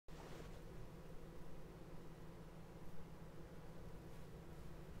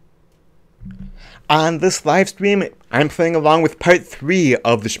On this live stream, I'm playing along with part 3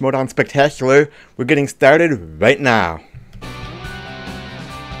 of the Schmoedown Spectacular. We're getting started right now.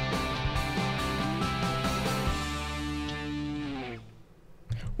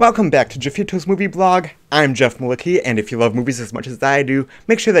 Welcome back to Jeffito's movie blog. I'm Jeff Malicki, and if you love movies as much as I do,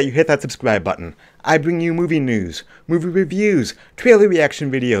 make sure that you hit that subscribe button. I bring you movie news, movie reviews, trailer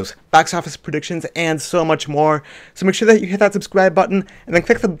reaction videos, box office predictions, and so much more. So make sure that you hit that subscribe button, and then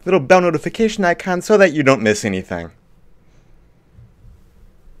click the little bell notification icon so that you don't miss anything.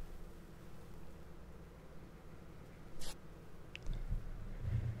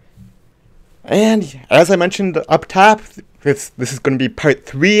 And as I mentioned up top, this is going to be part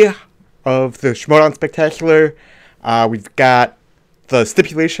 3 of the Schmoedown Spectacular. We've got the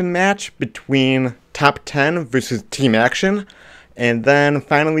stipulation match between Top 10 versus Team Action. And then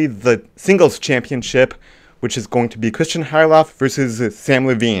finally the singles championship, which is going to be Christian Harloff versus Sam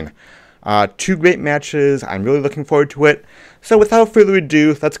Levine. 2 great matches. I'm really looking forward to it. So without further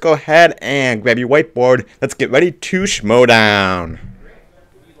ado, let's go ahead and grab your whiteboard. Let's get ready to Schmoedown.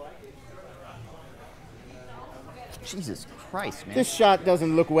 Jesus Christ, man. This shot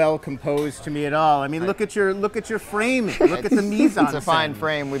doesn't look well composed to me at all. I mean, look at your framing. Look at the mise-en-scène. It's a fine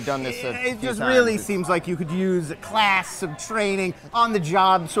frame. We've done this a few It just times. really seems like you could use a class of training,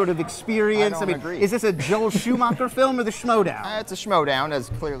 on-the-job sort of experience. I don't agree. Is this a Joel Schumacher film or the Schmoedown? It's a Schmoedown, as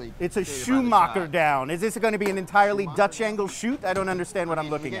clearly. It's a stated by the Schumacher shot. down. Is this going to be an entirely Dutch angle shoot? I don't understand what I'm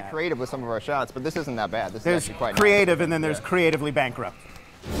We looking get at. creative with some of our shots, but this isn't that bad. This There's is actually quite creative, nice. and then there's creatively bankrupt.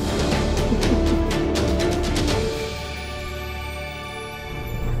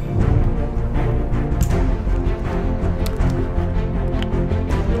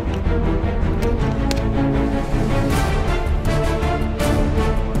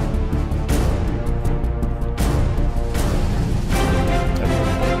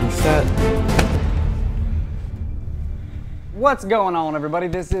 What's going on, everybody?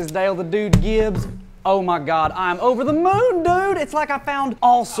 This is Dale the Dude Gibbs. Oh my God, I'm over the moon, dude! It's like I found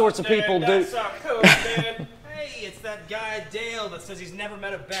all sorts of people, dude. That's our code, man. Hey, it's that guy Dale that says he's never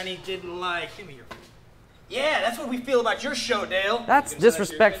met a band he didn't like. Give me your. Yeah, that's what we feel about your show, Dale. That's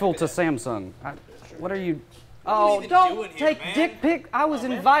disrespectful to Samsung. What are you? Oh, even don't doing here, take man? dick pic. I was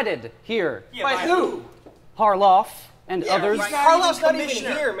invited here. Yeah, by who? Harloff and others. Carlos not even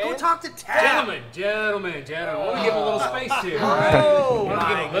here, man. Go talk to Tab. Gentlemen, we'll give him a little space here, all right? Oh, We'll give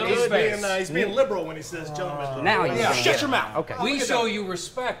him a little space. he's being liberal when he says gentlemen. Now you Yeah, shut your mouth. Okay. We show you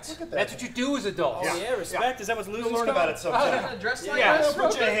respect. That's what you do as adults. Oh, yeah, respect. Is that what losers Learn about it sometime. Dress like Yeah, that.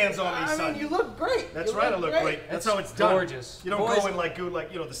 put your hands on me, son. I mean, you look great. That's right, I look great. That's how it's done. Gorgeous. You don't Boys, go in like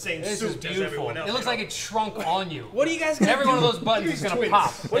the same This is suit as beautiful. everyone else. It looks like it shrunk on you. What are you guys gonna Every do? one of those buttons is gonna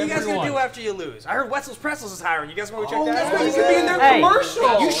pop. What are you guys Every gonna do one. after you lose? I heard Wetzel's Pretzels is hiring. You guys want to check that out? That's why you could be in their Hey.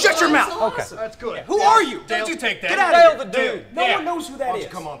 commercial. You shut your mouth. Okay. That's good. Who are you? Don't you take that? Get out Dale of the here. Dude. No one knows who that Why don't is.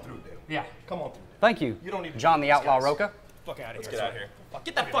 you come on through, Dale? Yeah. Come on through. Thank you. You don't need to John do the this, Outlaw guys. Roca. Fuck out of here. Let's get out of here.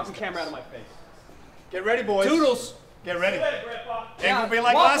 Get that fucking camera out of my face. Get ready, boys. Toodles. Get ready. Ain't gonna be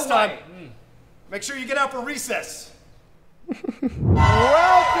like walk last time. away. Make sure you get out for recess. Welcome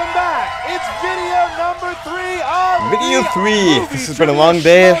back. It's video number 3 of Video the 3. movie This has been a trivia long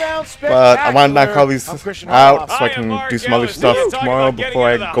day, Schmoedown but I want to knock all these Spectacular. I'm Christian out Harloff. so I can do some other stuff tomorrow before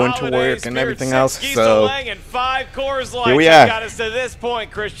I go into work and everything else. So and 5 Coors Lights here we have are. got us to this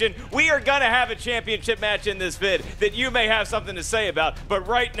point, Christian. We are going to have a championship match in this vid that you may have something to say about. But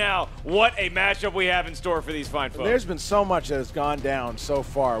right now, what a matchup we have in store for these fine folks. There's been so much that has gone down so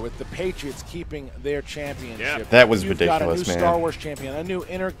far with the Patriots keeping their championship. Yeah. That was You've got a ridiculous, new man. Star Wars champion, a new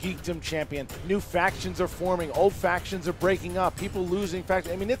Inner Geekdom champion. New factions are forming. Old factions are breaking up. People losing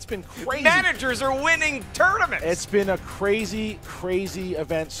factions. I mean, it's been crazy. Managers are winning tournaments. It's been a crazy, crazy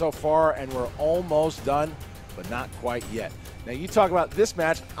event so far, and we're almost done, but not quite yet. Now, you talk about this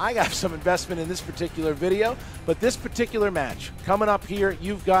match. I got some investment in this particular video, but this particular match, coming up here,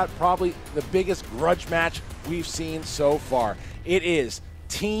 you've got probably the biggest grudge match we've seen so far. It is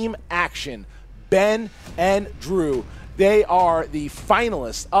Team Action, Ben and Drew. They are the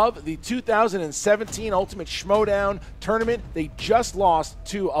finalists of the 2017 Ultimate Schmoedown tournament. They just lost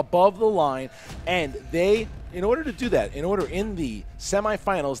to Above the Line, and they, in order to do that, in the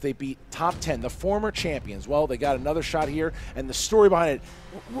semifinals, they beat Top 10, the former champions. Well, they got another shot here, and the story behind it,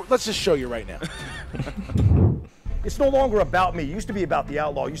 let's just show you right now. It's no longer about me. It used to be about the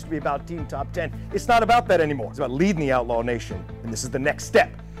Outlaw. It used to be about Team Top 10. It's not about that anymore. It's about leading the Outlaw Nation. And this is the next step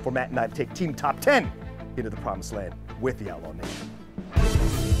for Matt and I to take Team Top 10 into the promised land with the Outlaw Nation.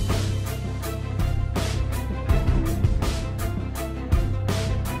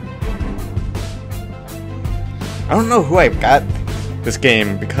 I don't know who I've got this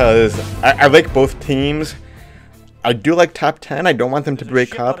game because I like both teams. I do like top 10. I don't want them to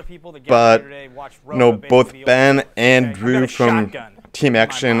break up, but both Ben and Drew from Team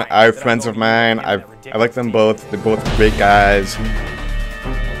Action are friends of mine. I like them both. They're both great guys.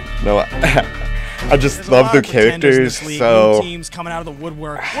 No, I just love their characters. So teams coming out of the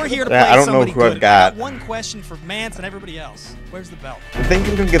woodwork. We're here to play I don't know who I've got. One question for Mance and everybody else. Where's the belt? I think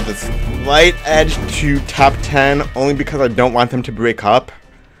I'm gonna give this slight edge to top 10 only because I don't want them to break up.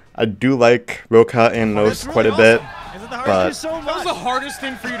 I do like Roka and Nos quite a bit, but That was the hardest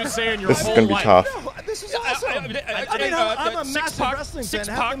thing for you to say in your this is whole gonna be life. tough. This is awesome. I'm a massive wrestling fan.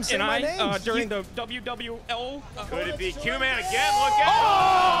 Have them say my names. During the WWL. Could it be Q-Man again? Look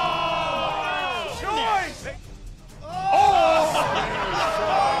out! Choice!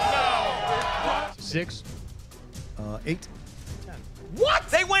 6, 8. What?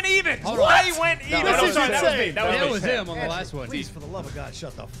 They went even. Hold They on. went even. This is That was me. insane. That was him on the last one. Please, for the love of God,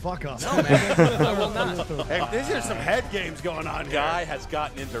 shut the fuck up. No, man. I will not. Hey, these are some head games going on here. Guy has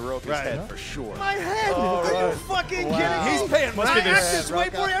gotten into Roka's head for sure. My head! Are you fucking kidding me? He's paying I act this way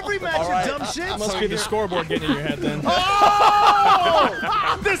for every match, you dumb shit. Must be the scoreboard getting in your head then.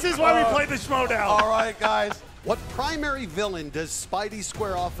 Oh! This is why we play the Schmoedown. All right, guys. What primary villain does Spidey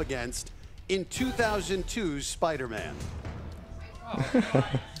square off against in 2002's Spider-Man?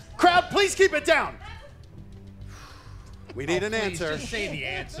 Crowd, please keep it down. We need an answer. Just say the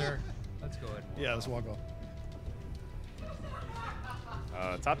answer. Let's go ahead. Yeah, let's walk off.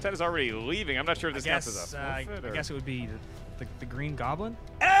 Top 10 is already leaving. I'm not sure if this counts as a I forfeit or- guess it would be the Green Goblin.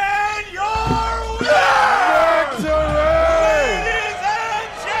 And your victory! Ladies and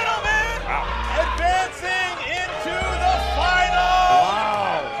gentlemen, advancing into the final.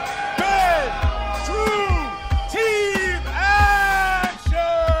 Wow. Ben, Drew, Team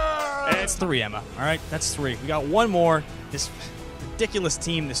Action! It's 3, Emma. All right, that's 3. We got one more. This ridiculous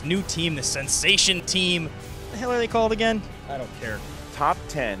team, this new team, this sensation team. What the hell are they called again? I don't care. Top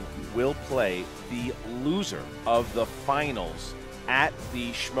 10 will play the loser of the finals at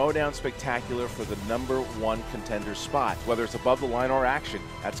the Schmoedown Spectacular for the #1 contender spot. Whether it's above the line or action,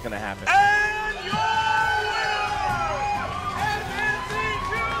 that's going to happen. And your winner, advancing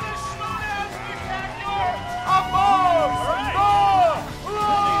to the Schmoedown Spectacular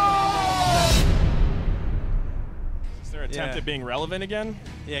Is there an attempt at being relevant again?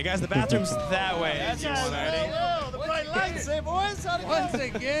 Yeah, guys, the bathroom's that way. That's the bright lights, eh, boys? How'd it go? Once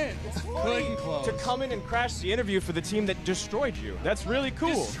again, it's couldn't close. To come in and crash the interview for the team that destroyed you. That's really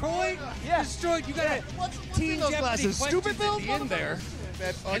cool. Destroyed? Yeah. Destroyed. You got a Team those Jeopardy glasses? questions Stupid at the end there.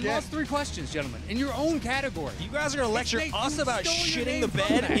 And Again. lost 3 questions, gentlemen, in your own category. You guys are going to lecture Nate, us you about stole your shitting name the from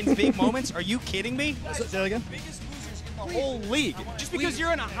bed that. in big moments? Are you kidding me? Say that again? The whole league. Just because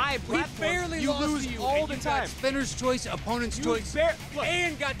you're in a high We platform, barely you lost lose to you, all and the you time. got spinner's choice, opponent's choice, Look,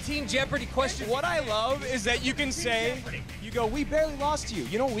 and got Team Jeopardy questions. what I love is that you can say, you go, we barely lost to you.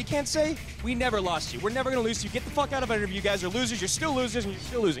 You know what we can't say? We never lost to you. We're never going to lose to you. Get the fuck out of our interview. You guys are losers. You're still losers, and you're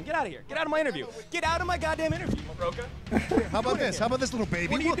still losing. Get out of here. Get out of my interview. Get out of my goddamn interview, Roka. How about this? How about this, little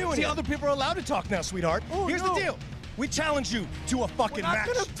baby? What are you doing See, here? other people are allowed to talk now, sweetheart. Here's the deal. We challenge you to a fucking not match.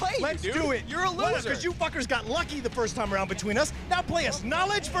 gonna play you, Let's dude. do it. You're a loser. Because you fuckers got lucky the first time around between us. Now play us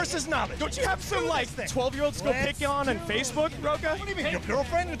knowledge versus knowledge. Don't you have some, like, 12-year-olds go pick you on Facebook, Roka? What do you mean, your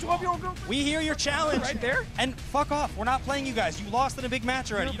girlfriend and a 12-year-old girl? We hear your challenge. Right there. And fuck off. We're not playing you guys. You lost in a big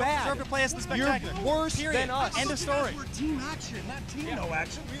match already. You're You don't bad. deserve to play us in the You're spectacular. worse Period. than us. End of story. We're team action, not team no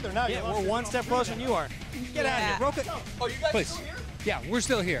action. Either now. Yeah, we're one step closer than you are. Get out of here. Roka. Oh, you guys Please. still here? Yeah, we're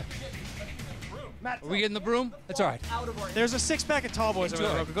still here. Are we getting the broom? That's all right. There's a 6-pack of tall boys over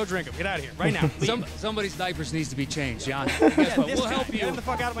there, Roka. Go drink them. Get out of here. Right now. Leave. Somebody's diapers needs to be changed, John. Guess what? this We'll guy. help you. Get him the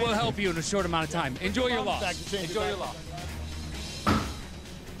fuck out of my We'll interview. help you in a short amount of time. Enjoy your loss. Enjoy your loss.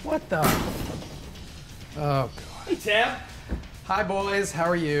 What the? Oh, God. Hey, Tab. Hi, boys. How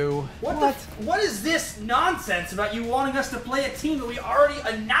are you? What is this nonsense about you wanting us to play a team that we already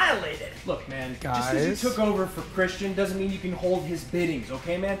annihilated? Look, man, just Guys. because you took over for Christian doesn't mean you can hold his biddings,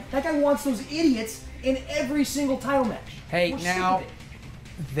 okay, man? That guy wants those idiots in every single title match. Hey, We're sick now, of it.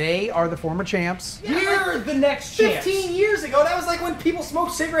 they are the former champs. We're the next champs. 15 years ago, that was like when people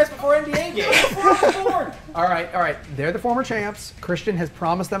smoked cigarettes before NBA games. Before I was born. All right. They're the former champs. Christian has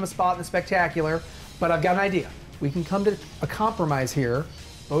promised them a spot in the Spectacular, but I've got an idea. We can come to a compromise here.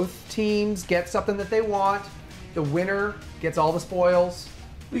 Both teams get something that they want. The winner gets all the spoils.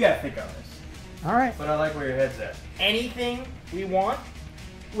 We gotta think on this. All right. But I like where your head's at. Anything we want?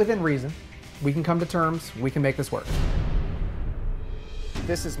 Within reason. We can come to terms. We can make this work.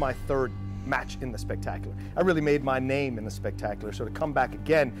 This is my 3rd match in the Spectacular. I really made my name in the Spectacular, so to come back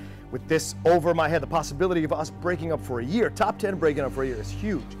again with this over my head, the possibility of us breaking up for a year, top 10 breaking up for a year is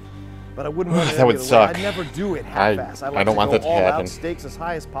huge. But I wouldn't want it That would any other suck. way. I'd never do it half-ass. I don't want that to happen. Stakes as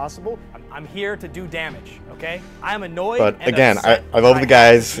high as possible. I'm here to do damage, okay? I'm annoyed. But and again, upset I love that the I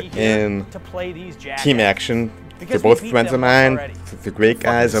have guys to be here in to play these Team Action. They're Because we both beat friends them of mine. already. They're great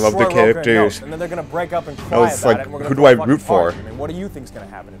guys. I love their Destroy Roka and characters. Ghost, and then they're gonna break up and I cry was about like, it. And we're who gonna do fall I fucking root for? apart. I mean, what do you think's gonna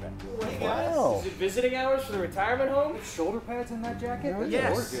happen today? Wow. Is it visiting hours for the retirement home? Shoulder pads in that jacket?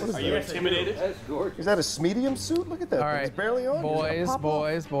 Yes. What is Are you that? intimidated? That's gorgeous. Is that a medium suit? Look at that. All thing. right, It's barely on. boys, Pop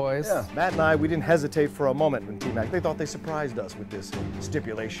off. boys. Yeah, Matt and I, we didn't hesitate for a moment in Team Act. They thought they surprised us with this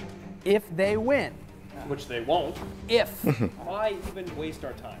stipulation. If they win, Which they won't. if Why even waste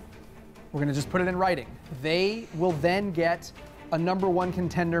our time? we're gonna just put it in writing, they will then get a #1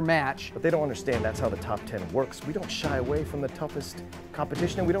 contender match. But they don't understand that's how the top 10 works. We don't shy away from the toughest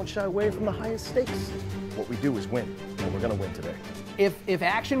competition, and we don't shy away from the highest stakes. What we do is win, and we're gonna win today. If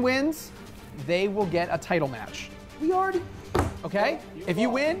Action wins, they will get a title match. We already, okay? If you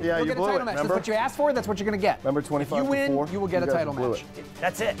win, Yeah, you'll you get a blew title it, match. remember? That's what you asked for, that's what you're gonna get. Remember 25 If you win, to 4? you will get a guys title blew match. it.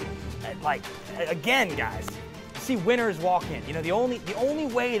 That's it. Like, again, guys, see winners walk in. You know, the only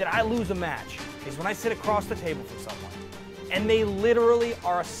way that I lose a match is when I sit across the table from someone and they literally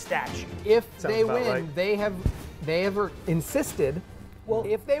are a statue. If Sounds they about win, right. they have insisted, well,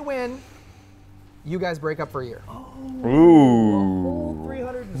 if they win, you guys break up for a year. Ooh.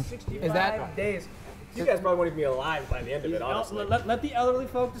 365 Is that- days. You guys probably won't even be alive by the end of it, honestly. Let the elderly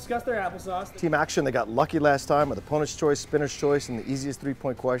folk discuss their applesauce. Team Action, they got lucky last time with opponent's choice, spinner's choice, and the easiest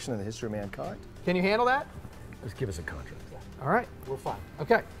three-point question in the history of mankind. Can you handle that? Just give us a contract. All right, we're fine.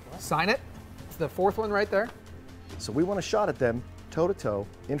 Okay, sign it. It's the fourth one right there. So we want a shot at them, toe-to-toe,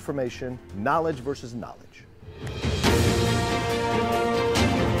 information, knowledge versus knowledge.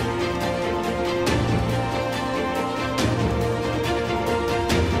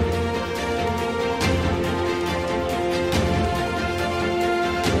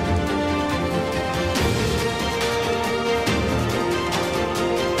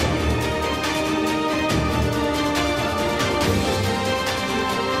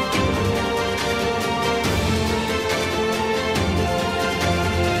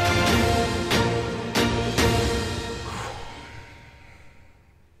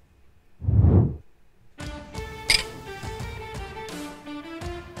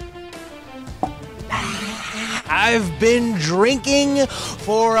 I've been drinking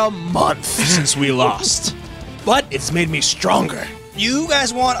for a month since we lost, but it's made me stronger. You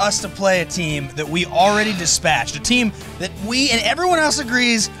guys want us to play a team that we already dispatched, a team that we and everyone else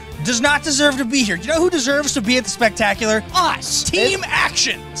agrees does not deserve to be here. Do you know who deserves to be at the Spectacular? Us! Team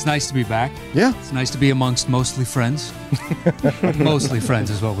Action! It's nice to be back. Yeah. It's nice to be amongst mostly friends. Mostly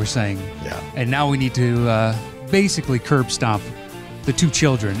friends is what we're saying. Yeah. And now we need to basically curb stomp the two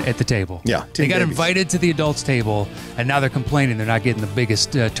children at the table. Yeah, They two got babies. invited to the adults table, and now they're complaining they're not getting the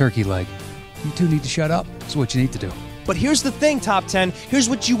biggest turkey leg. You two need to shut up. That's what you need to do. But here's the thing, Top 10. Here's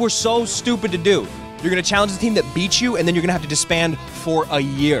what you were so stupid to do. You're going to challenge the team that beat you, and then you're going to have to disband for a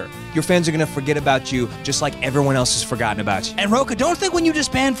year. Your fans are going to forget about you just like everyone else has forgotten about you. And Roka, don't think when you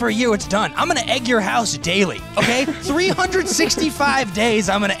disband for a year it's done. I'm gonna egg your house daily, okay? 365 days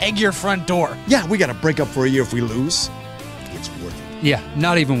I'm gonna egg your front door. Yeah, we got to break up for a year if we lose. It's worth it. Yeah,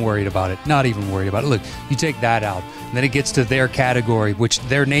 not even worried about it. Not even worried about it. Look, you take that out, and then it gets to their category, which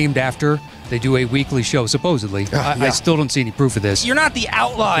they're named after. They do a weekly show, supposedly. I still don't see any proof of this. You're not the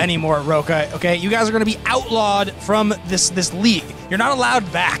outlaw anymore, Roka, okay? You guys are gonna be outlawed from this league. You're not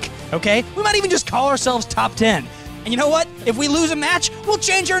allowed back, okay? We might even just call ourselves Top 10. And you know what? If we lose a match, we'll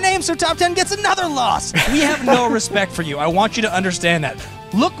change our name so Top 10 gets another loss. We have no respect for you. I want you to understand that.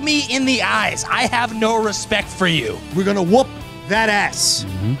 Look me in the eyes. I have no respect for you. We're going to whoop that ass.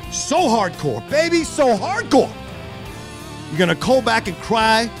 So hardcore, baby, so hardcore. You're going to call back and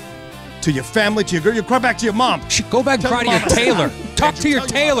cry to your family, to your girl. You cry back to your mom. Go back and cry to your tailor. Talk to your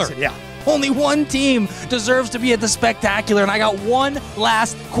tailor. Yeah. Only one team deserves to be at the Spectacular, and I got one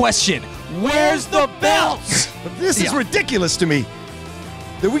last question. Where's the belts? But this is ridiculous to me.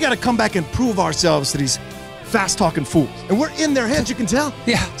 That we got to come back and prove ourselves to these fast-talking fools. And we're in their heads, you can tell.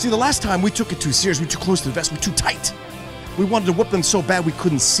 Yeah. See, the last time we took it too serious, we were too close to the vest, we were too tight. We wanted to whoop them so bad we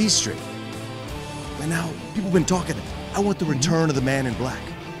couldn't see straight. And now, people have been talking. I want the return of the man in black.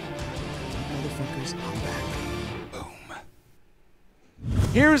 Motherfuckers, I'm back.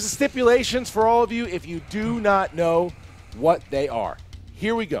 Here's the stipulations for all of you if you do not know what they are.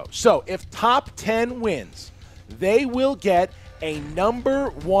 Here we go. So if top 10 wins, they will get a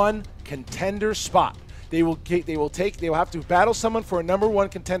 #1 contender spot. They will have to battle someone for a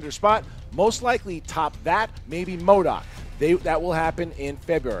 #1 contender spot. Most likely top that, maybe MODOK. That will happen in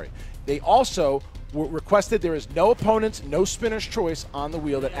February. They also requested there is no opponents, no spinner's choice on the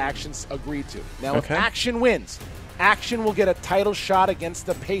wheel that Action's agreed to. Now, if Action wins, Action will get a title shot against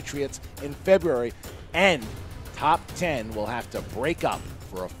the Patriots in February, and Top 10 will have to break up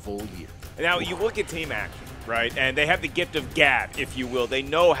for a full year. Now, you look at Team Action, right? And they have the gift of gab, if you will. They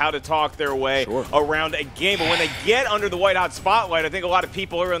know how to talk their way around a game. But when they get under the white-hot spotlight, I think a lot of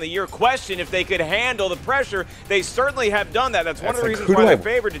people early in the year question if they could handle the pressure. They certainly have done that. That's one of the reasons why they're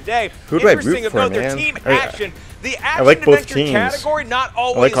favored today. Who do I Interesting root of for, note, their man? Team Action. The action like both adventure teams. category not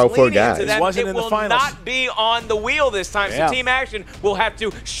always I like all four leaning guys. into that. Wasn't It in the will finals. not be on the wheel this time. So Team Action will have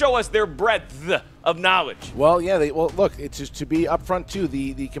to show us their breadth of knowledge. Well, yeah. Look, it's just to be upfront too.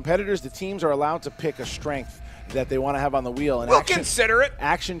 The competitors, the teams are allowed to pick a strength that they want to have on the wheel. And We'll consider it.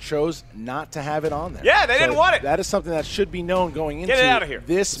 Action chose not to have it on there. Yeah, they didn't want it. That is something that should be known going into Get it out of here.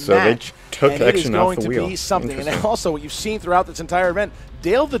 this So they match. took and it is Action off going the to wheel. be something. And Interesting. also, what you've seen throughout this entire event,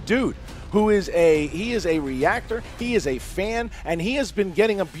 Dale the Dude, who is he is a reactor, he is a fan, and he has been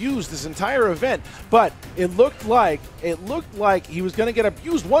getting abused this entire event. But it looked like he was going to get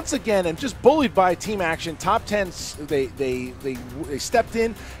abused once again and just bullied by Team Action. Top 10, they stepped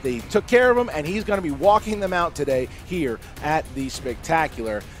in, they took care of him, and he's going to be walking them out today here at the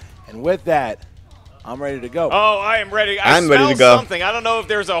Spectacular. And with that, I'm ready to go. Oh, I am ready. I'm smell ready to go. Something. I don't know if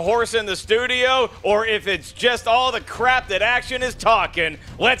there's a horse in the studio or if it's just all the crap that Action is talking.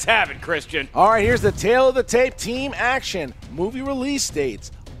 Let's have it, Christian. All right, here's the tail of the tape. Team Action movie release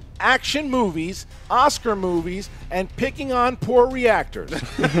dates. Action movies, Oscar movies, and picking on poor reactors.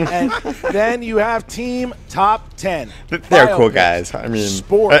 And then you have Team Top 10. They're cool Biopics, guys. I mean,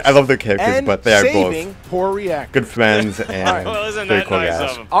 sports, I love their characters, and but they are saving both poor reactors. good friends and Well, isn't very that cool nice guys.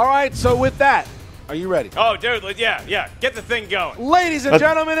 of them? All right, so with that, are you ready? Oh, dude, yeah. Get the thing going. Ladies and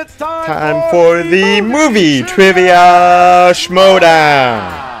gentlemen, it's Time for the movie trivia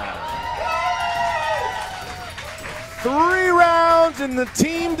Schmoedown. 3 rounds in the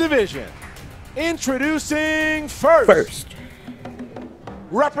team division. Introducing first.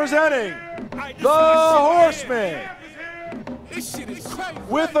 Representing the Horsemen.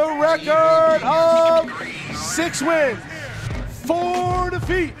 With a record of 6 wins, 4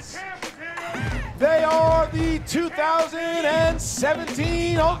 defeats. They are the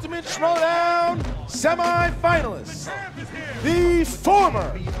 2017 Ultimate Schmoedown semi-finalists. The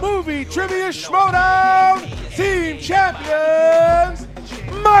former Movie Trivia Schmoedown team champions,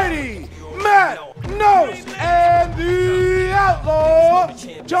 Mighty Matt Nose and the Outlaw,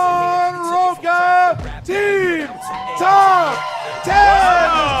 John Roca, Team Top 10.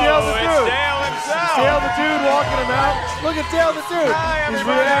 Dale the Dude. Dale himself. Dale the Dude walking him out. Look at Dale the Dude. Hi, He's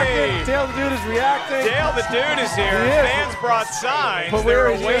everybody. reacting. Dale the Dude is reacting. Dale the Dude is here. He is. Fans brought signs. But They're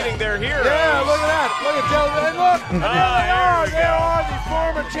where is he? awaiting their heroes. Yeah, look at that. Look at Dale. And look. And there they are. here we They go. are the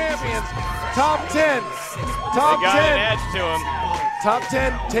former champions. Top 10. Top They got 10. an edge to him. Top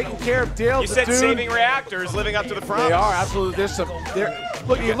 10 taking care of Dale You the said Dude. saving reactors, living up to the promise. They are absolutely. There's some.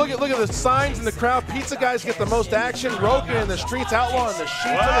 Look at the signs in the crowd. Pizza guys get the most action. Rogan in the streets, Outlaw in the sheets.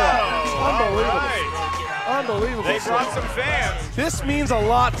 Look at that. Unbelievable. Unbelievable. They brought some fans. This means a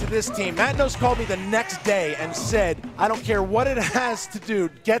lot to this team. Matt Nose called me the next day and said, I don't care what it has to do,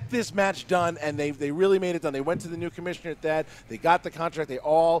 get this match done, and they really made it done. They went to the new commissioner at that. They got the contract. They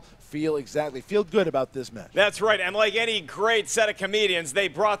all feel good about this match. That's right, and like any great set of comedians, they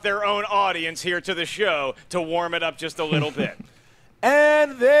brought their own audience here to the show to warm it up just a little bit.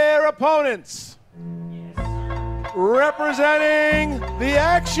 And their opponents, representing the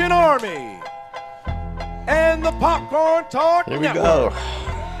Action Army and the Popcorn Talk Here we Network,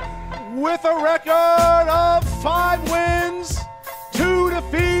 go. with a record of 5 wins, 2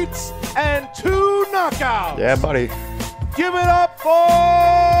 defeats, and 2 knockouts. Yeah, buddy. Give it up for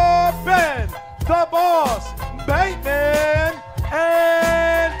Ben, the Boss, Bateman,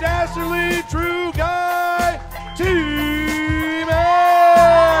 and Dastardly True Guy, Team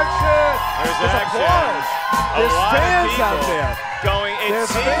Action. There's action. Applause. There's A lot of fans people out there. Going, it There's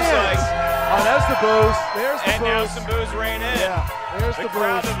seems fans. like. Oh, there's the booze. There's the And now booze. some booze rain in. Yeah, there's the the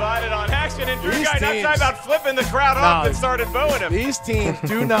crowd booze. divided on Action, and Drew These Guy not teams- talking about flipping the crowd off No. and started booing him. These teams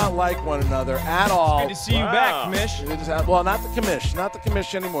do not like one another at all. Good to see you back, Commish. Well, not the commish. Not the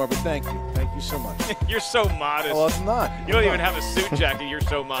commish anymore, but thank you. Thank you so much. You're so modest. Well, it's not. You don't even have a suit jacket. You're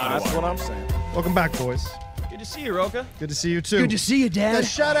so modest. That's what I'm saying. Welcome back, boys. Good to see you, Roca. Good to see you, too. Good to see you, Dad. Now,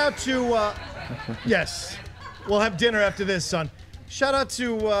 shout out to, yes, we'll have dinner after this, son. Shout out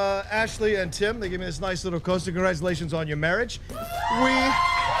to Ashley and Tim. They gave me this nice little coaster. Congratulations on your marriage.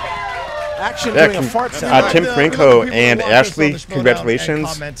 Action Yeah, doing a fart sound. Tim Franco and Ashley, congratulations.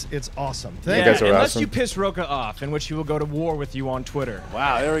 Comments, it's awesome. You guys are Unless awesome. you piss Roka off, in which he will go to war with you on Twitter.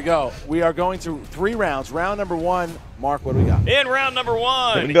 Wow, there we go. We are going through 3 rounds. Round number 1, Mark, what do we got? In round number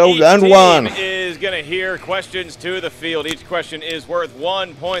 1, Here we go, each round team 1. is going to hear questions to the field. Each question is worth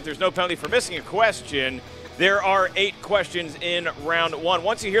 1 point. There's no penalty for missing a question. There are 8 questions in round 1.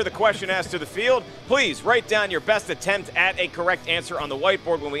 Once you hear the question asked to the field, please write down your best attempt at a correct answer on the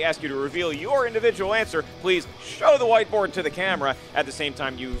whiteboard. When we ask you to reveal your individual answer, please show the whiteboard to the camera. At the same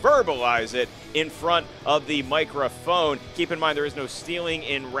time, you verbalize it in front of the microphone. Keep in mind, there is no stealing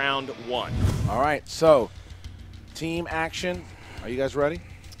in round 1. All right, so team action. Are you guys ready?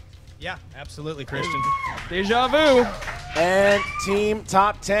 Yeah, absolutely, Christian. Deja vu. And team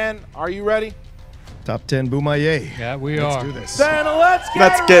top 10, are you ready? Top 10 Boomaye. Yeah, we Let's are. do this. Then let's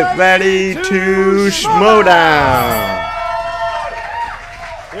get ready to Schmoedown.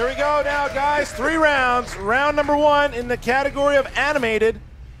 Here we go now, guys. 3 rounds. Round number 1 in the category of animated.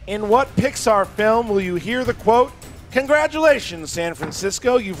 In what Pixar film will you hear the quote, "Congratulations, San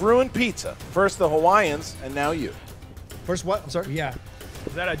Francisco, you've ruined pizza"? First the Hawaiians, and now you. First what? I'm sorry? Yeah.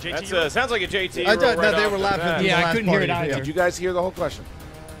 Is that a JT? Sounds like a JT. I thought right they off were the laughing. bat. through Yeah, the I last couldn't hear it part. either. Did you guys hear the whole question?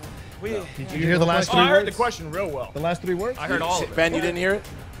 Did you hear the last 3 I heard the words? question real well. The last 3 words? I heard all of it. Ben, you didn't hear it?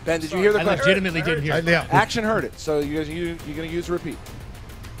 Ben, did you hear the I question? legitimately didn't hear it. Yeah. Action heard it, so you're going to use repeat.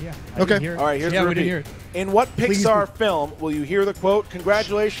 Yeah. Okay. Hear it. All right, here's Yeah, the we didn't repeat. hear it. In what Please Pixar film will you hear the quote,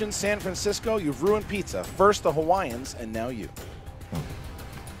 "Congratulations, San Francisco, you've ruined pizza"? First the Hawaiians, and now you.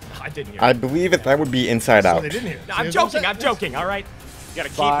 I didn't hear I it. believe that would be Inside So Out. they didn't hear. No, I'm joking. I'm joking. All right. You got to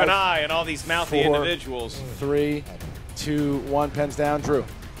keep 5, an eye on all these mouthy 4, individuals. 3, 2, 1. Pens down. Drew.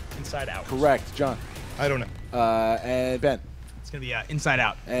 Inside Out. Correct. John. I don't know. And Ben. It's gonna be Inside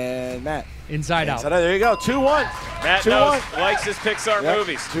Out. And Matt. Inside Out. Inside Out. There you go. 2-1. Matt 2-1. likes his Pixar Yep.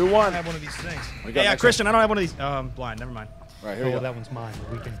 movies. 2-1. I have one of these things. We got Yeah, next Christian, I don't have one of these. I'm blind. Never mind. one. Right, here we Oh, go. that one's mine.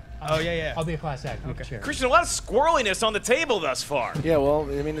 We can. Oh, yeah. I'll be a class act. Okay. Chair. Christian, a lot of squirreliness on the table thus far. Yeah, well,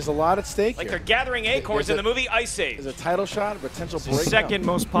 I mean, there's a lot at stake Like here. they're gathering acorns in the movie Ice Age. Is a title shot, a potential It's the break? second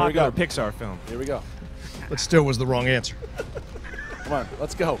most Here we go. popular Pixar film. Here we go. But still was the wrong answer. Come on,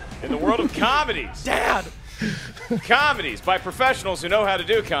 let's go. In the world of comedies. Dad! Comedies by professionals who know how to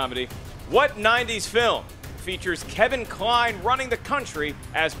do comedy. What 90s film features Kevin Kline running the country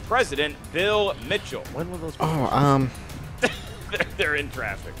as President Bill Mitchell? When will those? Oh, They're in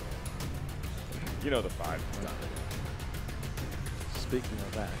traffic. You know the 5. Speaking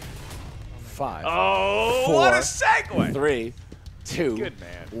of that, 5. Oh, 4, what a segue! 3, 2, Good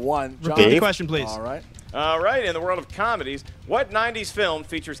man. 1. John. Repeat the question, please. All right. All right, in the world of comedies, what 90s film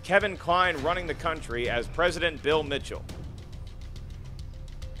features Kevin Kline running the country as President Bill Mitchell?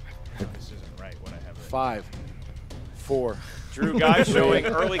 This isn't right. What I have. 5, 4. Drew Guy showing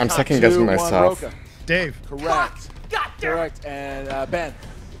early I'm contact. second guessing 2, 1, myself. Roka. Dave. Correct. Correct. And Ben.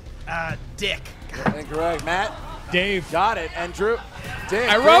 Dick. Incorrect. Matt. Dave. Got it. And Drew. Dick.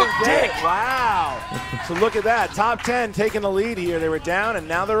 I wrote Dick. Wow. So look at that. Top 10 taking the lead here. They were down and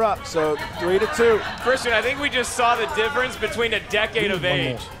now they're up. So 3-2. Christian, I think we just saw the difference between a decade of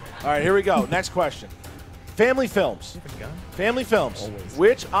age. All right, here we go. Next question. Family films. Family films. Always.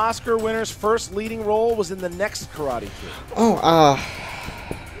 Which Oscar winner's first leading role was in the next Karate Kid? Oh,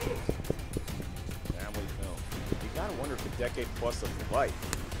 Family film. You gotta wonder if a decade plus of life.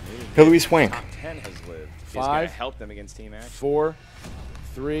 Hillary Swank. Top 10 has lived. Is 5, gonna help them against Team Action. 4,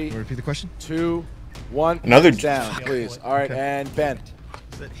 3, Repeat the question. 2, 1. Another Hands down, please. All right, Okay. and Ben.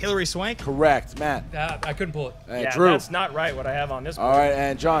 Is it Hillary Swank? Correct. Matt. I couldn't pull it. And Yeah, Drew. that's not right. What I have on this All one. right,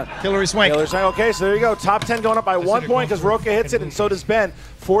 and John. Hillary Swank. Hillary Swank. Okay, so there you go. Top 10 going up by 1 it point going because for Roka hits it, fucking and so does Ben.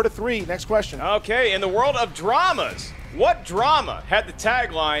 4-3. Next question. Okay, in the world of dramas, what drama had the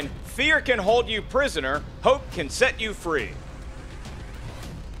tagline, "Fear can hold you prisoner, hope can set you free"?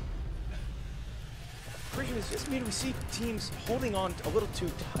 Christian, it's just me to see teams holding on a little too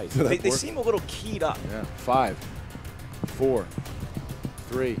tight. Did that They work? seem a little keyed up. Yeah. 5, 4,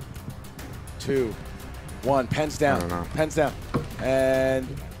 3, 2, 1. Pens down. I don't know. Pens down. And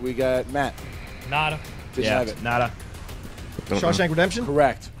we got Matt. Nada. Didn't have it. Nada. Shawshank Redemption.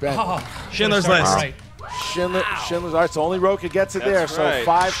 Correct. Ben. Schindler's Sorry, List. right. Schindler's. All right, so only Roka gets it there. That's So right.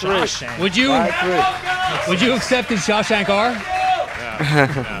 5-3. Shawshank. Would you 5-3. accept his Shawshank R? No,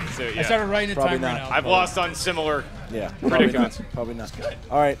 so, I yeah. started writing it Probably time right not. now. I've lost on similar Yeah. Probably not. predicaments. Probably not.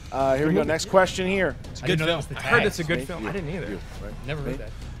 All right, here we go. Next question here. It's a good film. I heard it's a good film. I didn't either. You, right? Never read that.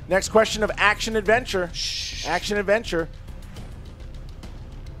 Next question of action adventure. Action adventure.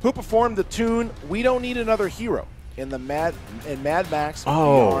 Who performed the tune "We Don't Need Another Hero" in the Mad Max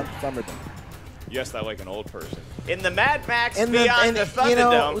Oh. Beyond Thunderdome? Yes, that like an old person. In the Mad Max Beyond the Thunderdome. You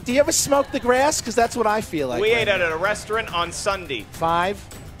know, do you ever smoke the grass? Because that's what I feel like. We ate at a restaurant on Sunday. 5,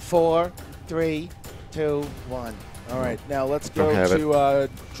 4, 3, 2, 1. All right, now let's go to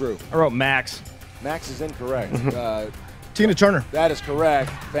Drew. I wrote Max. Max is incorrect. Tina Turner. That is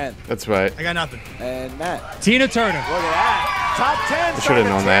correct. Ben. That's right. I got nothing. And Matt. Tina Turner. Look at that. Top 10 I should have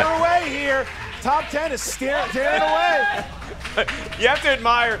known that. away here. Top 10 is tearing away. You have to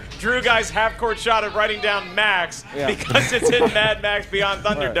admire Drew Guy's half-court shot of writing down Max because it's in Mad Max Beyond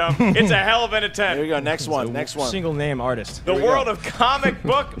Thunderdome. It's a hell of an attempt. Here we go. Next one. Next one. Single name artist. The world of comic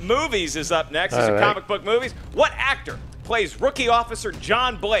book movies is up next. These are comic book movies. What actor plays rookie officer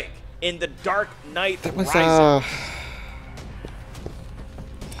John Blake in The Dark Knight Rises?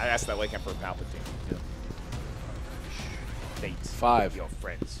 I asked that like Emperor Palpatine. Dates. 5. Your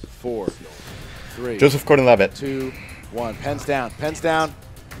friends. 4. 3. Joseph Gordon-Levitt. 2, 1. Pens down. Pens down.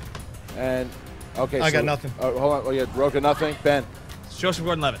 And okay. I got nothing. Hold on. Oh, yeah. Roka, nothing. Ben. It's Joseph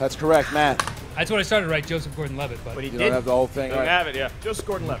Gordon-Levitt. That's correct. Matt. That's what I started to write, Joseph Gordon-Levitt. But you don't have the whole thing. You don't have it, yeah. Joseph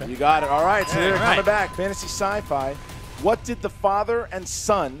Gordon-Levitt. You got it. All right. So they're coming back. Fantasy sci-fi. What did the father and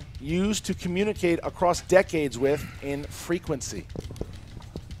son use to communicate across decades with in frequency?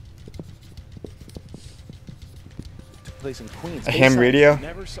 Took place in Queens. A ham radio?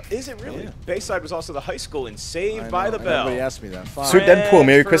 Never saw, is it really? Yeah. Bayside was also the high school in Saved I by know, the Bell. Everybody asked me that. 5. Sweet Deadpool,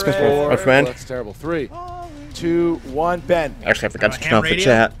 Merry Christmas, my friend. That's terrible. 3, 2, 1. Ben. Actually, I forgot to turn off the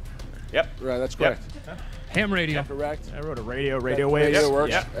chat. Yep. Right, that's correct. Ham radio. Correct. I wrote a radio waves. Radio works.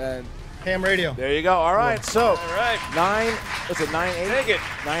 Yep. And Ham radio. there you go. All right. So, All right. 9. What's it? 9, 8. Take it.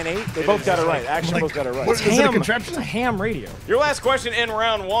 9, 8. They both got it right. Actually, both got it right. Is it a contraption? It's a ham radio. Your last question in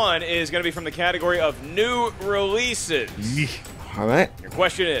round 1 is going to be from the category of new releases. All right. Your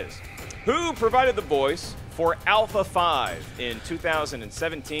question is, who provided the voice for Alpha 5 in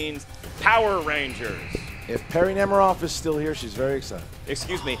 2017's Power Rangers? If Perry Nemiroff is still here, she's very excited.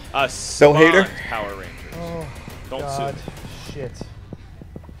 Excuse me, Bill Spawn's Hader? Power Rangers. Oh, Don't God. sue. Shit.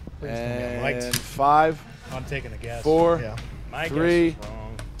 And 5, I'm taking a guess. 4, Yeah. My 3, guess is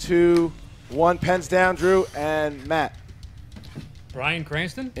wrong. 2, 1. Pens down, Drew and Matt. Bryan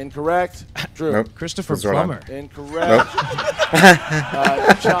Cranston? Incorrect. Drew. Nope. Christopher That's right on. Plummer. Incorrect.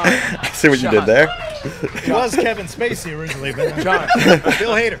 John. I see what you did there. He was Kevin Spacey originally, but John.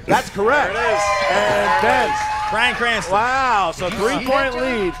 Bill Hader. That's correct. There it is. And Ben. Bryan Cranston. Wow. So 3-point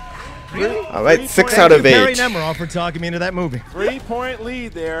lead. All right, 6 out of Perry 8. Nemiroff for talking me into that movie. 3-point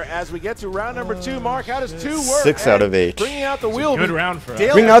lead there as we get to round number 2. Mark, how does 2 work? 6 out of 8. Bringing out the wheel. Good round for us.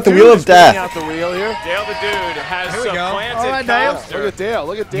 Dale Bring the out the Dude wheel is of death. Bringing out the wheel here. Dale the Dude has Here we some go. planted All right, Dale. coaster. Look at Dale.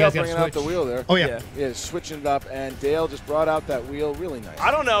 Look at Dale guys gotta bringing out the switch. wheel there. Oh, yeah. Yeah, switching it up, and Dale just brought out that wheel really nice.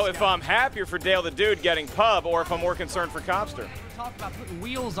 I don't know if I'm happier for Dale the Dude getting pub or if I'm more concerned for Copster. Talk about putting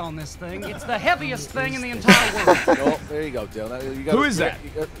wheels on this thing. It's the heaviest thing in the entire world. Oh, there you go, Dale. Now, you gotta, Who is that?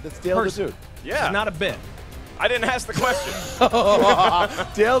 That's Dale the Dude. Yeah. It's not a bit. I didn't ask the question.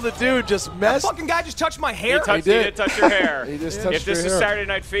 Dale the Dude just That messed. fucking guy just touched my He hair. did touch your hair. He just touched If this your is hair. Saturday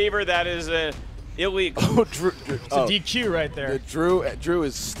Night Fever, that is illegal. Oh, Drew. It's a DQ right there. Drew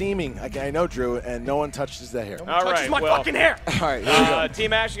is steaming. I know Drew, and no one touches the hair. All Touches right, my well, fucking hair. All right, here we go.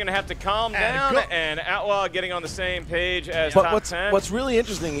 Team Ash, you're going to have to calm down and Outlaw getting on the same page as But top 10. what's really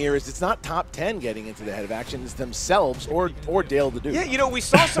interesting here is it's not top 10 getting into the head of action. It's themselves or Dale the Dude. Yeah, you know, we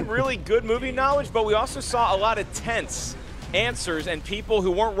saw some really good movie knowledge, but we also saw a lot of tense answers and people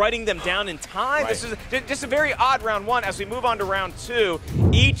who weren't writing them down in time. Right. This is just a very odd round 1. As we move on to round 2,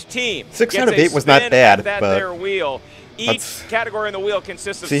 each team 6 gets out of a 8 was not spin bad, at that but their wheel. Each category in the wheel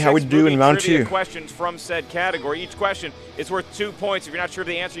consists of see 6 how we do movie in round trivia 2. questions from said category. Each question is worth 2 points. If you're not sure of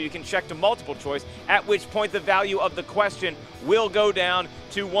the answer, you can check to multiple choice, at which point the value of the question will go down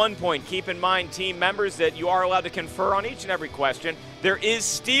to 1 point. Keep in mind, team members, that you are allowed to confer on each and every question. There is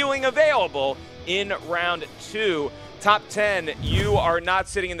stealing available in round 2. Top 10, you are not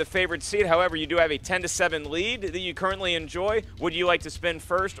sitting in the favored seat. However, you do have a 10-7 lead that you currently enjoy. Would you like to spin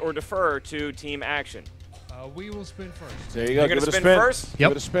first or defer to team action? We will spin first. There you go. You're Give going it to a spin spin first? Give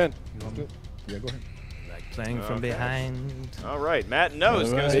it a spin. Yeah, go ahead. Playing from behind. All right, Matt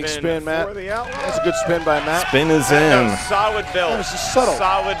Nose going to Big spin, Matt. for the Outlaws. That's a good spin by Matt. Spin is Matt in. Nose, solid build. It's a subtle.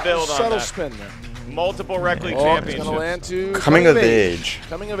 Solid build on Subtle that. spin there. Multiple rec league It's championships. going to land to Coming of age.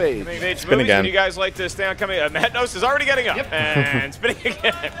 Coming of age. Coming of age Spin movies. again. Would you guys like to stay on coming? Matt Nose is already getting up and spinning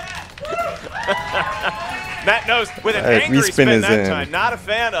again. Matt Nose with an Alright, angry respin spin is that in. time. Not a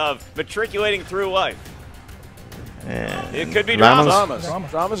fan of matriculating through life. And It could be Dramas.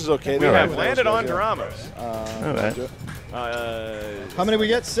 dramas. Dramas is okay. We have landed on dramas. All right. How many we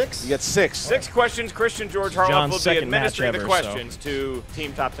get? 6? You get 6. 6 questions. Christian George Harloff John's will be second match administering the ever, questions to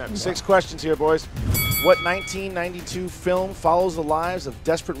Team Top 10. 6 questions here, boys. What 1992 film follows the lives of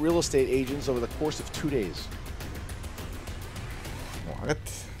desperate real estate agents over the course of 2 days? What?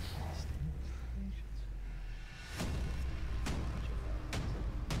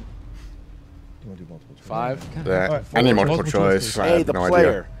 You want to do multiple choice? 5. That, I need multiple choice. I A, have The no Player.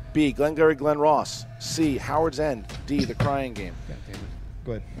 idea. B, Glengarry Glen Ross. C, Howard's End. D, The Crying Game.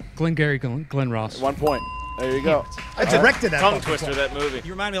 Go ahead. Glengarry Glen Ross. 1 point. There you go. I directed that. Tongue twister, that movie.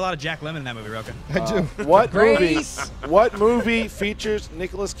 You remind me a lot of Jack Lemmon in that movie, Roka. I do. What movie features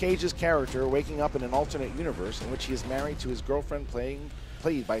Nicolas Cage's character waking up in an alternate universe in which he is married to his girlfriend played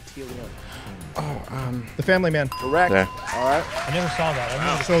by Tia Leone? Oh, The Family Man. Correct. Yeah. All right. I never saw that. I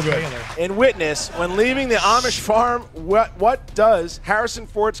remember So the good. trailer. In Witness, when leaving the Amish farm, what does Harrison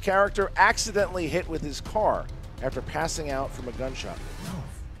Ford's character accidentally hit with his car after passing out from a gunshot?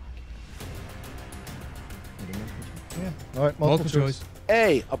 Yeah. All right, multiple choice.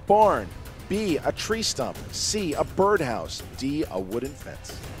 A, a barn. B, a tree stump. C, a birdhouse. D, a wooden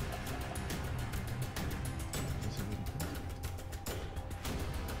fence.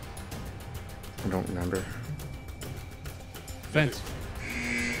 I don't remember. Fence.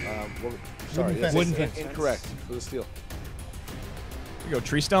 Sorry, that's Wooden fence. incorrect for the steal. You go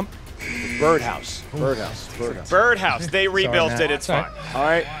tree stump. Birdhouse. Birdhouse. Birdhouse. Birdhouse. They rebuilt Matt. it. It's fine. All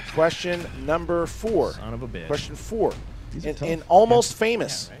right. Question number 4. Son of a bitch. Question 4. In Almost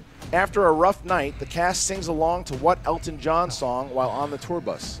Famous, after a rough night, the cast sings along to what Elton John song while on the tour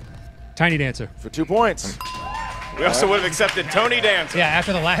bus? Tiny Dancer. For 2 points. We also would have accepted Tony Danza. Yeah,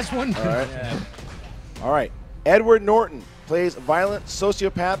 after the last one. All right. All right. Edward Norton plays a violent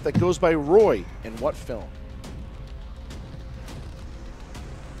sociopath that goes by Roy in what film?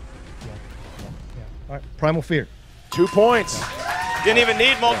 All right, Primal Fear. 2 points. Didn't even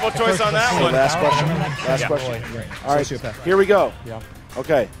need multiple choice on that one. Last question. Last question. All right. Here we go. Yeah.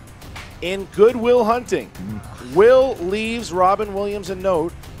 Okay. In Good Will Hunting, Will leaves Robin Williams a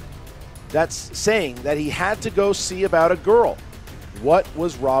note that's saying that he had to go see about a girl. What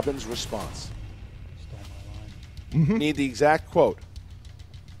was Robin's response? Need the exact quote.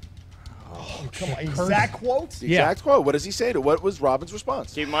 Oh, come on, exact quote? The exact quote. What does he say to? What was Robin's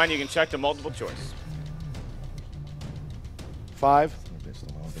response? Keep in mind, you can check the multiple choice. 5,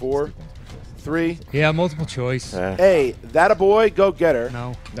 4, 3. Yeah, multiple choice. A, that a boy, go get her.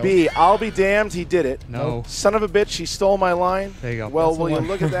 No. B, I'll be damned, he did it. No. Son of a bitch, he stole my line. There you go. Well, That's the will you one.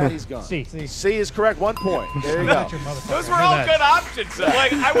 look at that? He's gone. C. C is correct. 1 point. There you go. Those were all good options.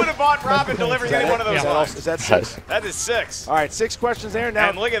 Like, I would have bought Robin delivering any one of those Is that all- lines. is that 6? That is 6. All right, 6 questions there. Now,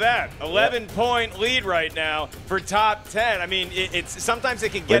 And look at that, 11-point lead right now for top 10. I mean, it's sometimes they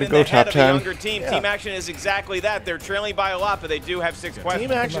can get to in go, the head top of 10. a younger team. Yeah. Team Action is exactly that. They're trailing by a lot, but they do have 6 questions.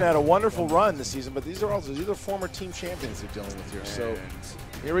 Team Action had a wonderful run this season, but these are former team champions they're dealing with here. So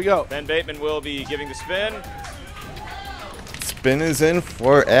here we go. Ben Bateman will be giving the spin. Spin is in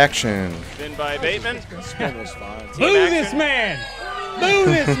for action. Spin by Bateman. Spin was fine. Team Boo Action. this man! Boo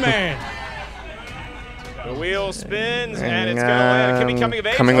this man! The wheel spins, and it's going to land. It could be coming of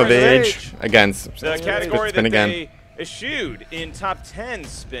age. Coming of age. Again. The category spin that again. they eschewed in top 10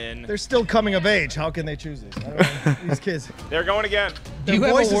 spin. They're still coming of age. How can they choose this? I don't know. These kids. They're going again. Do you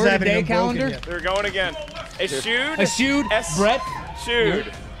have a word of day calendar? They're going again. Eschewed. Eschewed. S- Brett.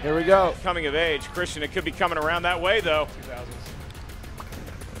 Eschewed. Here we go. Coming of age. Christian, it could be coming around that way, though.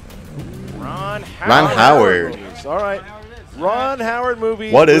 Ron Howard. Movies. All right. Ron Howard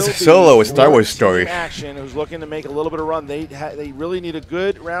movie. What is will be Solo, a Star Wars Team story? Action, who's looking to make a little bit of run. They really need a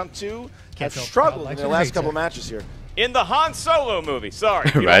good round 2. Have tell struggled in Alexa their last hates couple it. matches here. In the Han Solo movie. Sorry,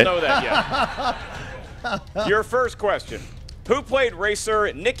 you Right. don't know that yet. Your first question. Who played racer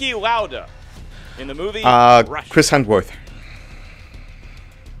Niki Lauda in the movie Rush? Chris Hemsworth.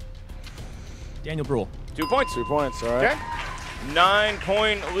 Daniel Bruhl. 2 points. 2 points, all right. Okay.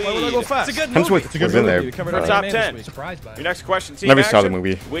 9-point lead. Why would I go fast? It's a good Hemsworth movie. It's a good was in there. We covered For our top man 10. this week. Surprised by it. Your next question, Team Never Action. saw the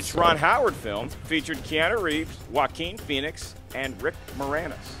movie. Which Ron Howard film featured Keanu Reeves, Joaquin Phoenix, and Rick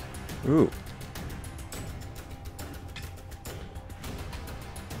Moranis? Ooh.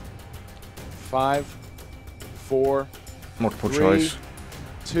 Five, 4, Multiple 3, choice.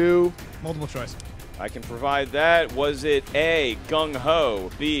 2. Multiple choice. I can provide that. Was it A, Gung Ho,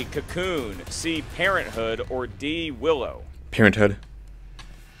 B, Cocoon, C, Parenthood, or D, Willow? Parenthood.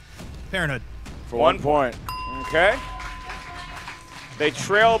 Parenthood. For 1 point. Okay. They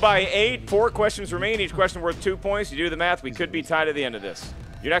trail by 8. 4 questions remain. Each question worth 2 points. You do the math. We could be tied at the end of this.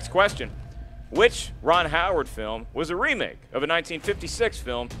 Your next question. Which Ron Howard film was a remake of a 1956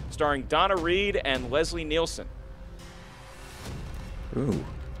 film starring Donna Reed and Leslie Nielsen? Ooh.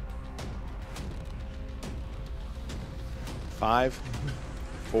 5,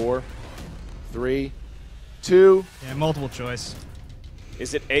 4, 3, 2. Yeah, multiple choice.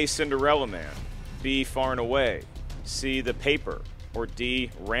 Is it A, Cinderella Man, B, Far and Away, C, The Paper, or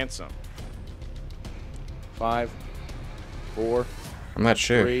D, Ransom? 5, 4. I'm not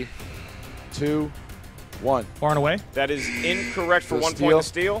sure. 3, 2, 1. Far and Away? That is incorrect for For 1 steal. point to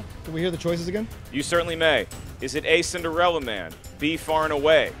steal. Can we hear the choices again? You certainly may. Is it A, Cinderella Man, B, Far and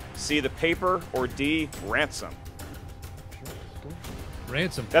Away, C, The Paper, or D, Ransom?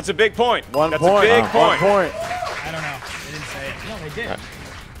 Ransom. That's a big point. 1 That's point. a big 1 point. point. I don't know. They didn't say it. No, they did.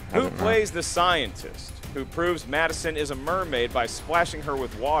 Who plays the scientist who proves Madison is a mermaid by splashing her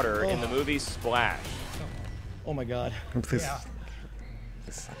with water in the movie Splash? Oh my God. Please.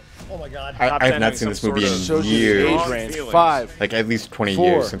 Oh my God. I have not seen this movie in Shows you the years. age range. 5, Like at least 20 4,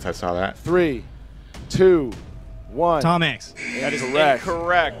 years since I saw that. 3, 2, 1. Tom Hanks. That is Incorrect.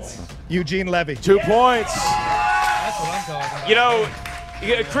 incorrect. Eugene Levy. 2 points. That's what I'm talking about. You know,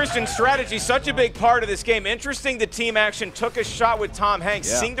 Christian, strategy, such a big part of this game. Interesting the team action took a shot with Tom Hanks.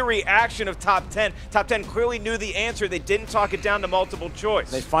 Yeah. Seeing the reaction of Top 10. Top 10 clearly knew the answer. They didn't talk it down to multiple choice.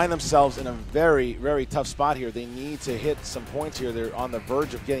 They find themselves in a very, very tough spot here. They need to hit some points here. They're on the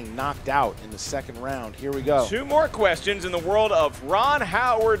verge of getting knocked out in the second round. Here we go. 2 more questions in the world of Ron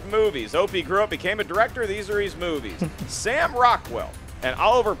Howard movies. Opie grew up, became a director. These are his movies. Sam Rockwell and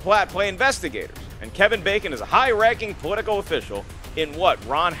Oliver Platt play investigators, and Kevin Bacon is a high-ranking political official in what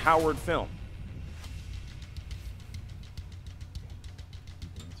Ron Howard film?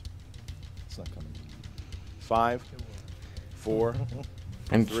 It's not coming. 5, 4,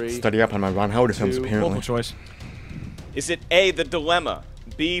 And 3, study up on my Ron Howard films, 2, apparently. Multiple choice. Is it A, The Dilemma,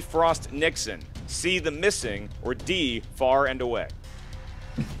 B, Frost Nixon, C, The Missing, or D, Far and Away?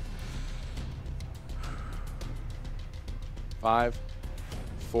 5,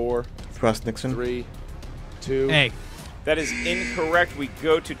 4, Frost Nixon. 3, 2. A. That is incorrect. We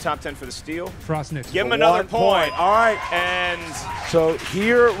go to top 10 for the steal. Frost Nixon. Give him another 1 point. All right. And So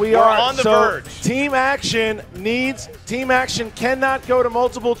here we We're are. on the so verge. Team action cannot go to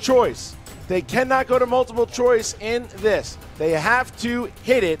multiple choice. They cannot go to multiple choice in this. They have to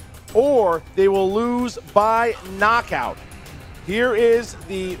hit it or they will lose by knockout. Here is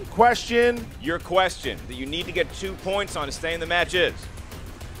the question. your question that you need to get 2 points on to stay in the match is,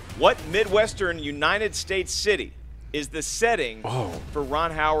 what Midwestern United States city is the setting for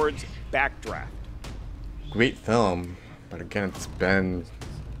Ron Howard's Backdraft? Great film, but again, it's been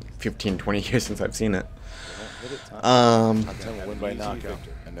 15, 20 years since I've seen it. Top 10 will win by knockout,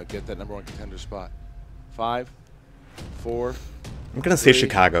 and they'll get that #1 contender spot. 5, 4. I'm gonna say 3,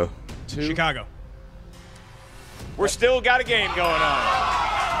 Chicago. 2. Chicago. We're still got a game going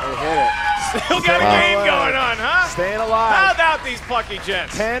on. They hit it. Still got a game going on, huh? Staying alive. How about these plucky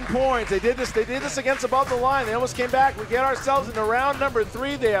gents? 10 points. They did this against above the line. They almost came back. We get ourselves into round number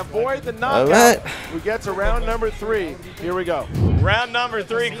 3. They avoid the knockout. right. We get to round number 3. Here we go. Round number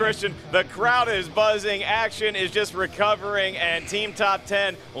 3, Christian. The crowd is buzzing. Action is just recovering, and Team Top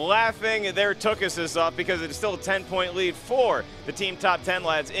 10 laughing their tookuses off because it is still a 10-point lead for the Team Top 10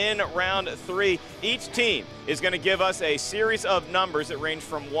 lads in round 3. Each team is going to give us a series of numbers that range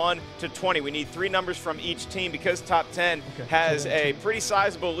from 1 to 20. We need 3 numbers from each team because Top 10 has a pretty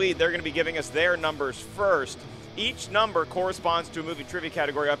sizable lead. They're going to be giving us their numbers first. Each number corresponds to a movie trivia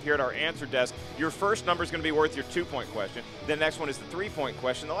category up here at our answer desk. Your first number is going to be worth your 2-point question. The next one is the 3-point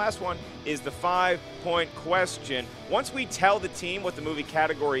question. The last one is the 5-point question. Once we tell the team what the movie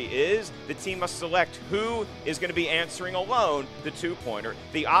category is, the team must select who is going to be answering alone the 2-pointer.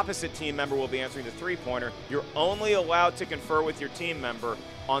 The opposite team member will be answering the 3-pointer. You're only allowed to confer with your team member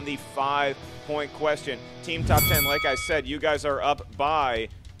on the 5-point question. Team Top 10, like I said, you guys are up by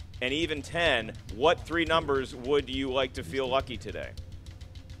an even 10. What 3 numbers would you like to feel lucky today?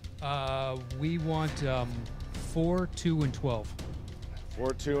 We want 4, 2, and 12.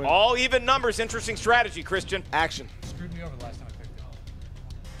 4, 2, and all even numbers. Interesting strategy, Christian. Action. Screwed me over the last time I picked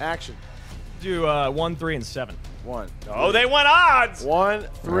it. Action. Do 1, 3, and 7. 1. Oh, they went odds. 1,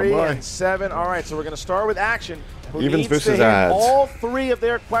 3, boy. and 7. All right, so we're going to start with action. Who Evens needs to versus hit odds. all 3 of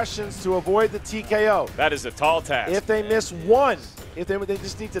their questions to avoid the TKO. That is a tall task. If they miss 1, if they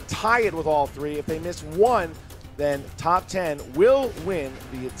just need to tie it with all 3. If they miss 1, then Top 10 will win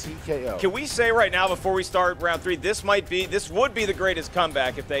via TKO. Can we say right now before we start round 3, this would be the greatest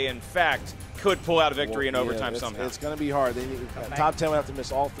comeback if they in fact could pull out a victory in overtime somehow. It's going to be hard. Top 10 would have to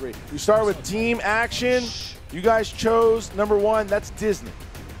miss all 3. We start with team action. You guys chose number 1. That's Disney.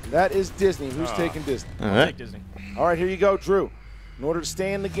 That is Disney. Who's taking Disney? All I'll right. take Disney. All right, here you go, Drew. In order to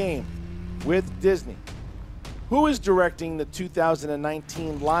stay in the game with Disney, Who is directing the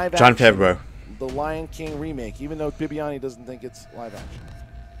 2019 live Jon action Favreau. The Lion King remake, even though Bibiani doesn't think it's live action?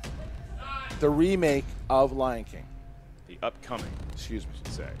 The remake of Lion King. The upcoming, excuse me, should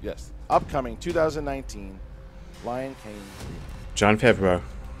say. Yes, upcoming 2019 Lion King remake. Jon Favreau.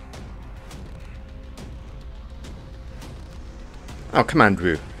 Oh, come on,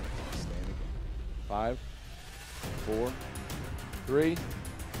 Drew. 5, 4, 3,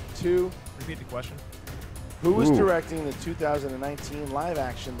 2. Repeat the question. Who is Ooh. directing the 2019 live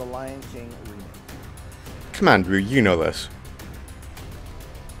action The Lion King remake? Come on, Drew. You know this.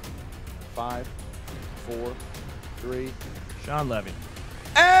 5, 4, 3. Sean Levy.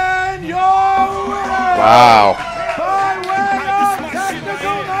 And your winner! Wow. By way of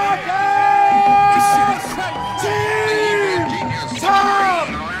technical knockout, Team Top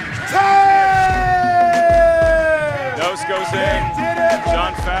 10! Nose goes in.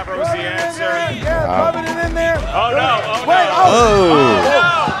 Jon Favreau's the answer. Yeah, rubbing it in there. Oh no! Oh Wait, no!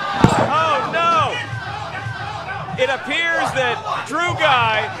 Oh no! It appears that Drew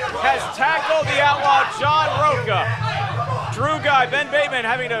Guy has tackled the outlaw John Roca. Drew Guy, Ben Bateman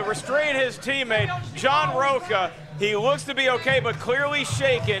having to restrain his teammate, John Roca. He looks to be okay, but clearly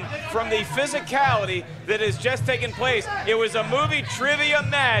shaken from the physicality that has just taken place. It was a movie trivia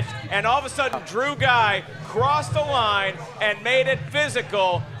match, and all of a sudden, Drew Guy crossed the line and made it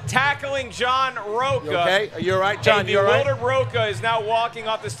physical, tackling John Roca. You okay? Are you all right, John? You all right? Bewildered Roca is now walking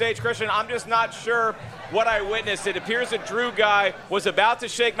off the stage. Christian, I'm just not sure what I witnessed. It appears that Drew Guy was about to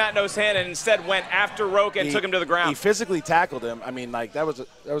shake Matt No's hand and instead went after Roca and took him to the ground. He physically tackled him. I mean, like that was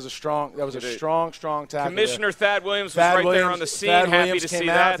a strong tackle. Commissioner Thad Williams was Thad right Williams, there on the scene, Thad happy Williams to came see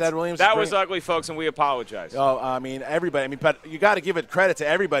out. that. Thad Williams That was was ugly, folks, and we apologize. Oh, I mean, everybody. I mean, but you got to give it credit to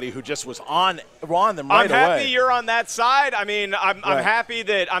everybody who just was on them right away. I'm happy you're on that side. I mean, I'm Right.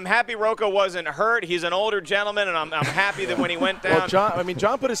 happy Roca wasn't hurt. He's an older gentleman, and I'm happy that when he went down. Well,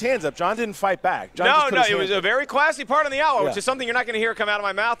 John put his hands up. John didn't fight back. John just put his it was hands a up. very classy part on the outlaw, which Yeah. is something you're not going to hear come out of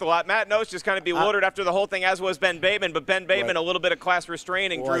my mouth a lot. Matt No's just kind of bewildered after the whole thing, as was Ben Bateman. But Ben Bateman, a little bit of class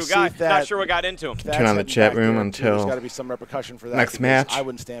restraining Well, I Drew see Guy. Thad- Not sure what got into him. Thad's Turn on the heading chat back room there, too. until There's got to be some repercussion for that. next because match. I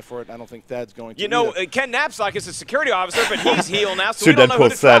wouldn't stand for it. I don't think Thad's going to. You know, either. Ken Knapsack is a security officer, but he's heel now, so So we don't know who Deadpool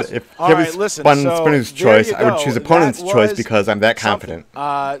to said, trust. if All he right, was listen, spun so spinner's there choice, you I would go. choose opponent's That choice was because I'm that confident.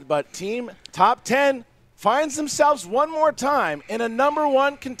 But Team Top 10 finds themselves one more time in a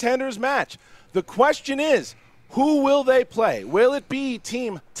 #1 contenders match. The question is, who will they play? Will it be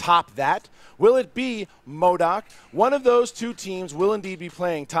Team Top That? Will it be MODOK? One of those two teams will indeed be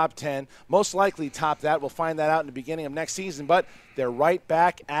playing Top 10. Most likely Top That. We'll find that out in the beginning of next season, but they're right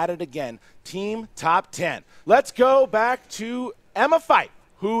back at it again. Team Top 10. Let's go back to Emma Fight,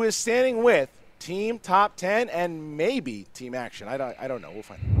 who is standing with Team Top 10 and maybe Team Action. I don't know. We'll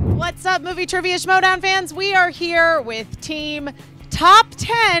find out. What's up, Movie Trivia Schmoedown fans? We are here with Team Top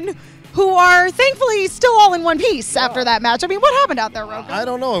 10, who are thankfully still all in one piece after that match. I mean, what happened out there, Roka? I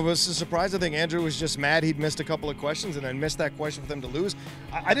don't know. It was a surprise. I think Andrew was just mad he'd missed a couple of questions and then missed that question for them to lose.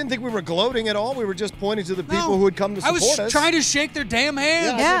 I didn't think we were gloating at all. We were just pointing to the people who had come to support us. I was trying to shake their damn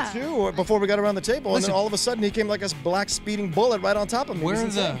hands. Yeah, I did too, before we got around the table. Listen. And then all of a sudden he came like a black speeding bullet right on top of me. Where It are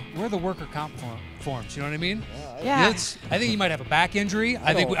was the insane. worker comp forms? You know what I mean? Yeah. I think he might have a back injury.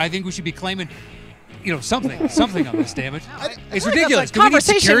 I think we should be claiming, something on this. Damn it! It's ridiculous. That's a Do we need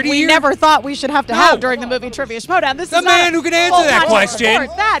conversation security we here? never thought we should have to have during the Movie Trivia Schmoedown. This The is not man a who can answer full that contact question,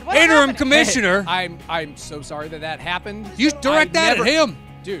 report. Thad, what's interim happening? commissioner. I'm so sorry that happened. You direct that at him,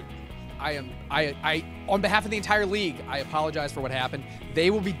 dude. I on behalf of the entire league, I apologize for what happened. They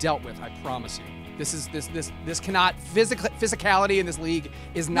will be dealt with. I promise you. This cannot physicality in this league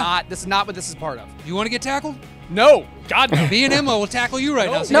is not. This is not what this is part of. You want to get tackled? No, God no. Me and Emma will tackle you right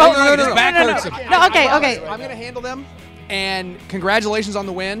now. No. Back hurts him. No, okay. I'm gonna handle them. And congratulations on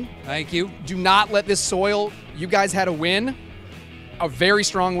the win. Thank you. Do not let this soil. You guys had a win, a very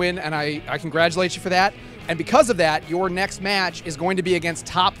strong win, and I congratulate you for that. And because of that, your next match is going to be against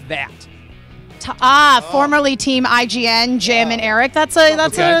Top That. Formerly Team IGN, Jim and Eric. That's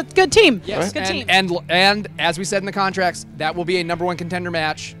a good team. Yes, good team. And as we said in the contracts, that will be a #1 contender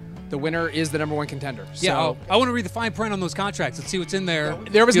match. The winner is the #1 contender. Yeah, So I want to read the fine print on those contracts. Let's see what's in there.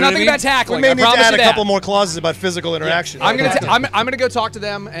 there was You know what nothing I mean? about tackling. We may I need to promise add you a that. couple more clauses about physical interaction. I'm gonna go talk to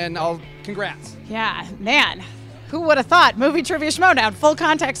them, and I'll congrats. Yeah, man. Who would have thought? Movie Trivia Schmoedown, full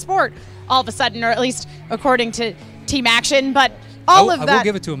contact sport, all of a sudden, or at least according to Team Action. But all I of will that.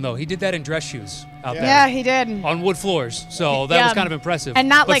 give it to him though. He did that in dress shoes out there. Yeah, he did. On wood floors. So that was kind of impressive. And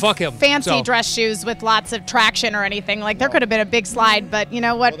not but like fuck him. fancy So- dress shoes with lots of traction or anything. Like there could have been a big slide, but you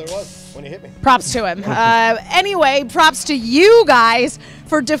know what? Well, there was when he hit me. Props to him. Anyway, props to you guys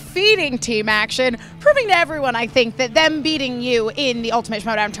for defeating Team Action, proving to everyone, I think, that them beating you in the Ultimate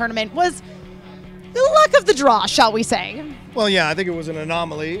Schmoedown tournament was the luck of the draw, shall we say. Well, yeah, I think it was an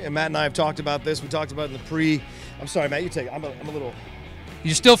anomaly, and Matt and I have talked about this. We talked about it in the pre. I'm sorry, Matt, you take it. I'm a little.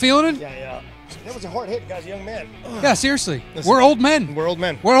 You still feeling it? Yeah. That was a hard hit, guy's a young man. Yeah, seriously. Listen, We're old men. We're old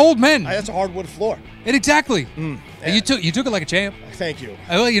men. We're old men. That's a hardwood floor. Exactly. Yeah. And you took it like a champ. Thank you.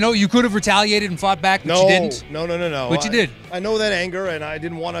 Well, you know, you could have retaliated and fought back, but you didn't. No. But you did. I know that anger, and I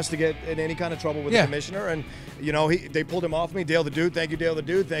didn't want us to get in any kind of trouble with the commissioner. And you know, they pulled him off me. Dale the Dude, thank you, Dale the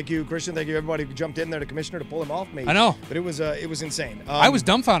Dude. Thank you, Christian. Thank you, everybody who jumped in there, the commissioner, to pull him off me. I know. But it was insane. I was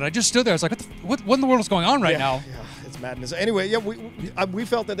dumbfounded. I just stood there. I was like, what in the world is going on right now? Yeah, it's madness. Anyway, yeah, we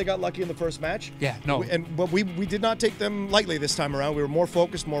felt that they got lucky in the first match. Yeah, no. But we did not take them lightly this time around. We were more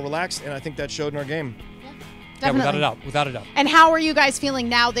focused, more relaxed, and I think that showed in our game. Yeah, without a doubt. And how are you guys feeling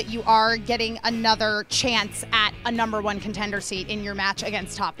now that you are getting another chance at a #1 contender seat in your match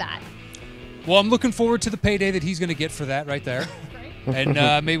against Top That? Well, I'm looking forward to the payday that he's going to get for that right there. And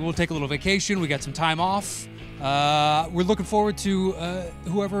maybe we'll take a little vacation. We got some time off. We're looking forward to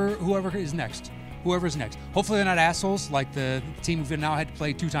whoever is next. Whoever's next. Hopefully they're not assholes like the team we've now had to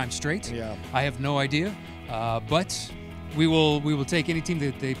play 2 times straight. Yeah. I have no idea. But we will take any team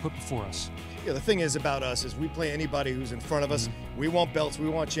that they put before us. Yeah, the thing is about us is we play anybody who's in front of us. We want belts. We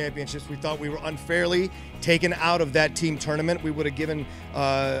want championships. We thought we were unfairly taken out of that team tournament. We would have given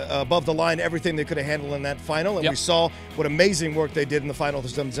above the line everything they could have handled in that final. And we saw what amazing work they did in the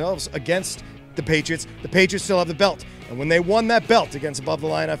finals themselves against the Patriots. The Patriots still have the belt. And when they won that belt against Above the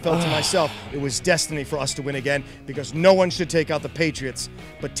Line, I felt to myself, it was destiny for us to win again because no one should take out the Patriots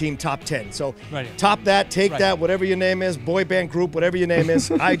but Team Top 10. So top that, take that, whatever your name is, boy band group, whatever your name is,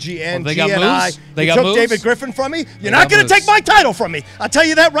 IGN, they got GNI. moves. They You got took moves. David Griffin from me. You're not going to take my title from me. I'll tell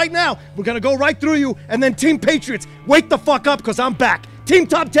you that right now. We're going to go right through you. And then Team Patriots, wake the fuck up because I'm back. Team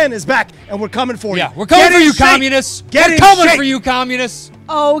Top 10 is back, and we're coming for you. Yeah, we're coming for you, communists. We're coming for you, communists.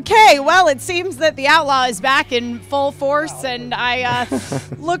 Okay, well, it seems that the Outlaw is back in full force, and I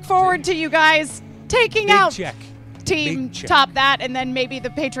look forward to you guys taking out Team Top That, and then maybe the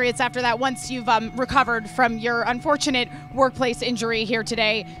Patriots after that once you've recovered from your unfortunate workplace injury here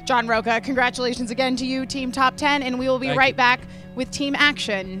today. John Roca, congratulations again to you, Team Top 10, and we will be right back with Team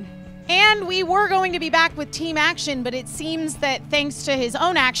Action. And we were going to be back with Team Action, but it seems that thanks to his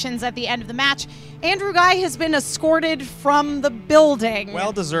own actions at the end of the match, Andrew Guy has been escorted from the building.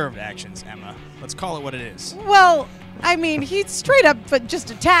 Well-deserved actions, Emma. Let's call it what it is. Well, I mean, he straight up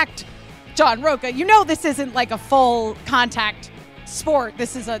just attacked John Roca. You know this isn't like a full contact sport.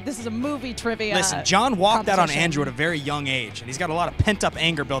 This is a movie trivia. Listen, John walked out on competition. Andrew at a very young age, and he's got a lot of pent-up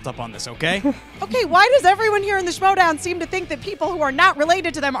anger built up on this, okay? Okay, why does everyone here in the Schmoedown seem to think that people who are not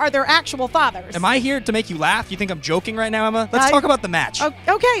related to them are their actual fathers? Am I here to make you laugh? You think I'm joking right now, Emma? Let's talk about the match.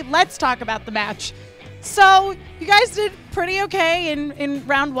 Okay, let's talk about the match. So, you guys did pretty okay in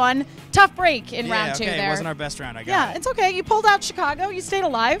round 1. Tough break in round 2 okay, there. it wasn't our best round, I got Yeah, it. it's okay. You pulled out Chicago. You stayed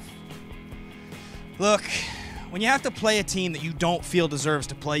alive. Look, when you have to play a team that you don't feel deserves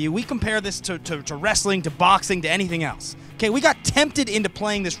to play you, we compare this to wrestling, to boxing, to anything else. Okay, we got tempted into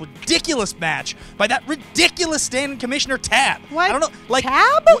playing this ridiculous match by that ridiculous standing commissioner Tab. What? I don't know, like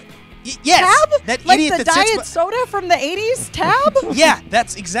Tab? Yes, Tab? that like idiot the that sits diet soda from the 80s? Tab? Yeah,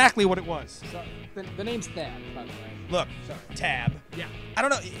 that's exactly what it was. The name's Thad, by the way. Look, Tab. Yeah. I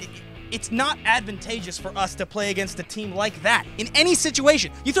don't know. It's not advantageous for us to play against a team like that in any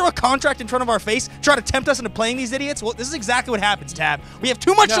situation. You throw a contract in front of our face, try to tempt us into playing these idiots. Well, this is exactly what happens, Tab. We have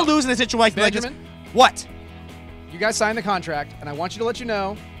too much to lose in a situation like this. What? You guys signed the contract, and I want you to let you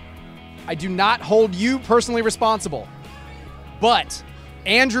know, I do not hold you personally responsible. But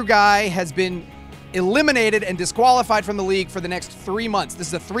Andrew Guy has been eliminated and disqualified from the league for the next 3 months. This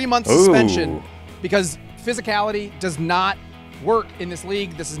is a 3-month suspension because physicality does not work in this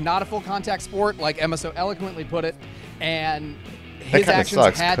league. This is not a full contact sport, like Emma so eloquently put it, and his actions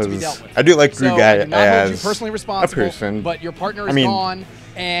sucks, had to be 'cause dealt with. I do like Drew Guy I do not hold you as personally a responsible, person. but your partner I is mean, gone,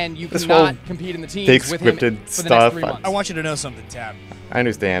 and you this cannot whole compete in the teams fake with him scripted for the stuff, next 3 months. I want you to know something, Tab. I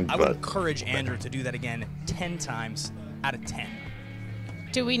understand, I would but encourage Andrew to do that again 10 times out of 10.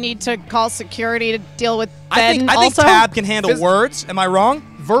 Do we need to call security to deal with I think also? Tab can handle words. Am I wrong?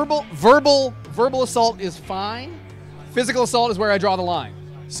 Verbal assault is fine. Physical assault is where I draw the line.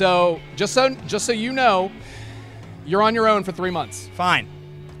 So just so you know, you're on your own for 3 months. Fine.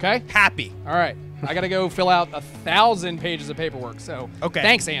 Okay? Happy. All right. I gotta go fill out 1,000 pages of paperwork. So Okay.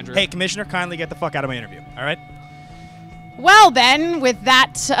 thanks, Andrew. Hey, Commissioner, kindly get the fuck out of my interview. All right. Well, then, with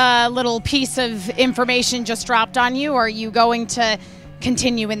that little piece of information just dropped on you, are you going to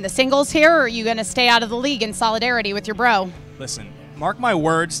continue in the singles here, or are you going to stay out of the league in solidarity with your bro? Listen, mark my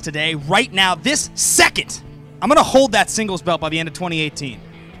words today, right now, this second, I'm going to hold that singles belt by the end of 2018.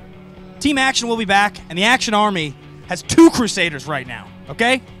 Team Action will be back, and the Action Army has 2 Crusaders right now,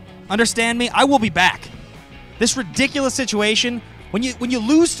 okay? Understand me? I will be back. This ridiculous situation, when you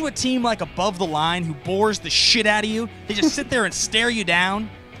lose to a team like Above the Line who bores the shit out of you, they just sit there and stare you down,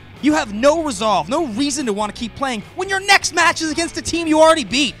 you have no resolve, no reason to want to keep playing when your next match is against a team you already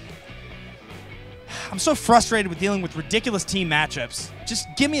beat. I'm so frustrated with dealing with ridiculous team matchups. Just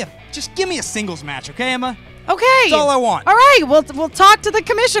give me a singles match, okay, Emma? Okay. That's all I want. All right, we'll talk to the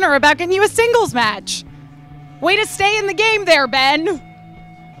commissioner about getting you a singles match. Way to stay in the game there, Ben.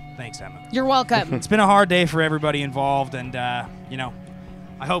 Thanks, Emma. You're welcome. It's been a hard day for everybody involved, and, you know,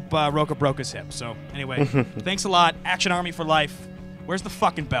 I hope Roka broke his hip. So, anyway, thanks a lot. Action Army for life. Where's the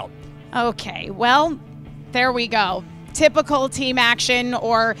fucking belt? Okay, well, there we go. Typical Team Action,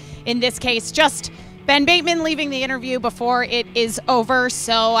 or in this case, just Ben Bateman leaving the interview before it is over.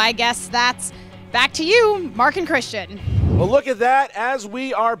 So I guess that's back to you, Mark and Christian. Well, look at that. As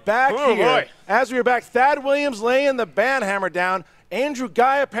we are back here, as we are back, Thad Williams laying the banhammer down. Andrew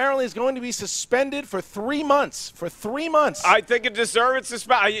Guy apparently is going to be suspended for 3 months. For 3 months. I think it deserves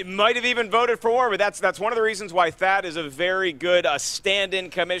suspension. It might have even voted for more, but that's one of the reasons why Thad is a very good stand-in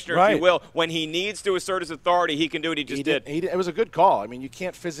commissioner, if you will. When he needs to assert his authority, he can do what he just did. It was a good call. I mean, you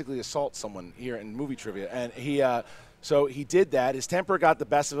can't physically assault someone here in movie trivia, and so he did that. His temper got the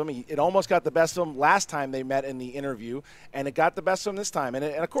best of him. It almost got the best of him last time they met in the interview, and it got the best of him this time. And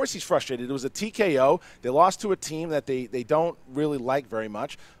of course he's frustrated. It was a TKO. They lost to a team that they don't really like very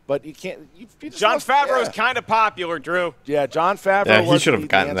much. But you can't. John Favreau is kind of popular, Drew. Yeah, John Favreau. Yeah, he was should have the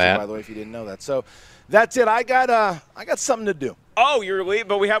gotten answer, that. by the way, if you didn't know that. So that's it. I got something to do. Oh, you're leaving,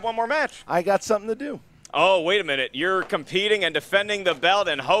 but we have one more match. I got something to do. Oh, wait a minute. You're competing and defending the belt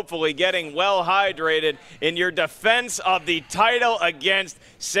and hopefully getting well hydrated in your defense of the title against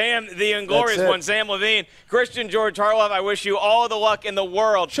Sam the Inglorious One, Sam Levine. Christian George Harloff, I wish you all the luck in the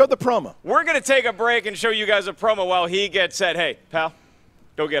world. Show the promo. We're going to take a break and show you guys a promo while he gets set. Hey, pal,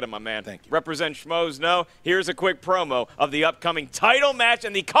 go get him, my man. Thank you. Represent Schmoes. No. Here's a quick promo of the upcoming title match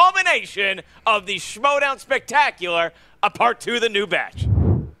and the culmination of the Schmoedown Spectacular, a part 2 of the new batch.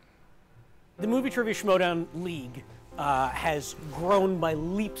 The Movie Trivia Schmoedown League has grown by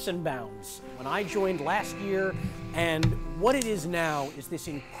leaps and bounds. When I joined last year, and what it is now is this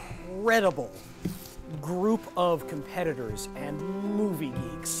incredible group of competitors and movie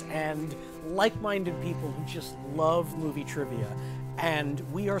geeks and like-minded people who just love movie trivia. And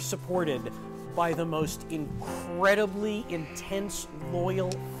we are supported by the most incredibly intense, loyal,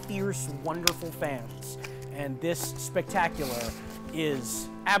 fierce, wonderful fans. And this spectacular is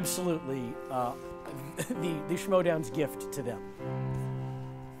absolutely the Schmoedown's gift to them.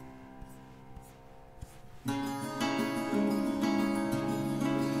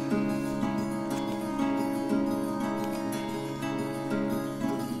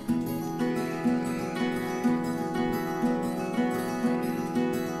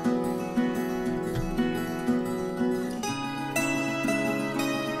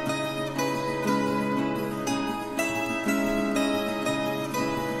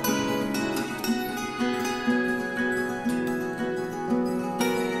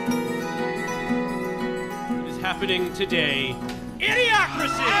 Happening today,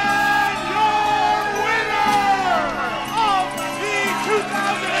 Idiocracy! And your winner of the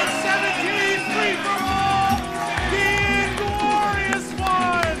 2017 free-for-all, the Inglorious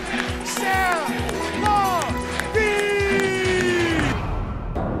One, Sam Levine!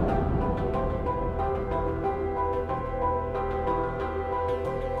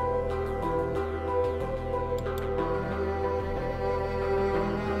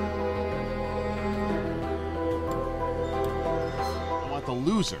 The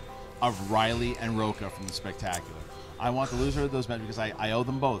loser of Riley and Roka from the Spectacular. I want the loser of those matches because I owe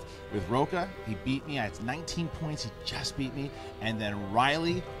them both. With Roka, he beat me. I had 19 points. He just beat me. And then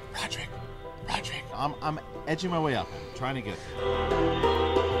Riley, Roderick. I'm edging my way up. I'm trying to get there.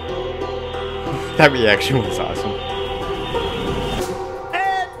 That reaction was awesome.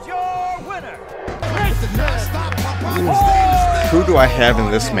 And your winner, Who do I have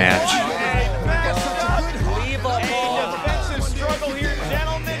in this match?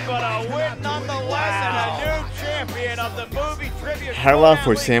 Harloff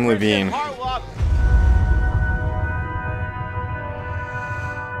or Sam Levine?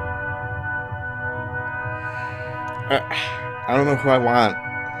 I don't know who I want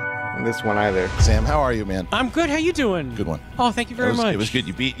in this one either. Sam, how are you, man? I'm good. How you doing? Good one. Oh, thank you very much. It was good.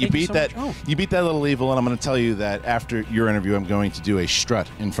 You beat Thank you so that. much. Oh. You beat that little evil, and I'm going to tell you that after your interview, I'm going to do a strut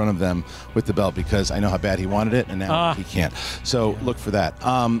in front of them with the belt because I know how bad he wanted it, and now he can't. So look for that.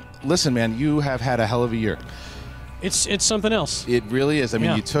 Listen, man, you have had a hell of a year. It's something else. It really is. I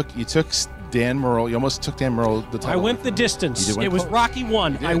mean, you took Dan Murrell. You almost took Dan Murrell the title. I went the distance. You did It was close. Rocky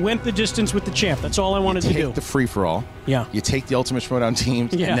 1. I went the distance with the champ. That's all I wanted to do. You take the free-for-all. Yeah. You take the Ultimate Schmoedown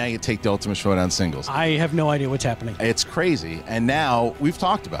teams, Yeah. and now you take the Ultimate Schmoedown singles. I have no idea what's happening. It's crazy. And now we've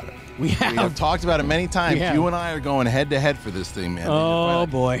talked about it. We have talked about it many times. We have. You and I are going head-to-head for this thing, man. Oh,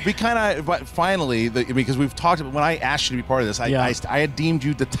 boy. We kind of, but finally, because we've talked about, when I asked you to be part of this, I had deemed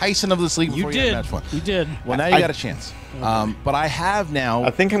you the Tyson of this league before you had match one. You did. Well, now you got a chance. But I have now.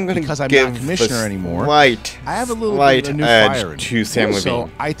 I think I'm going to because I'm give not commissioner the anymore. Slight, I have a little slight bit of new edge fire in to me. Sam So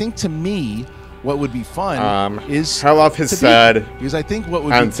Levine. I think to me, what would be fun is Harloff has to be- said because I think what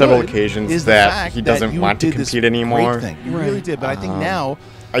would on be several good occasions is the that fact he doesn't that you want to did this compete great anymore. thing. You really did, but I think now.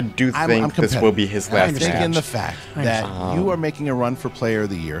 I do I'm think this will be his last I think match. in the fact that you are making a run for Player of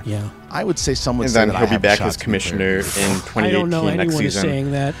the Year. Yeah. I would say someone. And then he'll be back as commissioner in 2018 I don't know next anyone is season.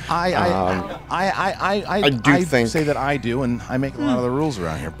 saying that. I do think say that I do, and I make a lot of the rules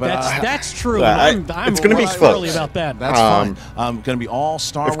around here. But That's true. And I'm it's going to be really close. early about that. That's fine. Going to be all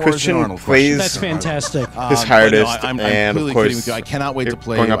Star if Wars Christian and Arnold plays That's fantastic. his hardest, I'm and completely of course, kidding with you. I cannot wait to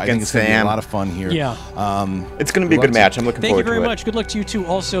play. going up I think against it's going to be a Sam. lot of fun here. Yeah. It's going to be a good match. I'm looking Thank you forward to very it. much. Good luck to you too.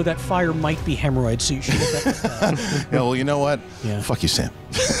 Also, that fire might be hemorrhoids, so you should get that. Yeah, well, you know what? Yeah. Fuck you, Sam.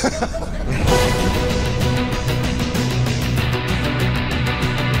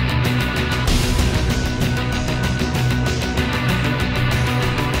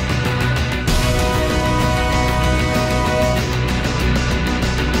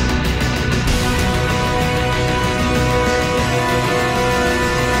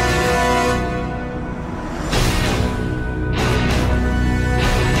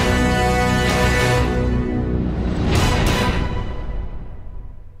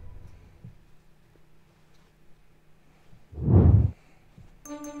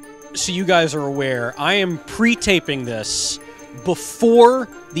 So you guys are aware, I am pre-taping this before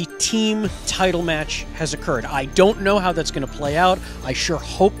the team title match has occurred. I don't know how that's going to play out. I sure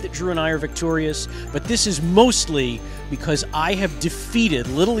hope that Drew and I are victorious, but this is mostly because I have defeated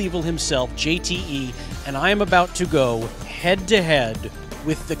Little Evil himself, JTE, and I am about to go head-to-head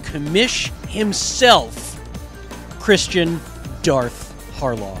with the commish himself, Christian Darth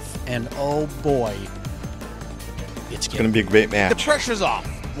Harloff. And oh boy, It's going to be a great match. The pressure's off.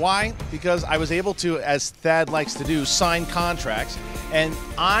 Why? Because I was able to, as Thad likes to do, sign contracts, and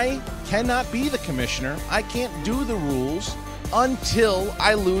I cannot be the commissioner. I can't do the rules until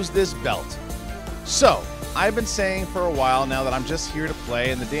I lose this belt. So, I've been saying for a while now that I'm just here to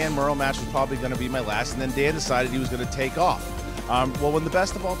play, and the Dan Murrell match was probably going to be my last, and then Dan decided he was going to take off. Well, when the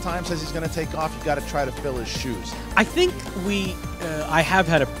best of all time says he's going to take off, you got to try to fill his shoes. I think I have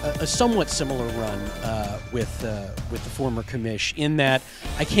had a somewhat similar run with the former commish in that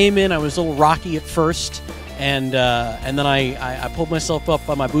I came in, I was a little rocky at first, and then I pulled myself up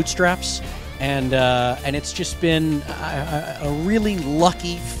by my bootstraps, and it's just been a really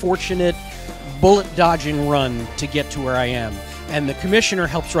lucky, fortunate, bullet-dodging run to get to where I am. And the commissioner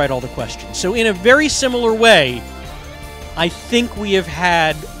helps write all the questions. So in a very similar way, I think we have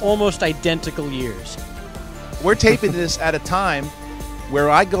had almost identical years. We're taping this at a time where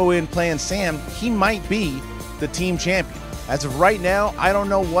I go in playing Sam, he might be the team champion. As of right now, I don't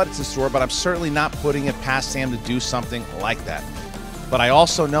know what it's in store, but I'm certainly not putting it past Sam to do something like that. But I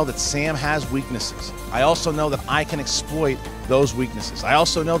also know that Sam has weaknesses. I also know that I can exploit those weaknesses. I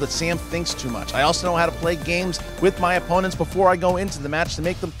also know that Sam thinks too much. I also know how to play games with my opponents before I go into the match to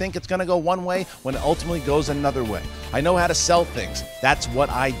make them think it's going to go one way when it ultimately goes another way. I know how to sell things. That's what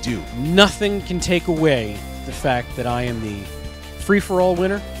I do. Nothing can take away the fact that I am the free-for-all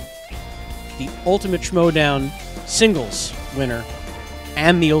winner, the Ultimate Schmoedown singles winner,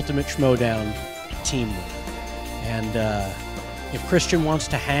 and the Ultimate Schmoedown team winner. And if Christian wants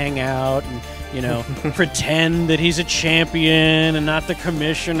to hang out and, you know, pretend that he's a champion and not the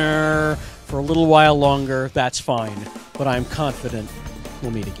commissioner for a little while longer, that's fine. But I'm confident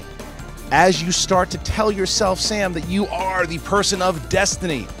we'll meet again. As you start to tell yourself, Sam, that you are the person of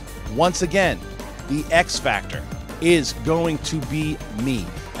destiny, once again, the X Factor is going to be me.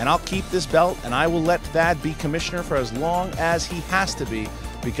 And I'll keep this belt, and I will let Thad be commissioner for as long as he has to be,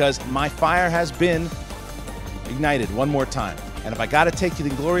 because my fire has been ignited one more time. And if I got to take the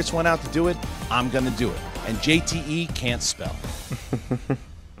glorious one out to do it, I'm going to do it. And JTE can't spell.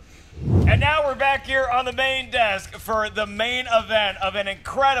 And now we're back here on the main desk for the main event of an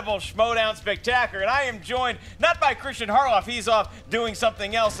incredible Schmoedown Spectacular. And I am joined not by Christian Harloff. He's off doing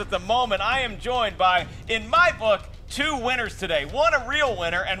something else at the moment. I am joined by, in my book, 2 winners today. One a real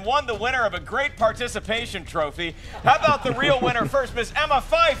winner and one the winner of a great participation trophy. How about the real winner first? Miss Emma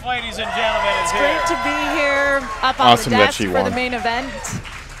Fife, ladies and gentlemen, is here. It's great to be here up on Awesome the that desk she for won. the main event.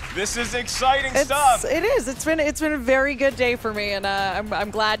 This is exciting stuff. It is. It's been a very good day for me, and I'm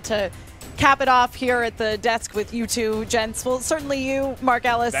glad to cap it off here at the desk with you two gents. Well, certainly you, Mark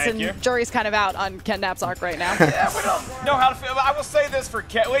Ellis, Thank and you. Jury's kind of out on Ken Knapsack right now. Yeah, we don't know how to feel. I will say this for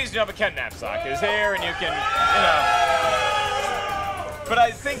Ken. Ladies and gentlemen, Ken Knapsack is here, and you can, But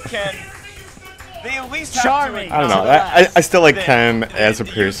I think Ken, they at least have Charming. I don't know. I still like Ken as a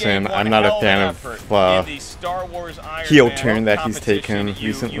person. I'm not a fan of heel turn that he's taken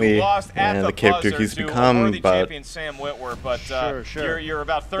recently and the character he's become, but Sam Witwer, but Sure. You're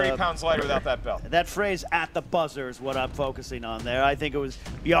about 30 pounds lighter without that belt. That phrase "at the buzzer" is what I'm focusing on there. I think it was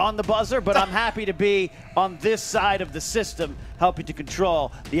beyond the buzzer, but I'm happy to be on this side of the system, helping to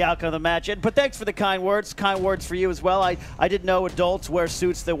control the outcome of the match. But thanks for the kind words. Kind words for you as well. I didn't know adults wear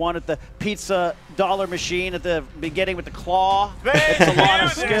suits that wanted the pizza dollar machine at the beginning with the claw. It's a lot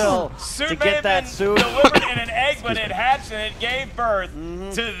of skill to get that suit. Delivered in an egg, but it hatched and it gave birth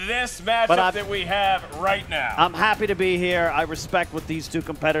to this matchup that we have right now. I'm happy to be here. I respect what these two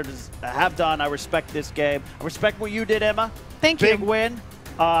competitors have done. I respect this game. I respect what you did, Emma. Thank you. Big win.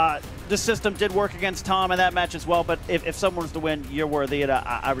 The system did work against Tom in that match as well, but if someone was to win, you're worthy, and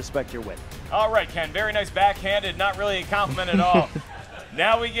I respect your win. All right, Ken, very nice backhanded, not really a compliment at all.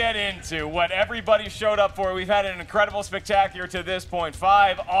 Now we get into what everybody showed up for. We've had an incredible spectacular to this point.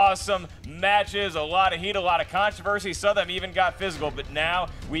 5 awesome matches, a lot of heat, a lot of controversy. Some of them even got physical, but now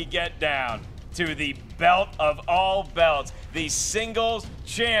we get down to the belt of all belts, the singles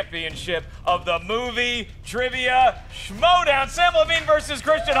championship of the movie trivia Schmoedown. Sam Levine versus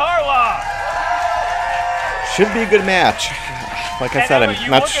Christian Harloff. should be a good match. Like I said,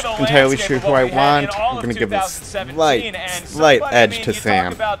 I'm not entirely sure who I want. I'm going to give a slight edge to Sam.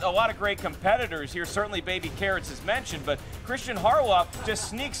 Talk about a lot of great competitors here. Certainly Baby Carrots is mentioned, but Christian Harloff just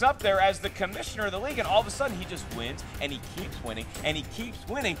sneaks up there as the commissioner of the league, and all of a sudden he just wins, and he keeps winning, and he keeps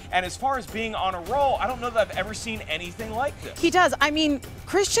winning. And as far as being on a roll, I don't know that I've ever seen anything like this. He does. I mean,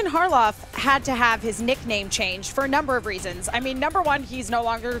 Christian Harloff had to have his nickname changed for a number of reasons. I mean, number one, he's no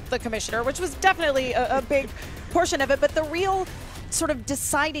longer the commissioner, which was definitely a big portion of it, but the real sort of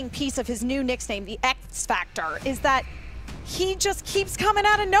deciding piece of his new nickname, the X Factor, is that he just keeps coming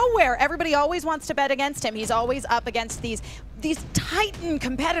out of nowhere. Everybody always wants to bet against him. He's always up against these titan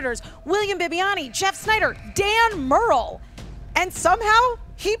competitors, William Bibiani, Jeff Snyder, Dan Murrell, and somehow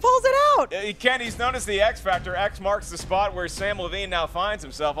he pulls it out. Ken, he's known as the X Factor. X marks the spot where Sam Levine now finds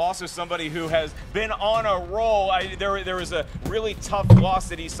himself. Also somebody who has been on a roll. There was a really tough loss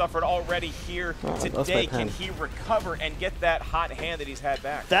that he suffered already here today. Can he recover and get that hot hand that he's had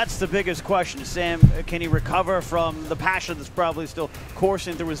back? That's the biggest question, Sam. Can he recover from the passion that's probably still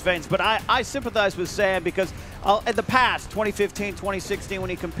coursing through his veins? But I sympathize with Sam because in the past, 2015, 2016, when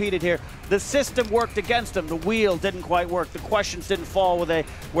he competed here, the system worked against him. The wheel didn't quite work. The questions didn't fall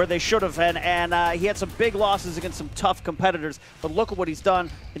where they should have, and he had some big losses against some tough competitors. But look at what he's done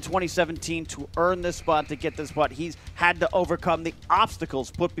in 2017 to earn this spot, to get this spot. He's had to overcome the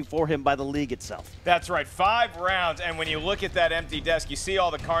obstacles put before him by the league itself. That's right, 5 rounds, and when you look at that empty desk, you see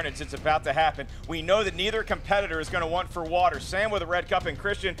all the carnage that's about to happen. We know that neither competitor is going to want for water. Sam with a red cup and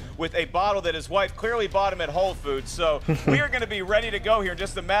Christian with a bottle that his wife clearly bought him at Whole Foods. So we are going to be ready to go here in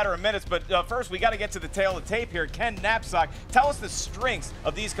just a matter of minutes. But first, we got to get to the tail of the tape here. Ken Knapsack, tell us the strengths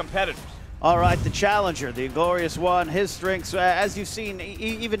of these competitors. All right, the challenger, the glorious one, his strengths, as you've seen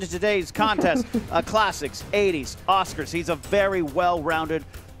even in today's contest, classics, 80s, Oscars. He's a very well-rounded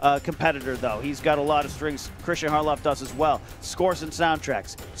competitor, though. He's got a lot of strengths. Christian Harloff does as well. Scores and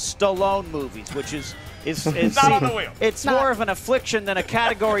soundtracks, Stallone movies, which is not on the wheel. It's more of an affliction than a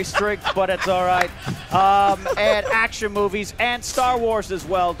category strength, but it's all right. And action movies and Star Wars as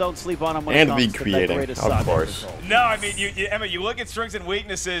well. Don't sleep on them when it comes to the greatest saga. Of course. No, I mean, Emma, you look at strengths and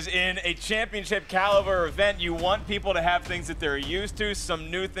weaknesses in a championship caliber event. You want people to have things that they're used to,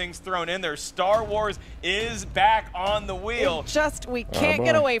 some new things thrown in there. Star Wars is back on the wheel. We can't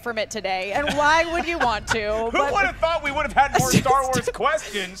get away from it today. And why would you want to? Who would have thought we would have had more Star Wars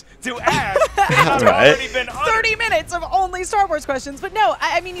questions to ask? Right. 30 minutes of only Star Wars questions. But no,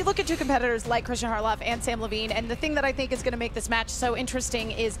 I mean, you look at two competitors like Christian Harloff and Sam Levine, and the thing that I think is going to make this match so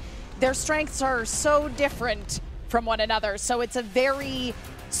interesting is their strengths are so different from one another. So it's a very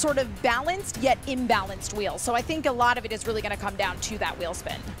sort of balanced yet imbalanced wheel. So I think a lot of it is really going to come down to that wheel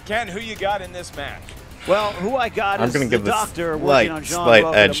spin. Ken, who you got in this match? Well, who I got I'm is gonna the give this doctor working on John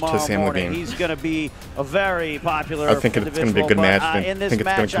Roca edge to tomorrow Sam morning. Levine. He's going to be a very popular I think it's going to be a good match. I in this think it's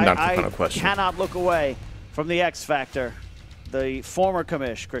going match, to come down to the I final question. cannot look away from the X Factor, the former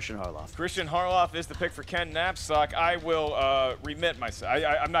commish, Christian Harloff. Christian Harloff is the pick for Ken Knapsack. I will remit myself.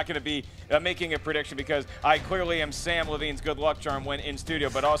 I'm not going to be making a prediction because I clearly am Sam Levine's good luck charm when in studio,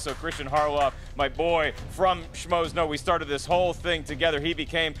 but also Christian Harloff, my boy from Schmoes. No, we started this whole thing together. He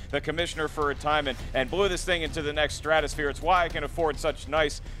became the commissioner for a time and blew this thing into the next stratosphere. It's why I can afford such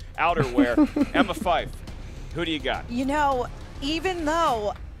nice outerwear. Emma Fife, who do you got? You know, even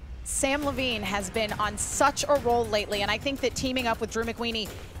though Sam Levine has been on such a roll lately, and I think that teaming up with Drew McWeeny,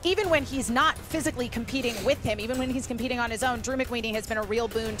 even when he's not physically competing with him, even when he's competing on his own, Drew McWeeny has been a real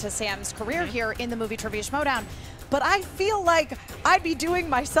boon to Sam's career here in the Movie Trivia Schmoedown. But I feel like I'd be doing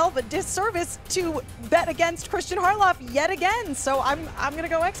myself a disservice to bet against Christian Harloff yet again, so I'm going to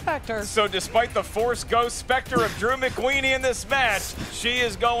go X Factor. So despite the Force Ghost Spectre of Drew McWeeny in this match, she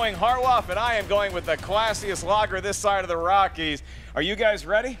is going Harloff, and I am going with the classiest lager this side of the Rockies. Are you guys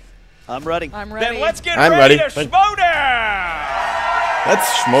ready? I'm ready. I'm ready. Then let's get ready to Schmoedown! Let's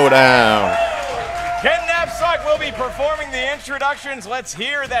Schmoedown. Ken Knapsack will be performing the introductions. Let's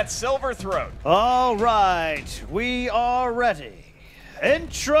hear that silver throat. All right, we are ready.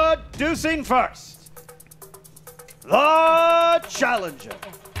 Introducing first, the challenger.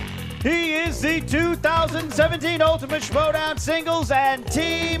 He is the 2017 Ultimate Schmoedown Singles and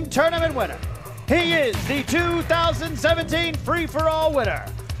Team Tournament winner. He is the 2017 Free-for-All winner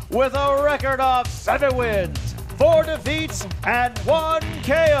with a record of 7 wins, 4 defeats, and 1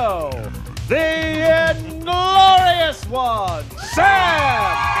 KO. The inglorious one,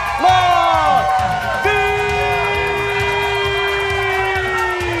 Sam Levine!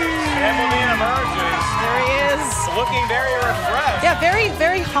 Sam Levine emerges. There he is. Looking very refreshed. Yeah, very,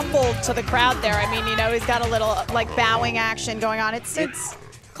 very humble to the crowd there. I mean, you know, he's got a little, like, bowing action going on. It's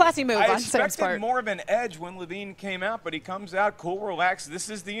classy move I on Sam's expected part. more of an edge when Levine came out, but he comes out cool, relaxed. This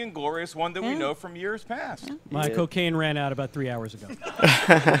is the inglorious one that we know from years past. My cocaine ran out about 3 hours ago.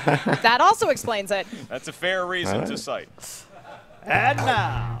 That also explains it. That's a fair reason to cite. And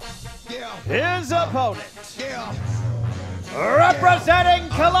now, his opponent, representing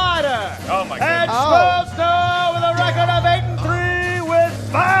Collider, oh my and goodness. Schmoedown with a record of 8-3 with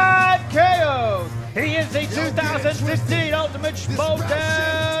 5 KOs. He is the 2016 Ultimate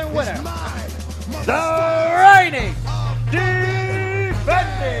Schmoedown winner. The reigning,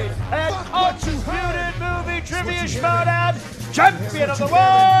 defending, and undisputed Movie Trivia Schmoedown champion of the world.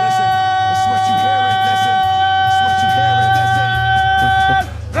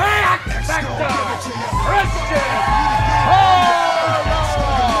 The X Factor, Christian Harloff.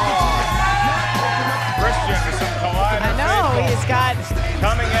 Christian with some Collider. I know, he's got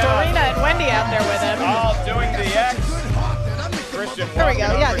coming out. Dorina and Wendy out there with him. All doing the X. Christian, There we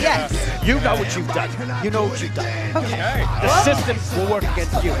go, yeah, the X. You know what you've done. You know what you've done. Okay. The system will work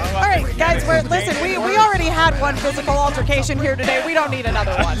against you. All right, guys, listen, we already had one physical altercation here today. We don't need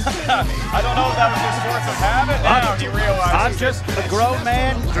another one. I don't know if that was his force of habit. Now he realizes. I'm just a grown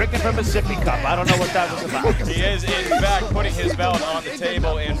man drinking from a sippy cup. I don't know what that was about. He is, in fact, putting his belt on the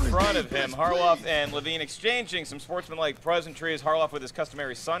table in front of him. Harloff and Levine exchanging some sportsmanlike pleasantries. Harloff with his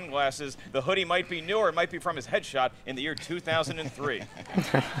customary sunglasses. The hoodie might be newer. It might be from his headshot in the year 2003.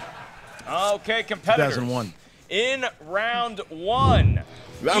 Okay, competitors. 2001. In round one.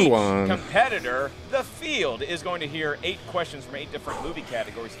 Round each one. competitor, the field, is going to hear 8 questions from 8 different movie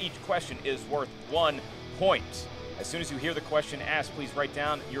categories. Each question is worth 1 point. As soon as you hear the question asked, please write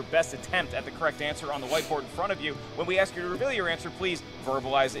down your best attempt at the correct answer on the whiteboard in front of you. When we ask you to reveal your answer, please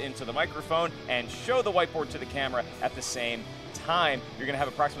verbalize it into the microphone and show the whiteboard to the camera at the same time. You're going to have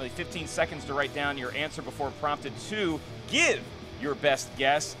approximately 15 seconds to write down your answer before prompted to give your best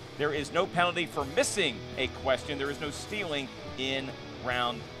guess. There is no penalty for missing a question. There is no stealing in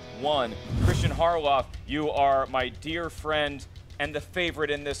round one. Christian Harloff, you are my dear friend and the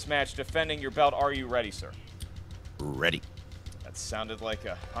favorite in this match, defending your belt. Are you ready, sir? Ready. That sounded like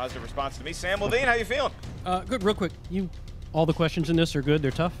a positive response to me. Sam Levine, how you feeling? Good, real quick. All the questions in this are good?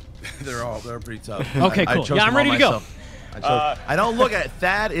 They're tough? They're pretty tough. Okay, cool. Yeah, I'm ready to go. I don't look at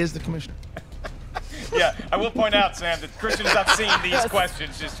Thad is the commissioner. Yeah, I will point out, Sam, that Christian has not seen these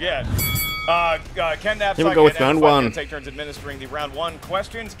questions just yet. Ken Knapsack Here we go with and round Emma Fife one. will take turns administering the round one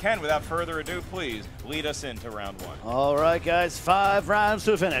questions. Ken, without further ado, please lead us into round one. All right, guys, 5 rounds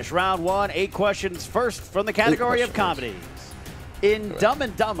to finish. Round 1, 8 questions. First, from the category of comedies. In Dumb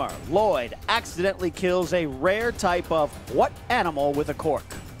and Dumber, Lloyd accidentally kills a rare type of what animal with a cork?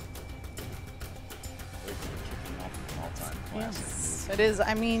 Yes, it is.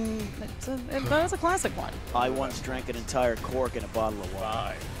 I mean, that was a classic one. I once drank an entire cork in a bottle of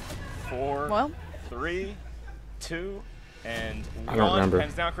wine. 5, 4, Well. 3, 2, and I don't 1. remember.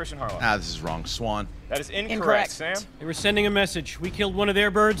 Hands down, Christian Harlow. Ah, this is wrong. Swan. That is incorrect, Sam. They were sending a message. We killed one of their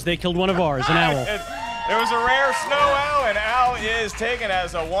birds. They killed one of ours, an owl. There was a rare snow owl, and Al is taken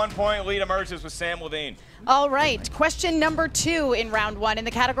as a 1-point lead emerges with Sam Levine. All right, question number 2 in round 1 in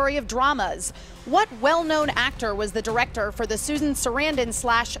the category of dramas. What well-known actor was the director for the Susan Sarandon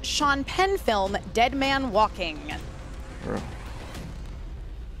 / Sean Penn film Dead Man Walking?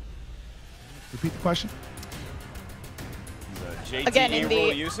 Repeat the question. Again, in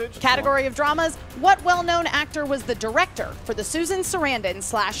the category of dramas, what well-known actor was the director for the Susan Sarandon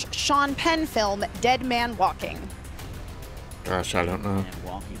 / Sean Penn film Dead Man Walking? Gosh, I don't know.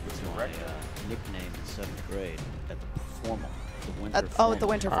 Walking was my nickname in 7th grade at the formal. The winter At the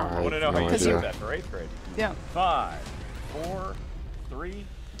winter formal. I want to know how you Because did you- that for 8th grade. Yeah. 5, 4, 3.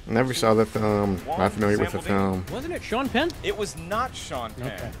 Never saw the film. Not familiar with the film. Wasn't it Sean Penn? It was not Sean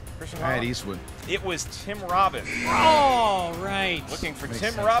Penn. Okay. Christian I had Harlow. Eastwood. It was Tim Robbins. Oh, right. Looking for Makes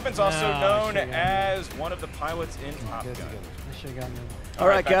Tim sense. Robbins, also No, I known should've gotten as one of the pilots in Top Gun. I should have gotten that. All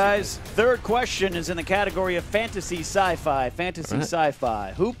right, back to you. guys. Third question is in the category of fantasy sci-fi. Fantasy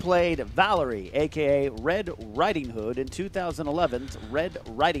sci-fi. Who played Valerie, a.k.a. Red Riding Hood, in 2011's Red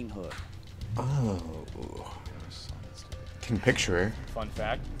Riding Hood? Oh. Can picture her. Fun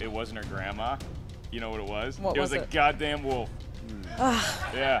fact, it wasn't her grandma. You know what it was? What it was was a it? goddamn wolf.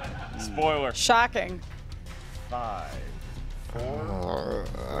 Yeah, spoiler. Shocking. 5, 4,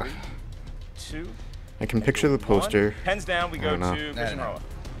 2. I can picture the poster. 1. Pens down, we I go don't know. to Christian Harlow.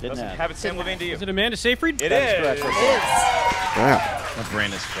 Didn't Let's have have it Sam Levine to you. Is it Amanda Seyfried? It That is. is correct. Yeah. My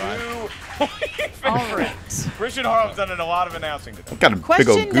brain is fried. All right. Christian Harlow's done a lot of announcing today. Got a big Question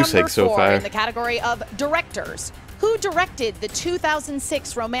old goose number egg so 4 far. in the category of directors. Who directed the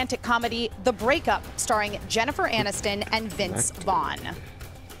 2006 romantic comedy The Breakup, starring Jennifer Aniston and Vince Vaughn?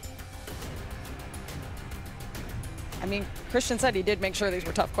 I mean, Christian said he did make sure these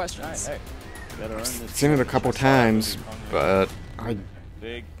were tough questions. Hey, Better earn this. I've seen it a couple times, but I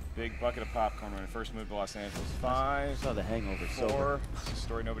big bucket of popcorn when I first moved to Los Angeles. 5, Saw The Hangover. 4. It's a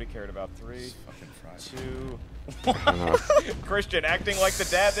story nobody cared about. 3, Fucking two, fried. 1. Christian acting like the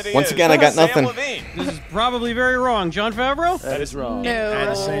dad that he is. Once again, I got Sam nothing. Levine. This is probably very wrong. John Favreau? That is wrong.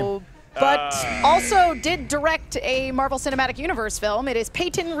 No. But also did direct a Marvel Cinematic Universe film. It is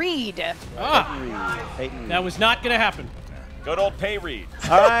Peyton Reed. Peyton Reed. That was not going to happen. Good old Pay Reed.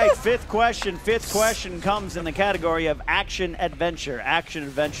 All right, fifth question. Fifth question comes in the category of action adventure. Action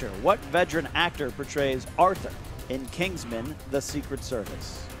adventure. What veteran actor portrays Arthur in Kingsman: The Secret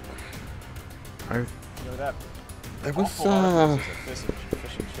Service? You know that? There was awful lot of this is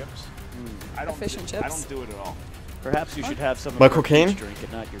fish and chips. I don't Fish and chips? I don't do it at all. Perhaps you should have some of Michael your Caine? peach drink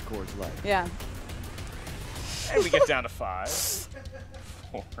and not your Coors Light. Yeah. And we get down to 5,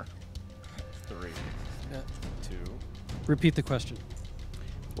 4, 3, 2. Repeat the question.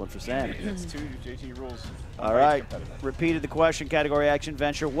 One for Sam. It's 2 JT rules. All right. Repeated the question. Category action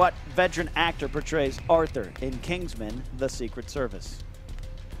adventure. What veteran actor portrays Arthur in Kingsman: The Secret Service?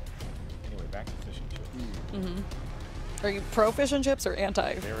 Anyway, back to fish and chips. Are you pro fish and chips or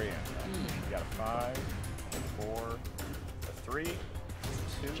anti? Very anti. We got a 5, a 4, a 3, 2,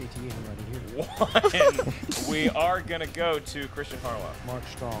 1. We are going to go to Christian Harlow. Mark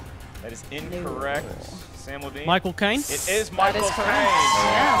Strong. That is incorrect. Sam Levine. Michael Caine? It is Michael Caine.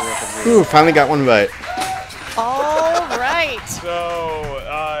 Yes. Ooh, finally got one right. All right. So,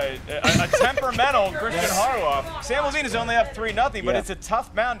 a temperamental Christian Harlow. Sam Levine is only up 3-0, but it's a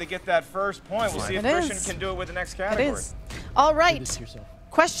tough mound to get that first point. We'll see if It Christian is. can do it with the next It category. is. All right.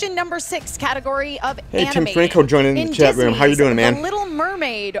 Question number 6, category of Hey, Tim animated. Franco joining in the chat room. How you doing, man? The Little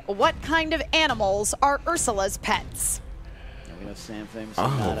Mermaid. What kind of animals are Ursula's pets? We know Sam famously Oh.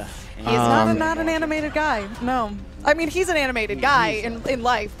 not a. He's not an animated guy. No. I mean, he's an animated guy in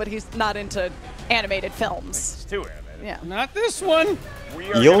life, but he's not into animated films. It's too animated. Yeah. Not this one. We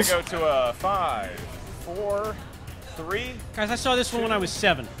are going to go to a 5, 4, 3, Guys, I saw this one when I was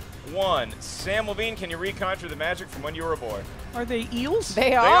 7. 1. Sam Levine, can you reconjure the magic from when you were a boy? Are they eels?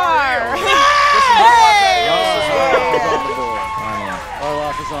 They are.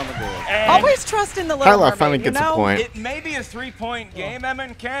 Orloff is on the board. Always trust in the Little Harlow Mermaid. finally you gets a know? point. It may be a 3-point game, Emma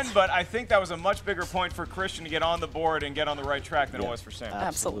and Ken, but I think that was a much bigger point for Christian to get on the board and get on the right track than it was for Sam.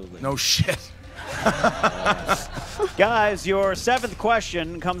 Absolutely. No shit. Guys, your 7th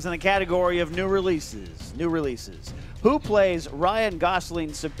question comes in the category of new releases. New releases. Who plays Ryan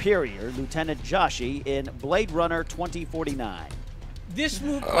Gosling's superior, Lieutenant Joshi, in Blade Runner 2049? This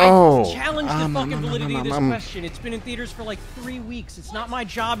movie, Oh, I challenge the fucking validity of this question. It's been in theaters for like 3 weeks. It's not my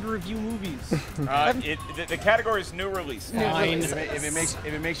job to review movies. The category is new release. Fine. If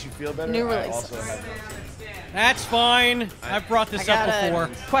it makes you feel better, New I release. also have That's fine. I've brought this up before.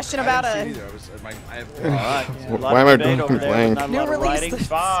 Question about I a. didn't see it either. I have All right. A lot Why am of I debate over there, complaining? but not a New lot of release. writing.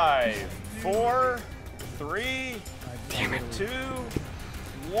 5, 4, 3, 2,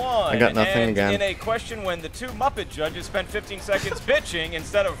 1. I got nothing and again. In a question when the two Muppet judges spent 15 seconds bitching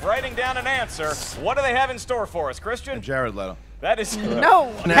instead of writing down an answer, what do they have in store for us, Christian? Jared Leto. That is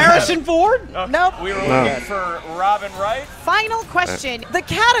No. Harrison Ford? Nope. We were looking for Robin Wright. Final question. The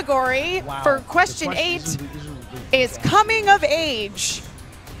category for question 8 is coming of age.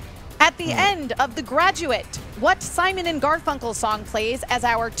 At the end of The Graduate, what Simon and Garfunkel song plays as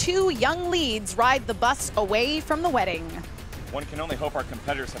our two young leads ride the bus away from the wedding? One can only hope our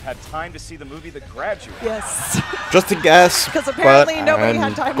competitors have had time to see the movie The Graduate. Yes. Just a guess, Because apparently but nobody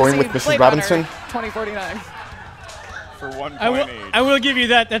I'm had time going to with see Mrs. Blade Robinson. Runner 2049. For 1 I point will, I will give you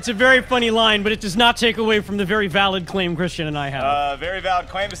that. That's a very funny line, but it does not take away from the very valid claim Christian and I have. Very valid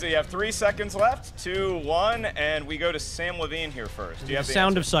claim. So you have 3 seconds left. 2, 1, and we go to Sam Levine here first. Do you have the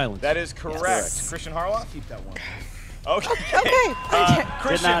Sound answer? of silence. That is correct. Yes. Christian Harloff? Keep that one. Okay. Did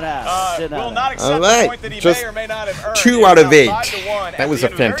Christian not ask. Did not will not ask. accept All the right, point that he just may or may not have earned. 2 It out is of now 8. 5-1 That at was the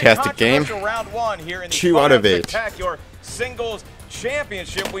a end of very fantastic game. controversial round 1 here in the 2 out of 8. Spectacular Singles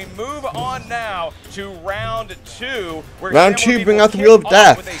Championship. We move on now to round 2. Where Round Sam 2, Levine bring will out the kick Wheel of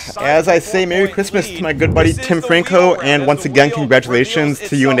off with a Death. sizable As I say, Merry 4-point Christmas lead. to my good buddy This is Tim the Franco, wheel round, and as once the again, wheel congratulations reveals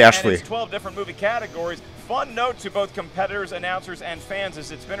to you and itself, Ashley. it's 12 different movie categories. Fun note to both competitors, announcers, and fans is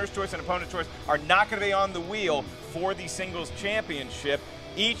that spinner's choice and opponent choice are not going to be on the wheel for the singles championship.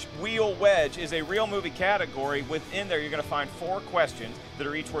 Each wheel wedge is a real movie category. Within there, you're going to find 4 questions that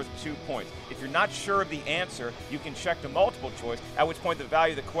are each worth 2 points. If you're not sure of the answer, you can check the multiple choice, at which point the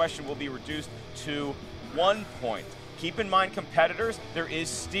value of the question will be reduced to 1 point. Keep in mind, competitors, there is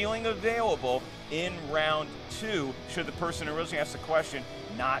stealing available in round 2 should the person who originally asked the question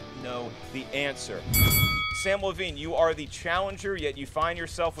not know the answer. Sam Levine, you are the challenger, yet you find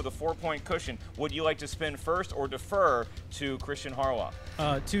yourself with a 4-point cushion. Would you like to spin first or defer to Christian Harloff?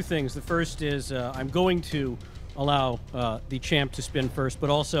 2 things. The first is I'm going to allow the champ to spin first, but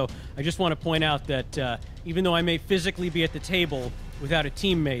also I just want to point out that even though I may physically be at the table without a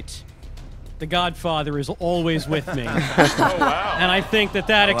teammate, the Godfather is always with me. Oh, wow. And I think that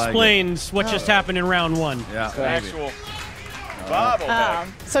I like explains what just happened in round 1. Yeah, Actual bobblehead.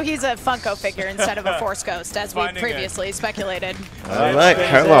 So he's a Funko figure instead of a Force Ghost, as we Finding previously speculated. All right,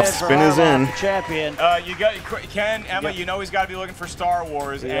 Harloff, spin is in. Champion. You got Ken, Emma. You know he's got to be looking for Star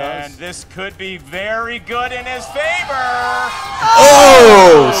Wars, and this could be very good in his favor.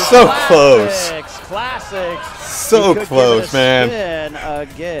 Oh, so close. Classics. So He could close, give it a man.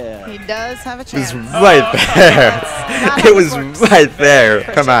 spin again. He does have a It was chance. right there. It was right there.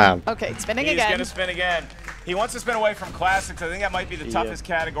 Come on. Okay, spinning He's again. going to spin again. He wants to spin away from classics. I think that might be the toughest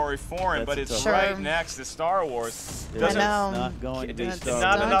category for him, but it's right next to Star Wars. I know. Not going to be It's Star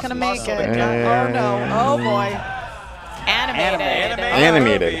not Wars. enough gonna make muscle it. to get Oh no. Oh boy.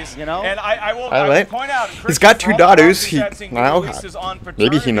 Animated. movies. You know? And I will All right. point out, He's got 2 daughters. He Christian now releases on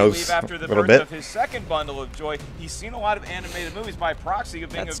maybe he paternity knows leave a after the little birth bit. of his second bundle of joy. He's seen a lot of animated movies by proxy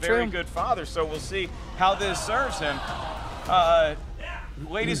of being That's a very true. good father. So we'll see how this serves him.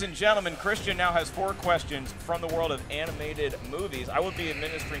 Ladies and gentlemen, Christian now has 4 questions from the world of animated movies. I will be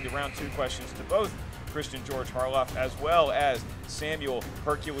administering the round 2 questions to both Christian George Harloff as well as Samuel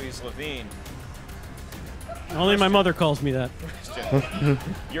Hercules Levine. Only my mother calls me that. Christian,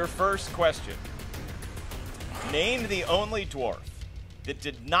 your first question. Name the only dwarf that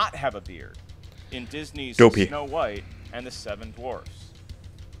did not have a beard in Disney's Dopey. Snow White and the 7 Dwarfs.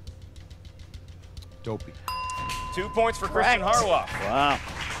 Dopey. 2 points for Christian Harloff. Wow.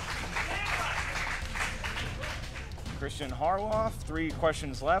 Christian Harloff, 3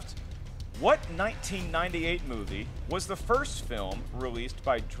 questions left. What 1998 movie was the first film released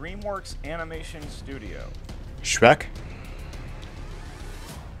by DreamWorks Animation Studio? Shrek?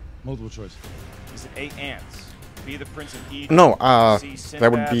 Multiple choice. Is it A, Ants, B, The Prince of Egypt, No, C,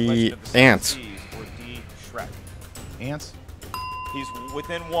 that would Sinbad, be Legend of the Seven Ants. Seas, or D, Shrek? Ants? He's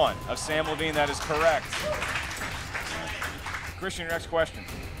within 1 of Sam Levine. That is correct. Christian, your next question.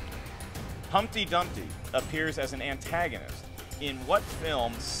 Humpty Dumpty appears as an antagonist in what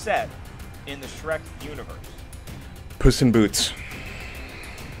film set in the Shrek universe? Puss in Boots.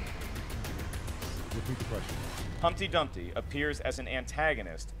 Repeat the question. Humpty Dumpty appears as an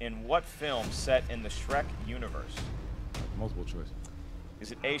antagonist in what film set in the Shrek universe? Multiple choice.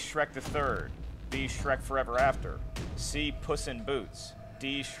 Is it A, Shrek the Third, B. Shrek Forever After, C. Puss in Boots,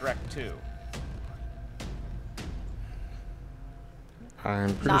 D. Shrek 2.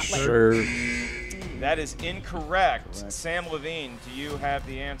 I'm pretty sure. That is incorrect. Sam Levine, do you have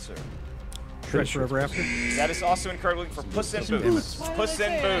the answer? Shrek Forever After. That is also incorrect. Looking for Puss in Boots. Puss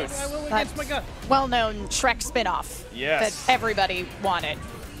in Boots. That's well-known Shrek spinoff Yes. that everybody wanted.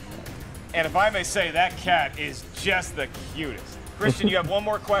 And if I may say, that cat is just the cutest. Christian, you have one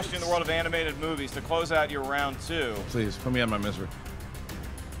more question in the world of animated movies to close out your round 2. Please, put me out of my misery.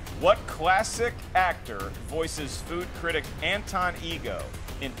 What classic actor voices food critic Anton Ego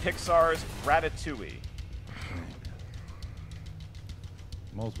in Pixar's Ratatouille?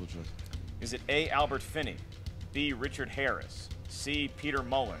 Multiple choice. Is it A. Albert Finney, B. Richard Harris, C. Peter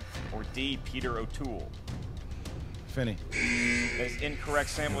Mullen, or D. Peter O'Toole? Finney. That is incorrect,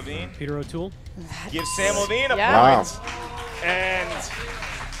 Sam Levine. Peter O'Toole. Give Sam Levine a Yeah. point. And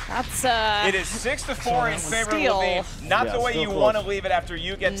That's it is 6-4 in favor of Levine. Not the way you want to leave it after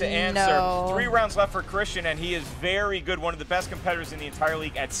you get to answer. No. 3 rounds left for Christian, and he is very good. One of the best competitors in the entire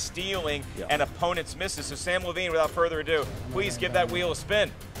league at stealing and opponents' misses. So Sam Levine, without further ado, please give that wheel a spin.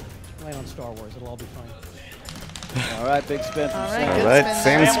 Land on Star Wars. It'll all be fine. All right, big spin from Sam. All right,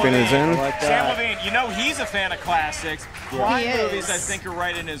 Sam's spin is in. Sam Levine, you know he's a fan of classics. Crime movies, I think, are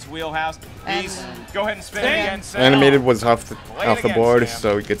right in his wheelhouse. He's go ahead and spin it again, Sam. Animated was off the again, board, Sam.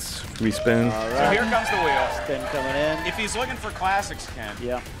 so he gets 3 spins. All So right. here comes the wheel. Spin coming in. If he's looking for classics, Ken,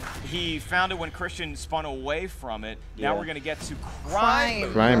 he found it when Christian spun away from it. Now we're going to get to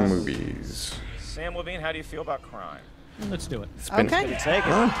crime. Crime movies. Sam Levine, how do you feel about crime? Let's do it. Spin. Take it.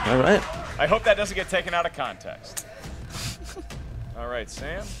 Oh, all right. I hope that doesn't get taken out of context. All right,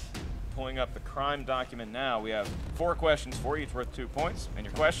 Sam, pulling up the crime document now. We have 4 questions for you, each worth 2 points. And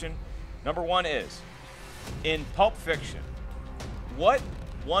your question, number 1 is, in Pulp Fiction, what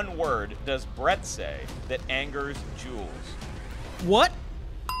one word does Brett say that angers Jules? What?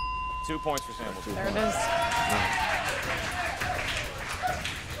 2 points for Sam. There it is.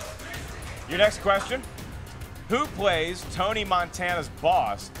 Your next question, who plays Tony Montana's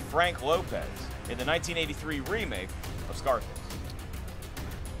boss, Frank Lopez, in the 1983 remake of Scarface?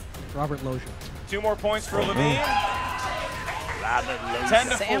 Robert Loggia. 2 more points for Levine.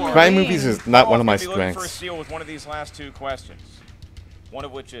 10-4. Crime movies is not one of my Be looking for a strengths. steal with one of these last 2 questions. One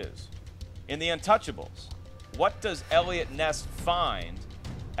of which is, in The Untouchables, what does Elliot Ness find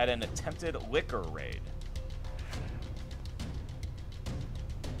at an attempted liquor raid?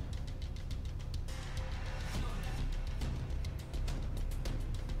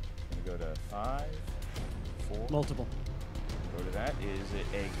 Gonna go to 5, 4. Multiple. Go to that. Is it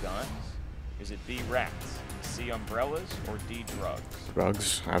A, guns? Is it B, rats? C, umbrellas? Or D, drugs?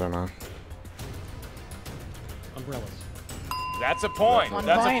 Drugs. I don't know. Umbrellas. That's a point. One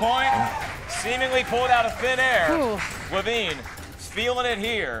That's point. a point. Seemingly pulled out of thin air. Whew. Levine, feeling it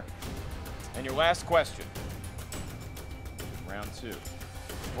here. And your last question. Round 2.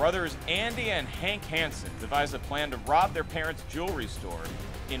 Brothers Andy and Hank Hansen devised a plan to rob their parents' jewelry store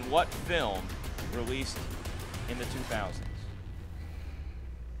in what film released in the 2000s?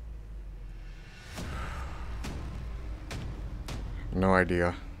 No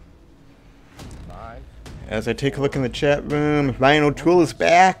idea. 5. As I take a look in the chat room, Ryan O'Toole is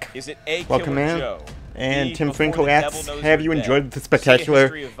back. Is it A, Welcome, Killer man. Joe? And B, Tim Before Franco the asks, Devil Knows have You're you Dead? enjoyed the C, A spectacular?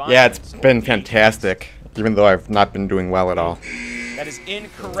 History of Yeah, it's Violence, or been D, fantastic, even though I've not been doing well at all. That is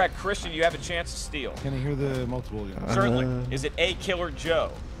incorrect. Christian, you have a chance to steal. Can I hear the multiple again? Certainly. Is it A, Killer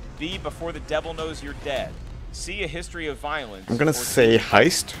Joe? B, Before the Devil Knows You're Dead? C, A History of Violence? I'm gonna or say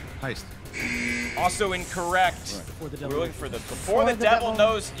heist. Heist. Also incorrect. Before the We're Devil looking for the Before the Devil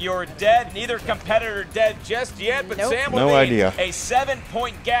Knows You're Dead. Neither competitor dead just yet, but Sam No Levine, idea. a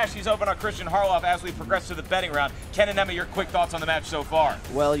 7-point gash. He's open on Christian Harloff as we progress to the betting round. Ken and Emma, your quick thoughts on the match so far?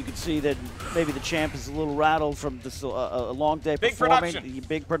 Well, you can see that maybe the champ is a little rattled from this a long day Big performing. production.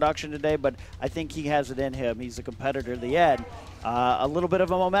 Big production today, but I think he has it in him. He's a competitor at the end. A little bit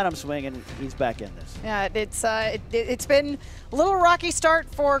of a momentum swing, and he's back in this. Yeah, it's been a little rocky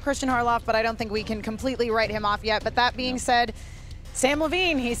start for Christian Harloff, but I don't think we can completely write him off yet. But that being said, Sam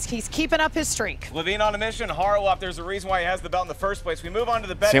Levine, he's keeping up his streak. Levine on a mission. Harloff, there's a reason why he has the belt in the first place. We move on to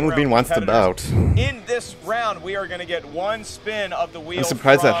the betting Sam Levine round, wants the competitors. belt. In this round, we are going to get 1 spin of the wheel. I'm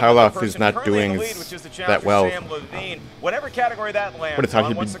surprised that from Harloff the is person not currently in doing the lead, which is the that challenger, well. Sam Levine. Whatever category that lands Would have thought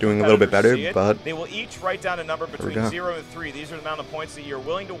on, he'd be once the doing a little bit competitors better, see it, but they will each write down a number we between go. 0 and 3. These are the amount of points that you're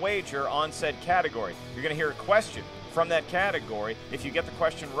willing to wager on said category. You're going to hear a question from that category. If you get the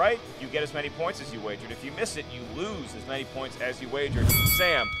question right, you get as many points as you wagered. If you miss it, you lose as many points as you wagered.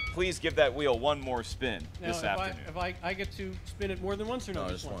 Sam, please give that wheel one more spin Now, this afternoon. if I get to spin it more than once or no,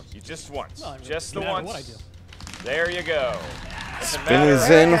 just once? You just once. Well, Just the no matter once. what I do. There you go. Spin is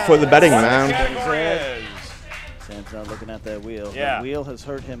in for the betting round. Sam's not looking at that wheel. Yeah. That wheel has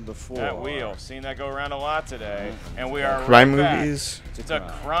hurt him before. That wheel. Seen that go around a lot today. And we are Crime right back movies. to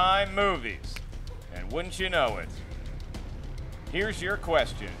crime movies. And wouldn't you know it? Here's your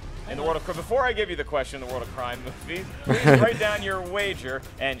question. In the world of before I give you the question in the world of crime movies, please write down your wager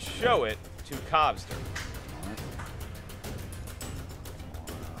and show it to Cobster.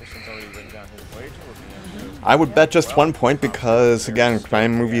 Christian's already written down his wager. I would bet just 1 point because, again,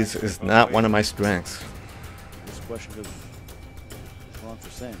 crime movies is not one of my strengths. This question goes wrong for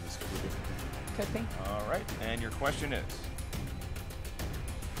Sam. This could be a different thing. Could be. All right, and your question is,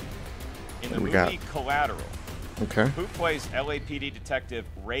 in the What we movie got? Collateral, Okay. who plays LAPD detective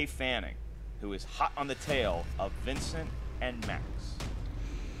Ray Fanning, who is hot on the tail of Vincent and Max?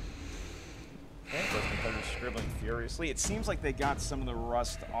 Okay, both competitors scribbling furiously. It seems like they got some of the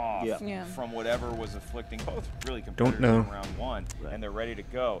rust off Yeah. from whatever was afflicting both really Don't competitors know. in round one, and they're ready to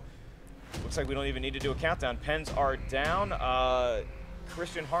go. Looks like we don't even need to do a countdown. Pens are down.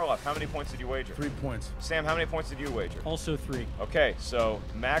 Christian Harloff, how many points did you wager? 3 points. Sam, how many points did you wager? Also 3. Okay, so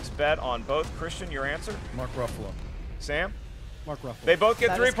max bet on both. Christian, your answer? Mark Ruffalo. Sam? Mark Ruffalo. They both get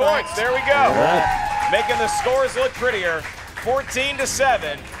That 3 is points. correct. There we go. Making the scores look prettier.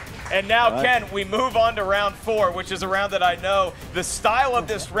 14-7. And now, Ken, we move on to round 4, which is a round that I know the style of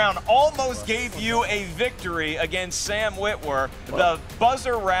this round almost gave you a victory against Sam Witwer. The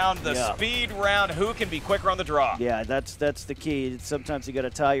buzzer round, the speed round, who can be quicker on the draw? Yeah, that's the key. Sometimes you got to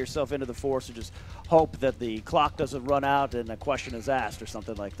tie yourself into the force and just hope that the clock doesn't run out and a question is asked or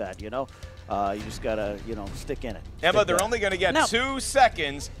something like that, you know? You just got to, stick in it. Emma, they're only going to get 2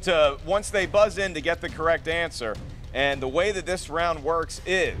 seconds to once they buzz in to get the correct answer. And the way that this round works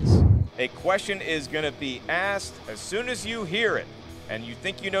is a question is going to be asked as soon as you hear it. And you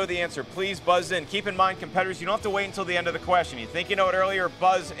think you know the answer, please buzz in. Keep in mind, competitors, you don't have to wait until the end of the question. You think you know it earlier,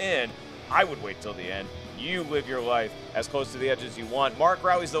 buzz in. I would wait till the end. You live your life as close to the edge as you want. Mark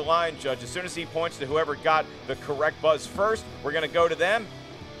Rowley's the line judge. As soon as he points to whoever got the correct buzz first, we're going to go to them.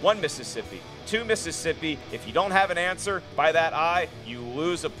 1 Mississippi, 2 Mississippi. If you don't have an answer by that eye, you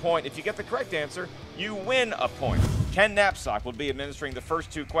lose a point. If you get the correct answer, you win a point. Ken Knapsack will be administering the first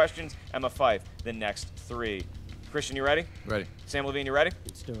 2 questions. Emma Fife, the next 3. Christian, you ready? Ready. Sam Levine, you ready?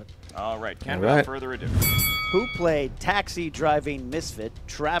 Let's do it. All right, Ken, All without right. further ado. Who played taxi driving misfit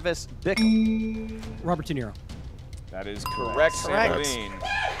Travis Bickle? Robert De Niro. That is correct, Sam Levine.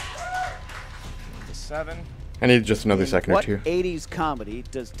 7. I need just another second or What 2. 80s comedy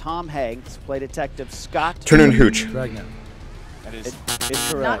does Tom Hanks play Detective Scott? Turner and Hooch. Dragnet. That is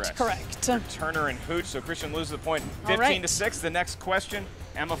Incorrect. Not correct. Turner and Hooch, so Christian loses the point. All right. 15-6. The next question,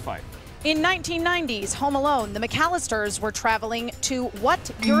 Emma Fife. In 1990's Home Alone, the McAllisters were traveling to what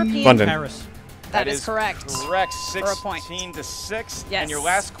European London. Paris. That is correct. Correct. For a point. 16-6. Yes. And your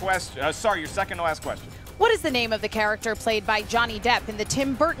last question. Your second to last question. What is the name of the character played by Johnny Depp in the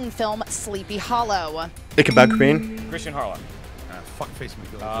Tim Burton film Sleepy Hollow? Ichabod Crane. Christian Harlow. Fuckface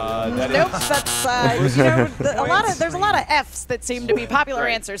McGill. Nope, that's there's a lot of F's that seem to be popular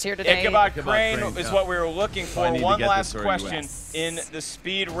answers here today. Ichabod Crane is what we were looking for. I need to One get last this or question US. in the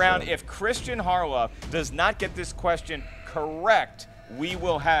speed round. If Christian Harlow does not get this question correct, we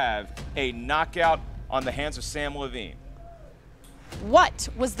will have a knockout on the hands of Sam Levine. What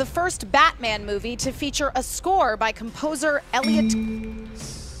was the first Batman movie to feature a score by composer Elliot?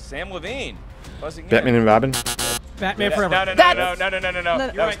 Sam Levine. Buzzing in. Batman and Robin. Batman Forever. No.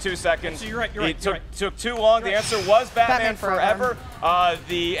 That was 2 seconds. You're right. It took too long. The answer was Batman Forever.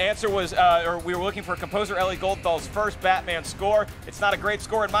 The answer was, we were looking for composer Ellie Goldthal's first Batman score. It's not a great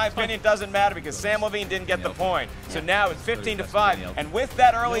score in my opinion. Doesn't matter because Sam Levine didn't get the point. So now it's 15-5. And with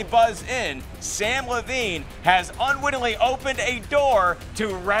that early buzz in, Sam Levine has unwittingly opened a door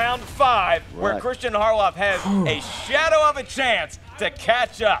to round 5, where Christian Harloff has a shadow of a chance to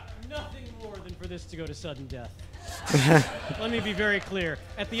catch up. Nothing more than for this to go to sudden death. Let me be very clear.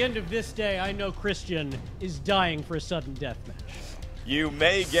 At the end of this day, I know Christian is dying for a sudden death match. You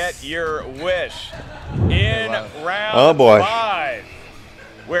may get your wish in round 5,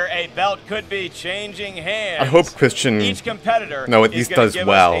 where a belt could be changing hands. I hope Christian. Each competitor no, is at least going does to give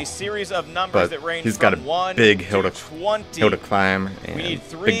well. us a series of numbers But that range he's from got a 1 big hill to 20. climb and We need big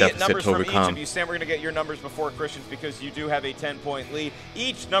 3 deficit numbers to from each of overcome. you. Sam, we're going to get your numbers before Christian's because you do have a 10-point lead.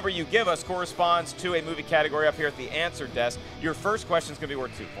 Each number you give us corresponds to a movie category up here at the answer desk. Your first question is going to be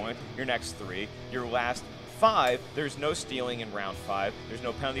worth 2 points. Your next 3. Your last 5, there's no stealing in round 5. There's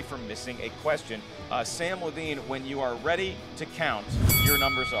no penalty for missing a question. Sam Levine, when you are ready to count, your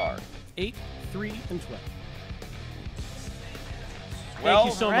numbers are 8, 3, and 12. Well, Thank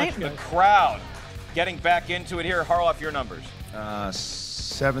you so much, the guys. crowd getting back into it here. Harloff, your numbers.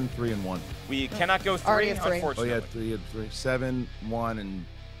 7, 3, and 1. We cannot go 3, Already have 3. unfortunately. Oh, yeah, 3. 7, 1, and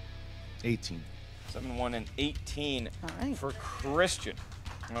 18. 7, 1, and 18 right. for Christian.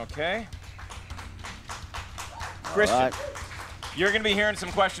 Okay. Christian, right. you're going to be hearing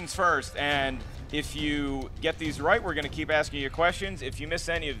some questions first, and if you get these right, we're going to keep asking you questions. If you miss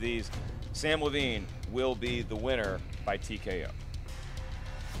any of these, Sam Levine will be the winner by TKO.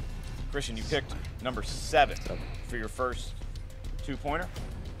 Christian, you picked number 7 for your first 2-pointer,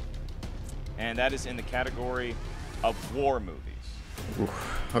 and that is in the category of war movies.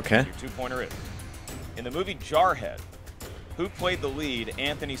 Oof, okay. Your 2-pointer is, in the movie Jarhead, who played the lead,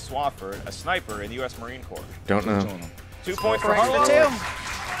 Anthony Swafford, a sniper in the U.S. Marine Corps? Don't know. 2 points for Correct for Harlow. 2.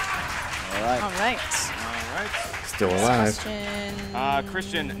 All right. All right. All right. Still alive. Question.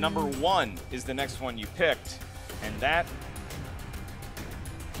 Christian, number 1 is the next one you picked, and that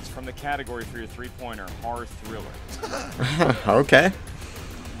is from the category for your 3-pointer, horror thriller. Okay.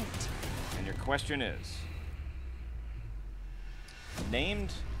 And your question is,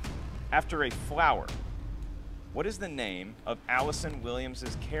 named after a flower, what is the name of Allison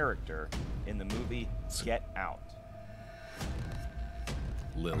Williams' character in the movie Get Out?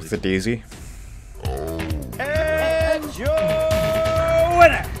 Lily. Is it Daisy? And your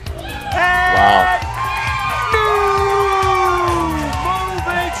winner. Wow.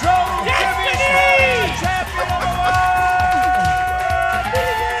 Movie Trophy champion of the world!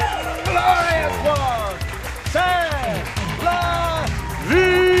 Glorious one! Sam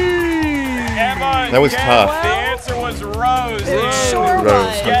Levine! Emma, That was guess tough. The answer was Rose. Sure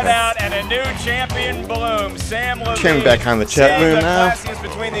was. Get Out, and a new champion blooms. Sam Levine. Turn back on the chat seeing room the now. classiest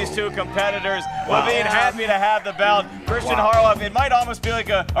between these two competitors. Levine happy to have the belt. Christian Harloff, it might almost be like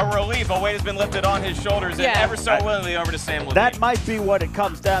a relief. A weight has been lifted on his shoulders, and ever so willingly over to Sam Levine. That might be what it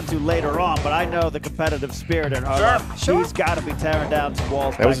comes down to later on, but I know the competitive spirit in her. Sure. He's got to be tearing down some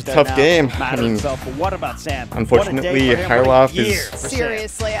walls. That was a back tough there game. now. I Mad at mean, himself. But what about Sam? unfortunately, What a day for him. What a Harloff year is for Sam.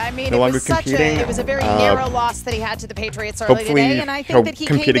 Seriously, I mean, no it longer was such competing. it was a very narrow loss that he had to the Patriots early hopefully today, and I he'll think that he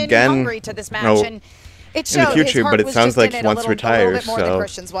compete came in again. hungry to this match, No, and it in the showed. future, His heart but it was sounds just like in he it wants to a retire, little bit more than so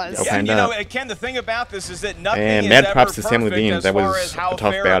Christian's was. we'll Yeah, find you know, out. Ken, the thing about this is that nothing And is mad ever props to Sam perfect Levine. as That far was as how a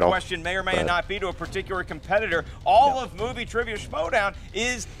tough fair battle, a question may or may but- not be to a particular competitor. All of movie trivia Schmoedown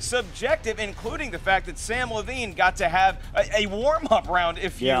is subjective, including the fact that Sam Levine got to have a warm-up round,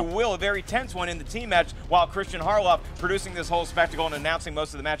 if you will, a very tense one in the team match, while Christian Harloff producing this whole spectacle and announcing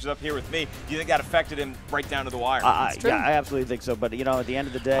most of the matches up here with me. Do you think that affected him right down to the wire? Yeah, I absolutely think so. But, you know, at the end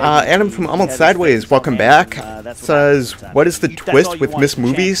of the day... Adam from Almost Sideways, welcome back. Says, what is the twist with Miss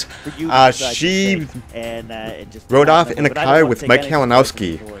Movies? She rode off in a car with Mike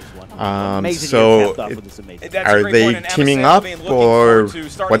Kalinowski. So, are they teaming up, or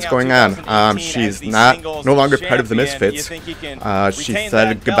what's going on? She's no longer part of the Misfits. She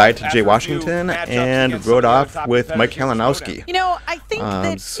said goodbye to Jay Washington and rode off with Mike Kalinowski. You know, I think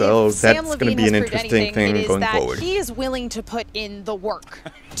that so if Sam that's going to Levine be an has proved interesting anything, thing it is going that forward. he is willing to put in the work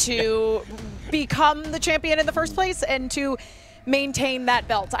to become the champion in the first place and to maintain that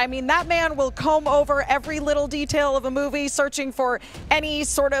belt. I mean, that man will comb over every little detail of a movie, searching for any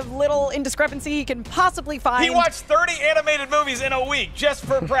sort of little indiscrepancy he can possibly find. He watched 30 animated movies in a week just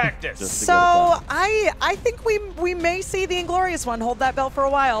for practice. So I think we may see the Inglorious One hold that belt for a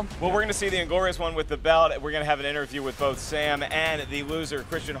while. Well, we're going to see the Inglorious One with the belt. We're going to have an interview with both Sam and the loser,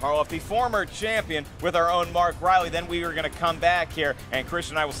 Christian Harloff, the former champion, with our own Mark Riley. Then we are going to come back here, and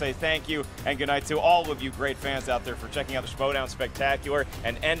Christian and I will say thank you and good night to all of you great fans out there for checking out the Schmoedown Spectacular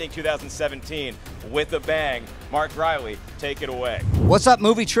and ending 2017 with a bang. Mark Riley, take it away. What's up,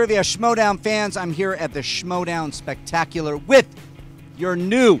 movie trivia Schmoedown fans? I'm here at the Schmoedown Spectacular with your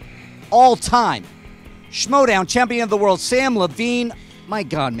new all-time Schmoedown champion of the world, Sam Levine. My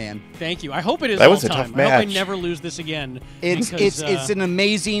God, man. Thank you. I hope it is That all was a time. tough I hope I match. never lose this again. It's an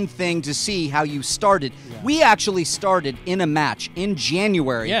amazing thing to see how you started. Yeah. We actually started in a match in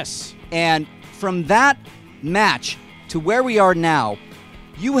January. Yes. And from that match to where we are now,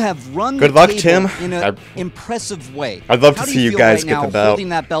 you have run Good the luck, table Tim. in an impressive way. I'd love to How do see you feel guys right get now, the belt. holding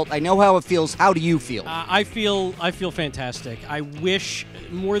that belt? I know how it feels. How do you feel? I feel fantastic. I wish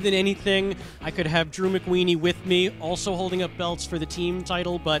more than anything I could have Drew McWeeny with me, also holding up belts for the team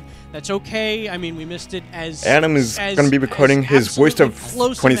title, but that's okay. I mean, we missed it as Adam is going to be recording his worst of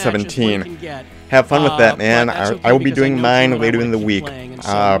close a match as one 2017. can get. Have fun with that, man. but that's okay I will be because I doing know mine Jim and I later wanna in the keep week. playing, and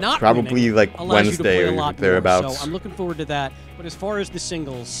so not Probably winning like allows you to play Wednesday a or lot more, thereabouts. So I'm looking forward to that. But as far as the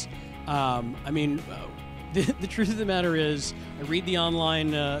singles, I mean, the truth of the matter is, I read the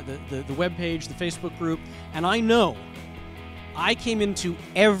online, the webpage, the Facebook group, and I know I came into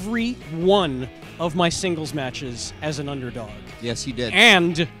every one of my singles matches as an underdog. Yes, you did.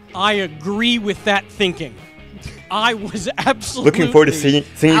 And I agree with that thinking. I was absolutely Looking forward to seeing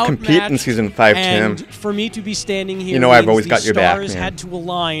you compete in outmatched, season 5, Tim. and for me to be standing here, You know I've means always the got your back, stars man. had to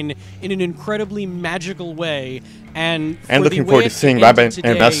align in an incredibly magical way. And looking forward to seeing Robin and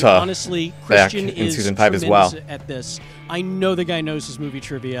Vanessa honestly, back Christian in is season 5 as well. tremendous at this. I know the guy knows his movie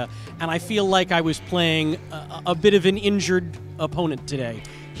trivia, and I feel like I was playing a bit of an injured opponent today.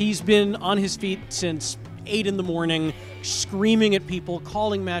 He's been on his feet since 8 in the morning, screaming at people,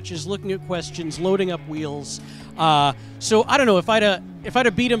 calling matches, looking at questions, loading up wheels. So I don't know if I'd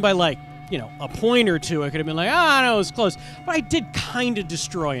have beat him by like, you know, a point or two, I could have been like, no, it was close. But I did kind of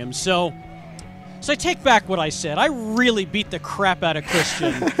destroy him. So I take back what I said. I really beat the crap out of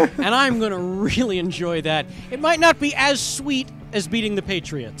Christian, and I'm going to really enjoy that. It might not be as sweet as beating the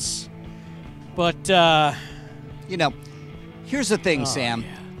Patriots, but you know, here's the thing, Sam.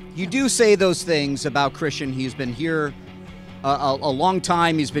 Yeah. You do say those things about Christian. He's been here a long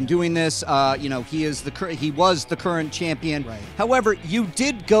time. He's been doing this. You know, he was the current champion. Right. However, you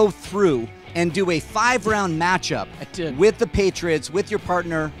did go through and do a 5-round matchup with the Patriots, with your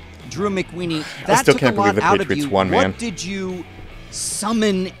partner, Drew McWeeny. That I still took can't a lot believe the out of Patriots you. won, man. What did you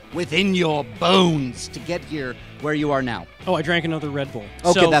summon within your bones to get here where you are now? Oh, I drank another Red Bull.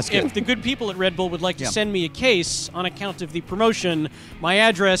 Okay, so that's good. If the good people at Red Bull would like to send me a case on account of the promotion, my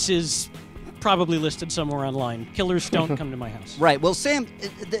address is probably listed somewhere online. Killers don't come to my house. Right. Well, Sam,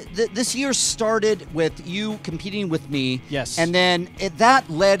 this year started with you competing with me. Yes. And then that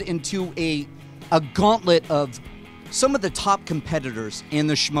led into a gauntlet of some of the top competitors in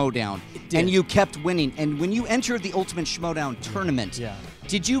the Schmoedown. And you kept winning. And when you entered the Ultimate Schmoedown tournament,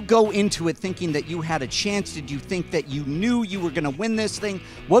 did you go into it thinking that you had a chance? Did you think that you knew you were going to win this thing?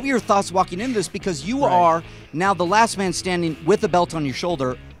 What were your thoughts walking into this? Because you are now the last man standing with a belt on your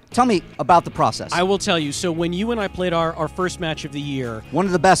shoulder. Tell me about the process. I will tell you. So when you and I played our first match of the year, one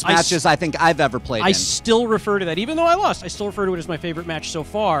of the best matches I think I've ever played I still refer to that. Even though I lost, I still refer to it as my favorite match so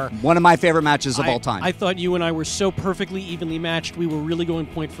far. One of my favorite matches of all time. I thought you and I were so perfectly evenly matched. We were really going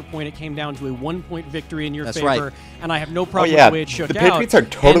point for point. It came down to a 1-point victory in your favor. Right. And I have no problem with the way it shook out. The Patriots are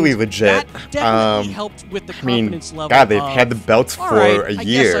totally legit. That definitely helped with the confidence level. God, they've had the belts for a year. I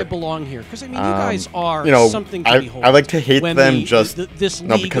guess I belong here. Because, I mean, you guys are something to I behold. like to hate when them just this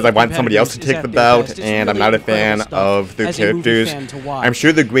because I want somebody else to take the belt, and I'm not a fan of their characters. I'm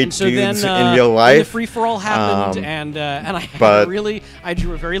sure they're great dudes in real life. The free-for-all happened, and I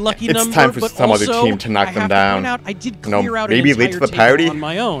drew a very lucky number. It's time for some other team to knock them down. I did clear out maybe an late to the entire party table on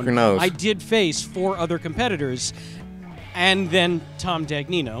my own. Who knows? I did face 4 other competitors, and then Tom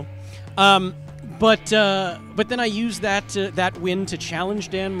Dagnino. But then I used that win to challenge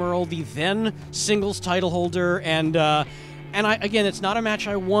Dan Murrell, the then singles title holder, and again, it's not a match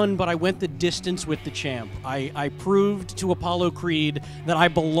I won, but I went the distance with the champ. I proved to Apollo Creed that I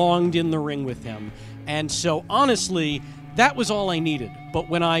belonged in the ring with him. And so, honestly, that was all I needed. But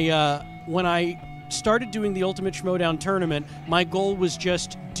when I started doing the Ultimate Schmoedown tournament, my goal was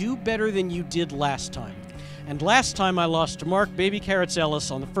just do better than you did last time. And last time I lost to Mark Baby Carrots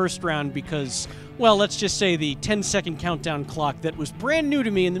Ellis on the first round because, well, let's just say the 10-second countdown clock that was brand new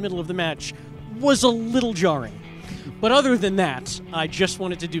to me in the middle of the match was a little jarring. But other than that, I just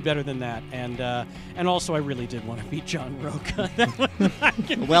wanted to do better than that, and also I really did want to beat John Roca.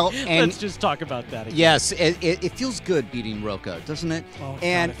 Well, and let's just talk about that again. Yes, it feels good beating Roca, doesn't it? Oh,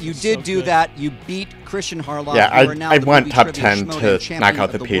 and God, you did so do good. that. You beat Christian Harloff. Yeah, I want movie top trivia 10 Schmoedown to champion knock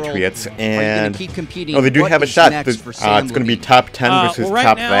out the of world. Patriots, Are you and gonna keep competing? they do What have a is shot. next It's for Sam going to be Levine? top 10 versus well, right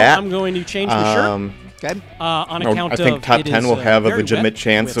top now, that. I'm going to change the shirt. Okay. On account I think of top it 10 is, will have a very legitimate wet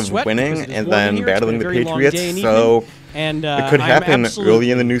chance with of sweat winning because it is and warm in then here. It's battling been the a very long Patriots. day and So evening, and it could I'm happen absolutely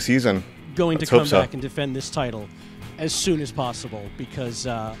early in the new season. Going Let's to hope come so. back and defend this title as soon as possible because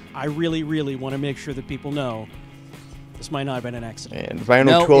I really, really want to make sure that people know this might not have been an accident. And Ryan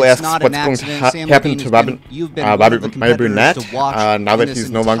O'Toole asks what's going to happen to Robin Burnett now that he's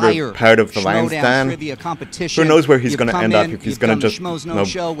no longer part of the Lions Den. Who knows where he's going to end up, if he's going to just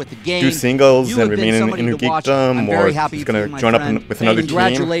do singles and remain in Inner Geekdom, or if he's going to join up with another team.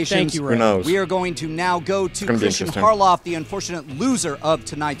 Congratulations. Who knows? We are going to now go to Christian Harloff, the unfortunate loser of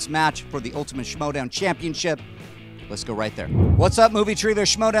tonight's match for the Ultimate Schmoedown Championship. Let's go right there. What's up, Movie Trivia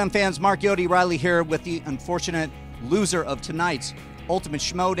Schmoedown fans? Mark Yodi Riley here with the unfortunate loser of tonight's Ultimate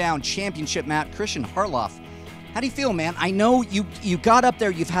Schmoedown Championship match. Christian Harloff, how do you feel, man? I know you got up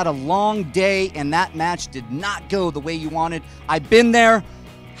there, you've had a long day, and that match did not go the way you wanted. I've been there.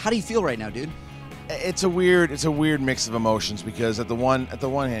 How do you feel right now, dude? It's a weird mix of emotions because at the one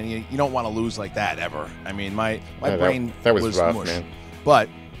hand, you don't want to lose like that ever. I mean, my brain that was rough, mush. man. But,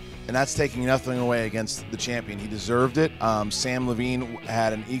 and that's taking nothing away against the champion. He deserved it. Sam Levine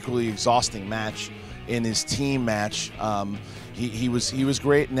had an equally exhausting match in his team match. He was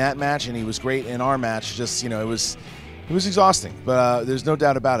great in that match, and he was great in our match. Just, it was exhausting, but there's no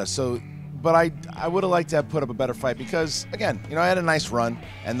doubt about it. So, but I would have liked to have put up a better fight because, again, I had a nice run,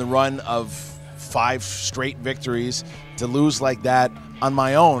 and the run of 5 straight victories, to lose like that on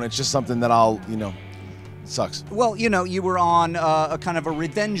my own, it's just something that I'll, it sucks. Well, you were on a kind of a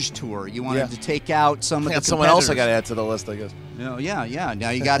revenge tour. You wanted to take out some of the someone else I got to add to the list, I guess. Yeah.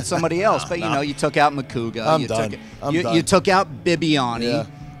 Now you got somebody else, but you took out Makuga. I'm done. You took out Bibiani. Yeah.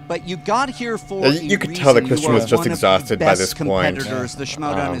 But you got here for you could tell that Christian was just exhausted by this point. Competitors the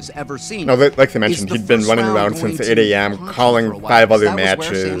Schmoedown has ever seen. No, like I mentioned, he'd been running around since 8 a.m. calling 5 other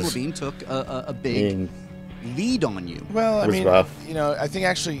matches. Where Sam Levine took a big lead on you. Well, I mean, rough. I think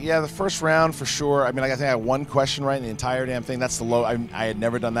actually, the first round for sure. I mean, I think I had one question right in the entire damn thing. That's the low. I had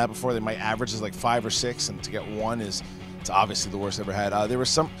never done that before. My average is like 5 or 6, and to get one it's obviously the worst I ever had. There were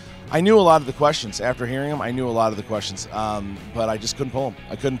some. I knew a lot of the questions after hearing them. I knew a lot of the questions, but I just couldn't pull them.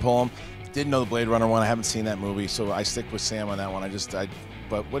 I couldn't pull them. Didn't know the Blade Runner one. I haven't seen that movie, so I stick with Sam on that one.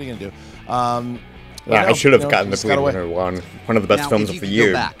 But what are you gonna do? I should have gotten the Blade Runner one of the best films of the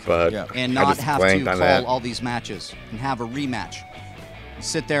year, but and not have to call all these matches and have a rematch,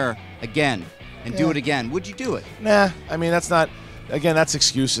 sit there again and do it again. Would you do it? Nah, I mean that's not. Again, that's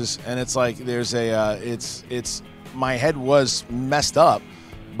excuses, and it's like there's a. It's my head was messed up,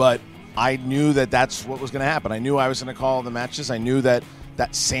 but I knew that that's what was going to happen. I knew I was going to call the matches. I knew that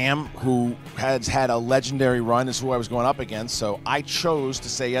Sam, who has had a legendary run, is who I was going up against. So I chose to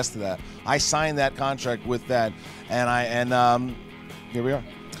say yes to that. I signed that contract with that, and here we are.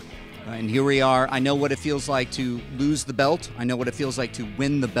 And here we are. I know what it feels like to lose the belt. I know what it feels like to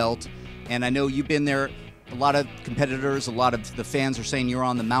win the belt, and I know you've been there. A lot of competitors, a lot of the fans are saying you're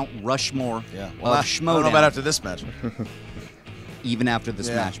on the Mount Rushmore of Schmoedown. I don't know about after this match. Even after this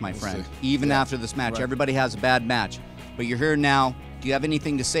match, my friend. Even after this match. Everybody has a bad match. But you're here now. Do you have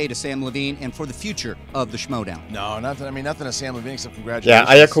anything to say to Sam Levine and for the future of the Schmoedown? No, nothing. I mean, nothing to Sam Levine except congratulations.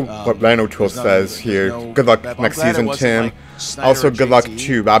 Yeah, I echo what Rhino Tool says here. Good luck next season, Tim. Also, good luck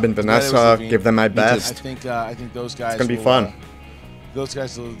to Rob and Vanessa. Give them my best. I think those guys. It's gonna be fun. Those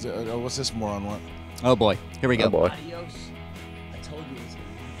guys. What's this moron want? Oh boy, here we go. Oh boy. Adios. I told you.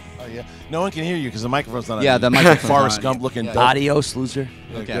 Oh yeah. No one can hear you because the microphone's not on. Yeah, the microphone's Forrest Gump looking. Adios, loser.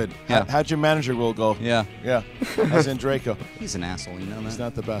 Okay. Good. How'd your manager role go? Yeah. How's in Draco? He's an asshole, you know that? He's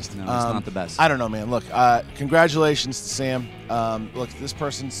not the best. No, he's not the best. I don't know, man. Look, congratulations to Sam. Look, this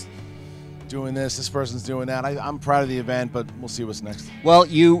person's doing this. This person's doing that. I'm proud of the event, but we'll see what's next. Well,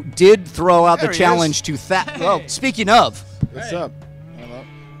 you did throw out the challenge to Thad. Well, speaking of. What's up?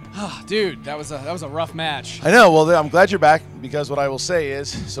 Dude, that was a rough match. I know. Well, I'm glad you're back because what I will say is,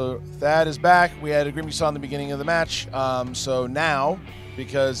 so Thad is back. We had agreement you saw in the beginning of the match. So now,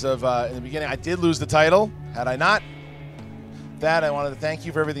 because of in the beginning, I did lose the title. Had I not, Thad, I wanted to thank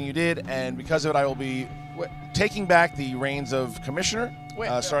you for everything you did, and because of it, I will be taking back the reins of commissioner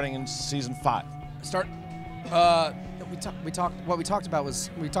starting in season 5. We talked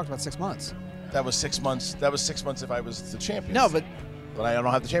about 6 months. That was 6 months. That was 6 months if I was the champion. No, but I don't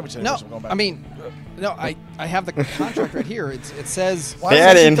have the championship anymore, so I'm going back. I mean, no, I have the contract right here. It says they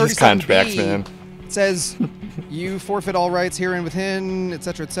add in his contracts, man. It says you forfeit all rights herein within,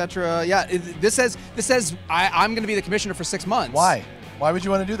 etc., etc. Yeah, this says I'm going to be the commissioner for 6 months. Why? Why would you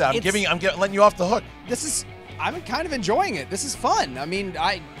want to do that? I'm letting you off the hook. I'm kind of enjoying it. This is fun. I mean,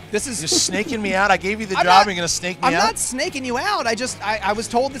 you're snaking me out. I gave you the job. You're going to snake me out. I'm not snaking you out. I was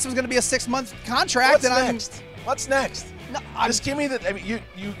told this was going to be a 6-month contract. What's next? No, just give me the. I mean,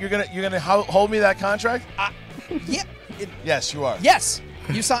 you're gonna hold me that contract? Yeah. Yes, you are. Yes,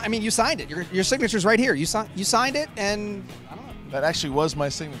 you signed. I mean, you signed it. Your signature's right here. You signed it, and I don't know. That actually was my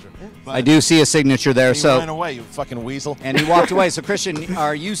signature. I do see a signature there. He ran away, you fucking weasel. And he walked away. So Christian,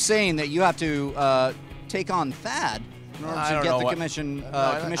 are you saying that you have to take on Thad in order to get the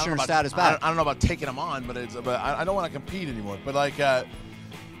commissioner status back? I don't know about taking him on, but I don't want to compete anymore. But like,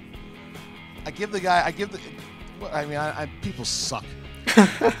 people suck.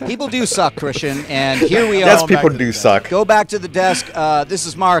 People do suck, Christian, and here we are. Yes, people do suck. Go back to the desk. This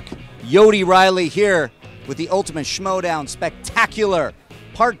is Mark Yodi Riley here with the Ultimate Schmoedown Spectacular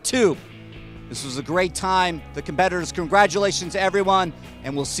Part 2. This was a great time. The competitors, congratulations to everyone,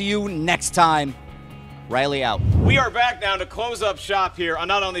 and we'll see you next time. Riley out. We are back now to close up shop here on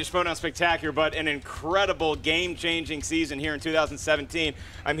not only the Schmoedown Spectacular, but an incredible game-changing season here in 2017.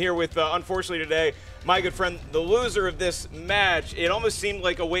 I'm here with, unfortunately today, my good friend, the loser of this match. It almost seemed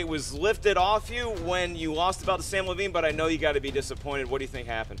like a weight was lifted off you when you lost the belt to Sam Levine, but I know you got to be disappointed. What do you think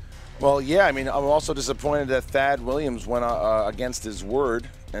happened? Well, yeah, I mean, I'm also disappointed that Thad Williams went against his word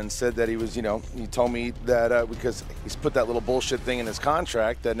and said that he was, you know, he told me that because he's put that little bullshit thing in his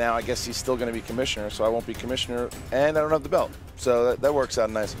contract that now I guess he's still going to be commissioner, so I won't be commissioner, and I don't have the belt. So that works out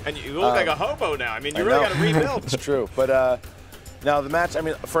nice. And you look like a hobo now. I mean, you really got to rebuild. It's true. But now the match, I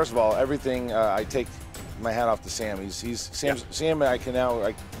mean, first of all, everything, I take my hat off to Sam. Sam I can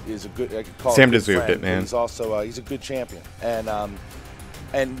now, is a good, I could call Sam him a good deserved friend, it, man. He's also, he's a good champion.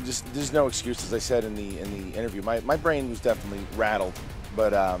 And just there's no excuse, as I said in the interview. My brain was definitely rattled,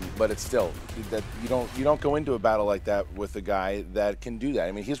 but it's still that you don't go into a battle like that with a guy that can do that.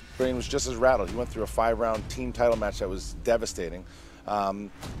 I mean, his brain was just as rattled. He went through a 5-round team title match that was devastating, and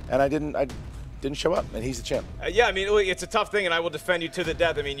I didn't show up, and he's the champ. Yeah, I mean, it's a tough thing, and I will defend you to the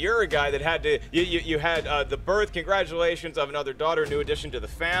death. I mean, you're a guy that had to, you had the birth, congratulations, of another daughter, new addition to the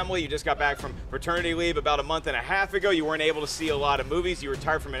family. You just got back from paternity leave about a month and a half ago. You weren't able to see a lot of movies. You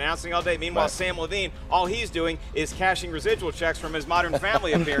retired from announcing all day. Meanwhile, Right. Sam Levine, all he's doing is cashing residual checks from his Modern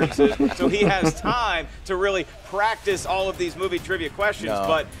Family appearances, so he has time to really practice all of these movie trivia questions. No.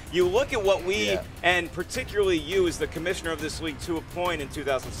 But you look at what we, and particularly you as the commissioner of this league to a point in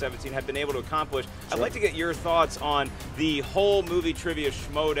 2017, have been able to accomplish. I'd like to get your thoughts on the whole movie trivia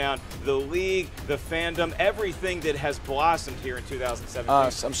Schmoedown, the league, the fandom, everything that has blossomed here in 2017.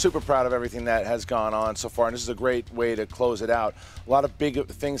 I'm super proud of everything that has gone on so far, and this is a great way to close it out. A lot of big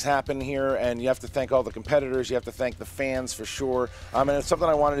things happen here, and you have to thank all the competitors. You have to thank the fans for sure. And it's something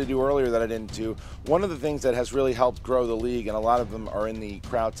I wanted to do earlier that I didn't do. One of the things that has really helped grow the league, and a lot of them are in the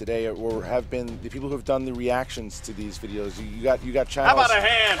crowd today, or have been the people who have done the reactions to these videos. You got channels. How about a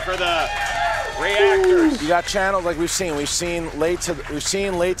hand for the reactors? You got channels like we've seen late to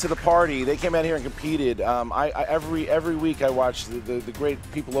the party. They came out here and competed. Every week I watch the great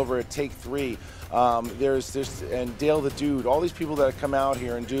people over at Take 3. There's and Dale the Dude. All these people that come out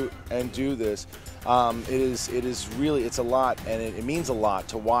here and do this. It is really, it's a lot, and it means a lot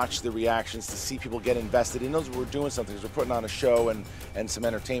to watch the reactions, to see people get invested. It knows we're doing something because we're putting on a show and some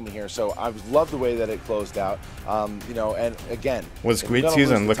entertainment here. So I love the way that it closed out. You know, and again, was a great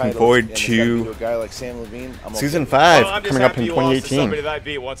season. Looking forward to a guy like Sam Levine. season 5 I'm just coming up happy in you lost to 2018. somebody that I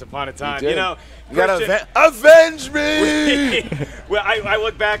beat once upon a time. You You know, you gotta Christian, avenge me. Well, I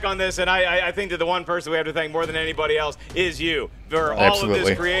look back on this, and I think that the one person we have to thank more than anybody else is you for all of Absolutely.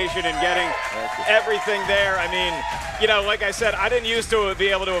 this creation and getting everything there. I mean, you know, like I said, I didn't used to be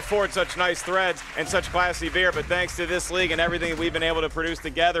able to afford such nice threads and such classy beer, but thanks to this league and everything that we've been able to produce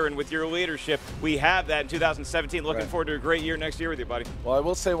together, and with your leadership, we have that in 2017. Looking forward to a great year next year with you, buddy. Well, I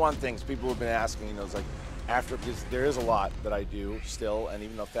will say one thing. People have been asking, you know, it's like because there is a lot that I do still, and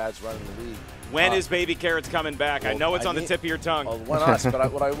even though Thad's running the league. When is Baby Carrots coming back? I know it's on the tip of your tongue. Well, when us,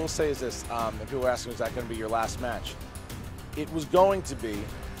 but what I will say is this, and people are asking, is that going to be your last match? It was going to be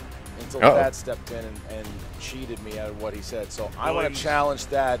until Thad stepped in and cheated me out of what he said. So I want to challenge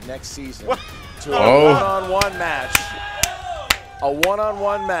Thad next season to a one-on-one match. A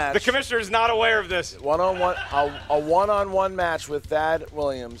one-on-one match. The commissioner is not aware of this. A one-on-one match with Thad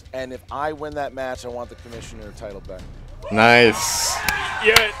Williams, and if I win that match, I want the commissioner title back. Nice.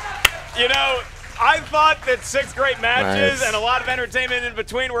 You know, I thought that 6 great matches Nice. and a lot of entertainment in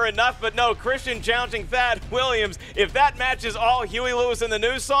between were enough, but no, Christian challenging Thad Williams. If that match is all Huey Lewis and the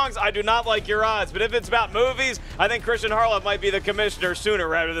News songs, I do not like your odds. But if it's about movies, I think Christian Harloff might be the commissioner sooner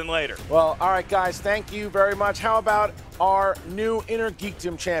rather than later. Well, all right, guys, thank you very much. How about our new Inner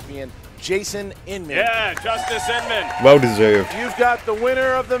Geekdom champion, Jason Inman? Yeah, Justice Inman. Well deserved. You've got the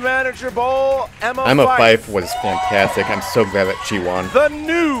winner of the Manager Bowl, Emma Fife was fantastic. I'm so glad that she won. The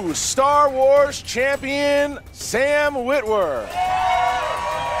new Star Wars champion, Sam Witwer.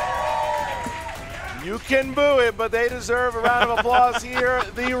 You can boo it, but they deserve a round of applause here.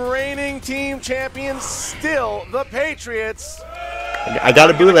 The reigning team champions, still the Patriots. I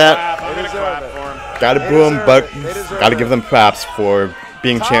gotta boo that. I'm gonna clap for him. Gotta boo them, but gotta give them props for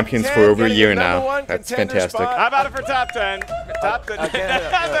being champions for over a year now. That's fantastic. How about it for top 10? Top 10.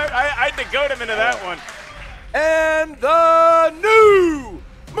 I'd goat him into that one. And the new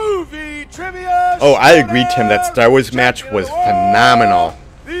movie trivia. Oh, I agree, Tim. That Star Wars match was phenomenal.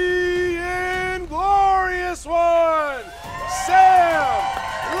 The inglorious one, Sam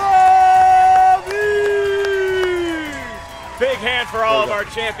Levine. Big hand for all of our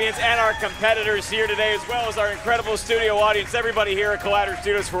champions and our competitors here today, as well as our incredible studio audience. Everybody here at Collider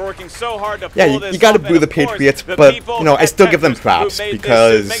Studios for working so hard to pull this you got to off. boo the Patriots, but I still give them props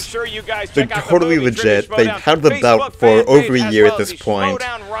because they're totally legit. They've held the belt for over a year at this point.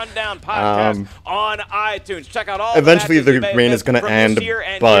 On iTunes. Check out all eventually the reign is going to end,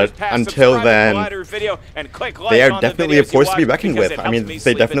 but until then, they are definitely a force to be reckoned with. I mean,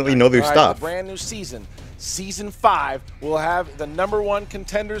 they definitely know their stuff. Brand new season, Season 5, will have the #1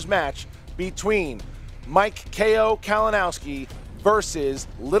 contenders match between Mike K.O. Kalinowski versus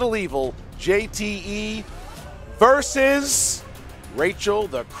Little Evil JTE versus Rachel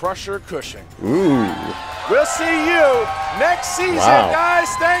the Crusher Cushing. Ooh. We'll see you next season, guys.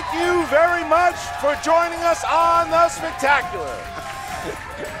 Thank you very much for joining us on The Spectacular.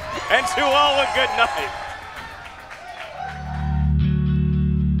 And to all a good night.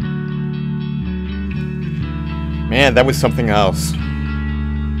 Man, that was something else.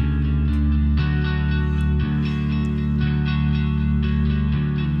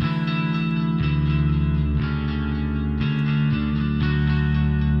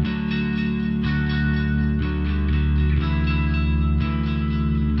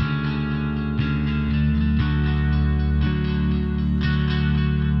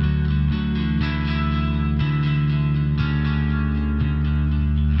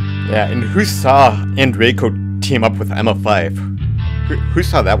 Yeah, and who saw Andreyko team up with Emma 5? Who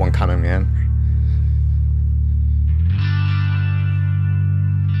saw that one coming, man?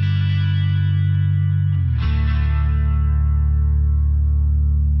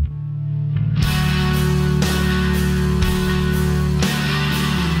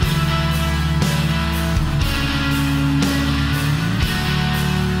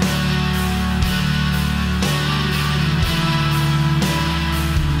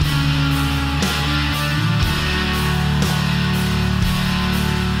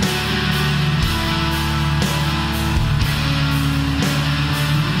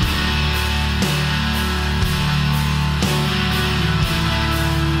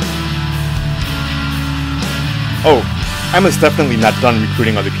 Oh, Emma's definitely not done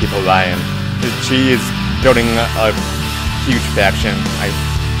recruiting other people, Ryan. She is building a huge faction.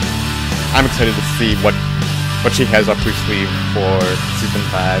 I'm excited to see what she has up her sleeve for Season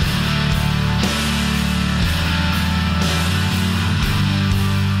 5.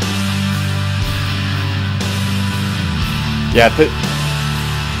 Yeah, the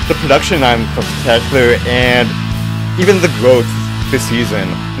production on Spectacular and even the growth this season,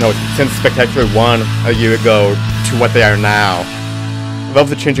 since Spectacular 1 a year ago to what they are now. I love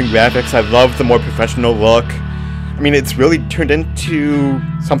the changing graphics. I love the more professional look. I mean, it's really turned into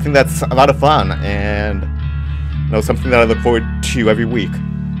something that's a lot of fun and something that I look forward to every week.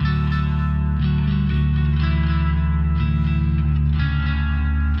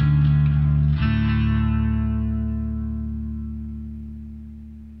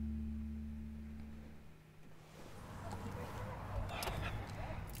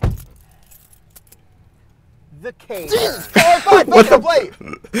 The cage. Play.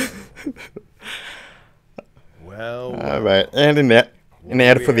 Well. All right, and an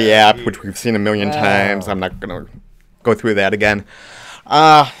ad for the app, which we've seen a million times. I'm not gonna go through that again.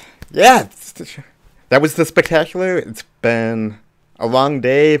 Yeah, that was the Spectacular. It's been a long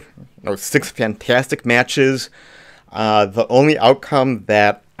day. 6 fantastic matches. The only outcome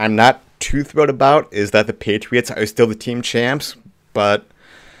that I'm not too thrilled about is that the Patriots are still the team champs. But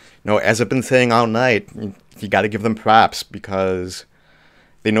as I've been saying all night, you got to give them props because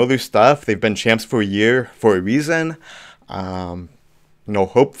they know their stuff. They've been champs for a year for a reason.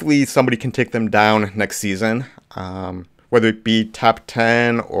 Hopefully somebody can take them down next season, whether it be top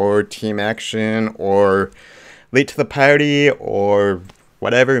 10 or team action or late to the party or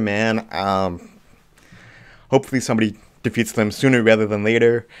whatever, man. Hopefully somebody defeats them sooner rather than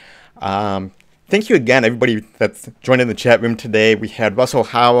later. Thank you again, everybody that's joined in the chat room today. We had Russell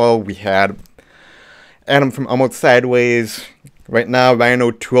Howell. We had Adam from Almost Sideways. Right now, Ryan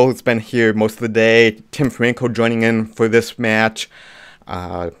O'Toole has been here most of the day. Tim Franco joining in for this match.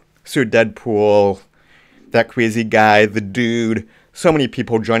 Sir Deadpool, that crazy guy, the dude. So many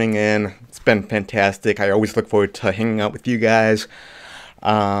people joining in. It's been fantastic. I always look forward to hanging out with you guys.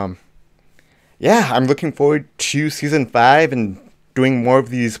 Yeah, I'm looking forward to Season 5 and doing more of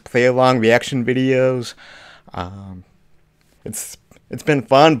these play-along reaction videos. It's been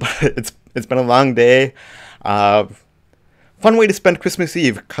fun, but it's been a long day. Fun way to spend Christmas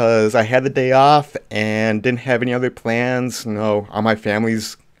Eve because I had the day off and didn't have any other plans. All my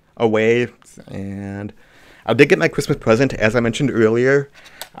family's away, and I did get my Christmas present, as I mentioned earlier.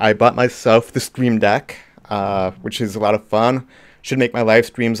 I bought myself the Stream Deck. which is a lot of fun. Should make my live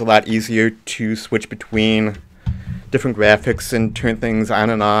streams a lot easier to switch between different graphics and turn things on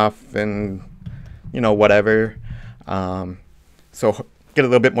and off and, you know, whatever. So get a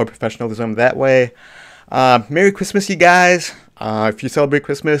little bit more professionalism that way. Merry Christmas, you guys. If you celebrate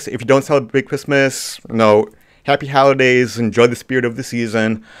Christmas, if you don't celebrate Christmas, no, happy holidays. Enjoy the spirit of the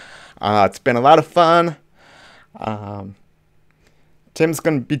season. It's been a lot of fun. Tim's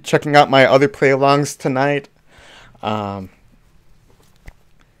going to be checking out my other play-alongs tonight.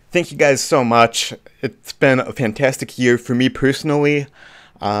 Thank you guys so much. It's been a fantastic year for me personally.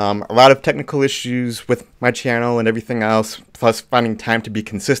 A lot of technical issues with my channel and everything else, plus finding time to be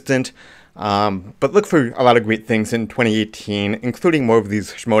consistent. But look for a lot of great things in 2018, including more of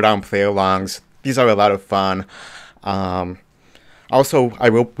these Schmoedown play-alongs. These are a lot of fun. Also, I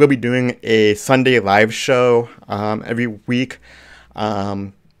will be doing a Sunday live show every week.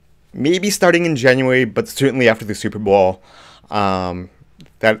 Maybe starting in January, but certainly after the Super Bowl.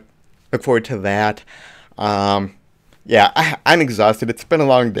 Look forward to that. Yeah, I'm exhausted. It's been a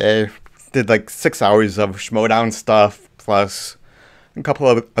long day. Did like 6 hours of Schmoedown stuff, plus a couple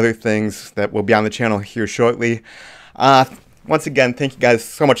of other things that will be on the channel here shortly. Once again, thank you guys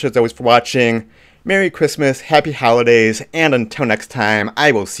so much as always for watching. Merry Christmas, Happy Holidays, and until next time,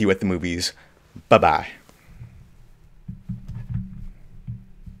 I will see you at the movies. Bye-bye.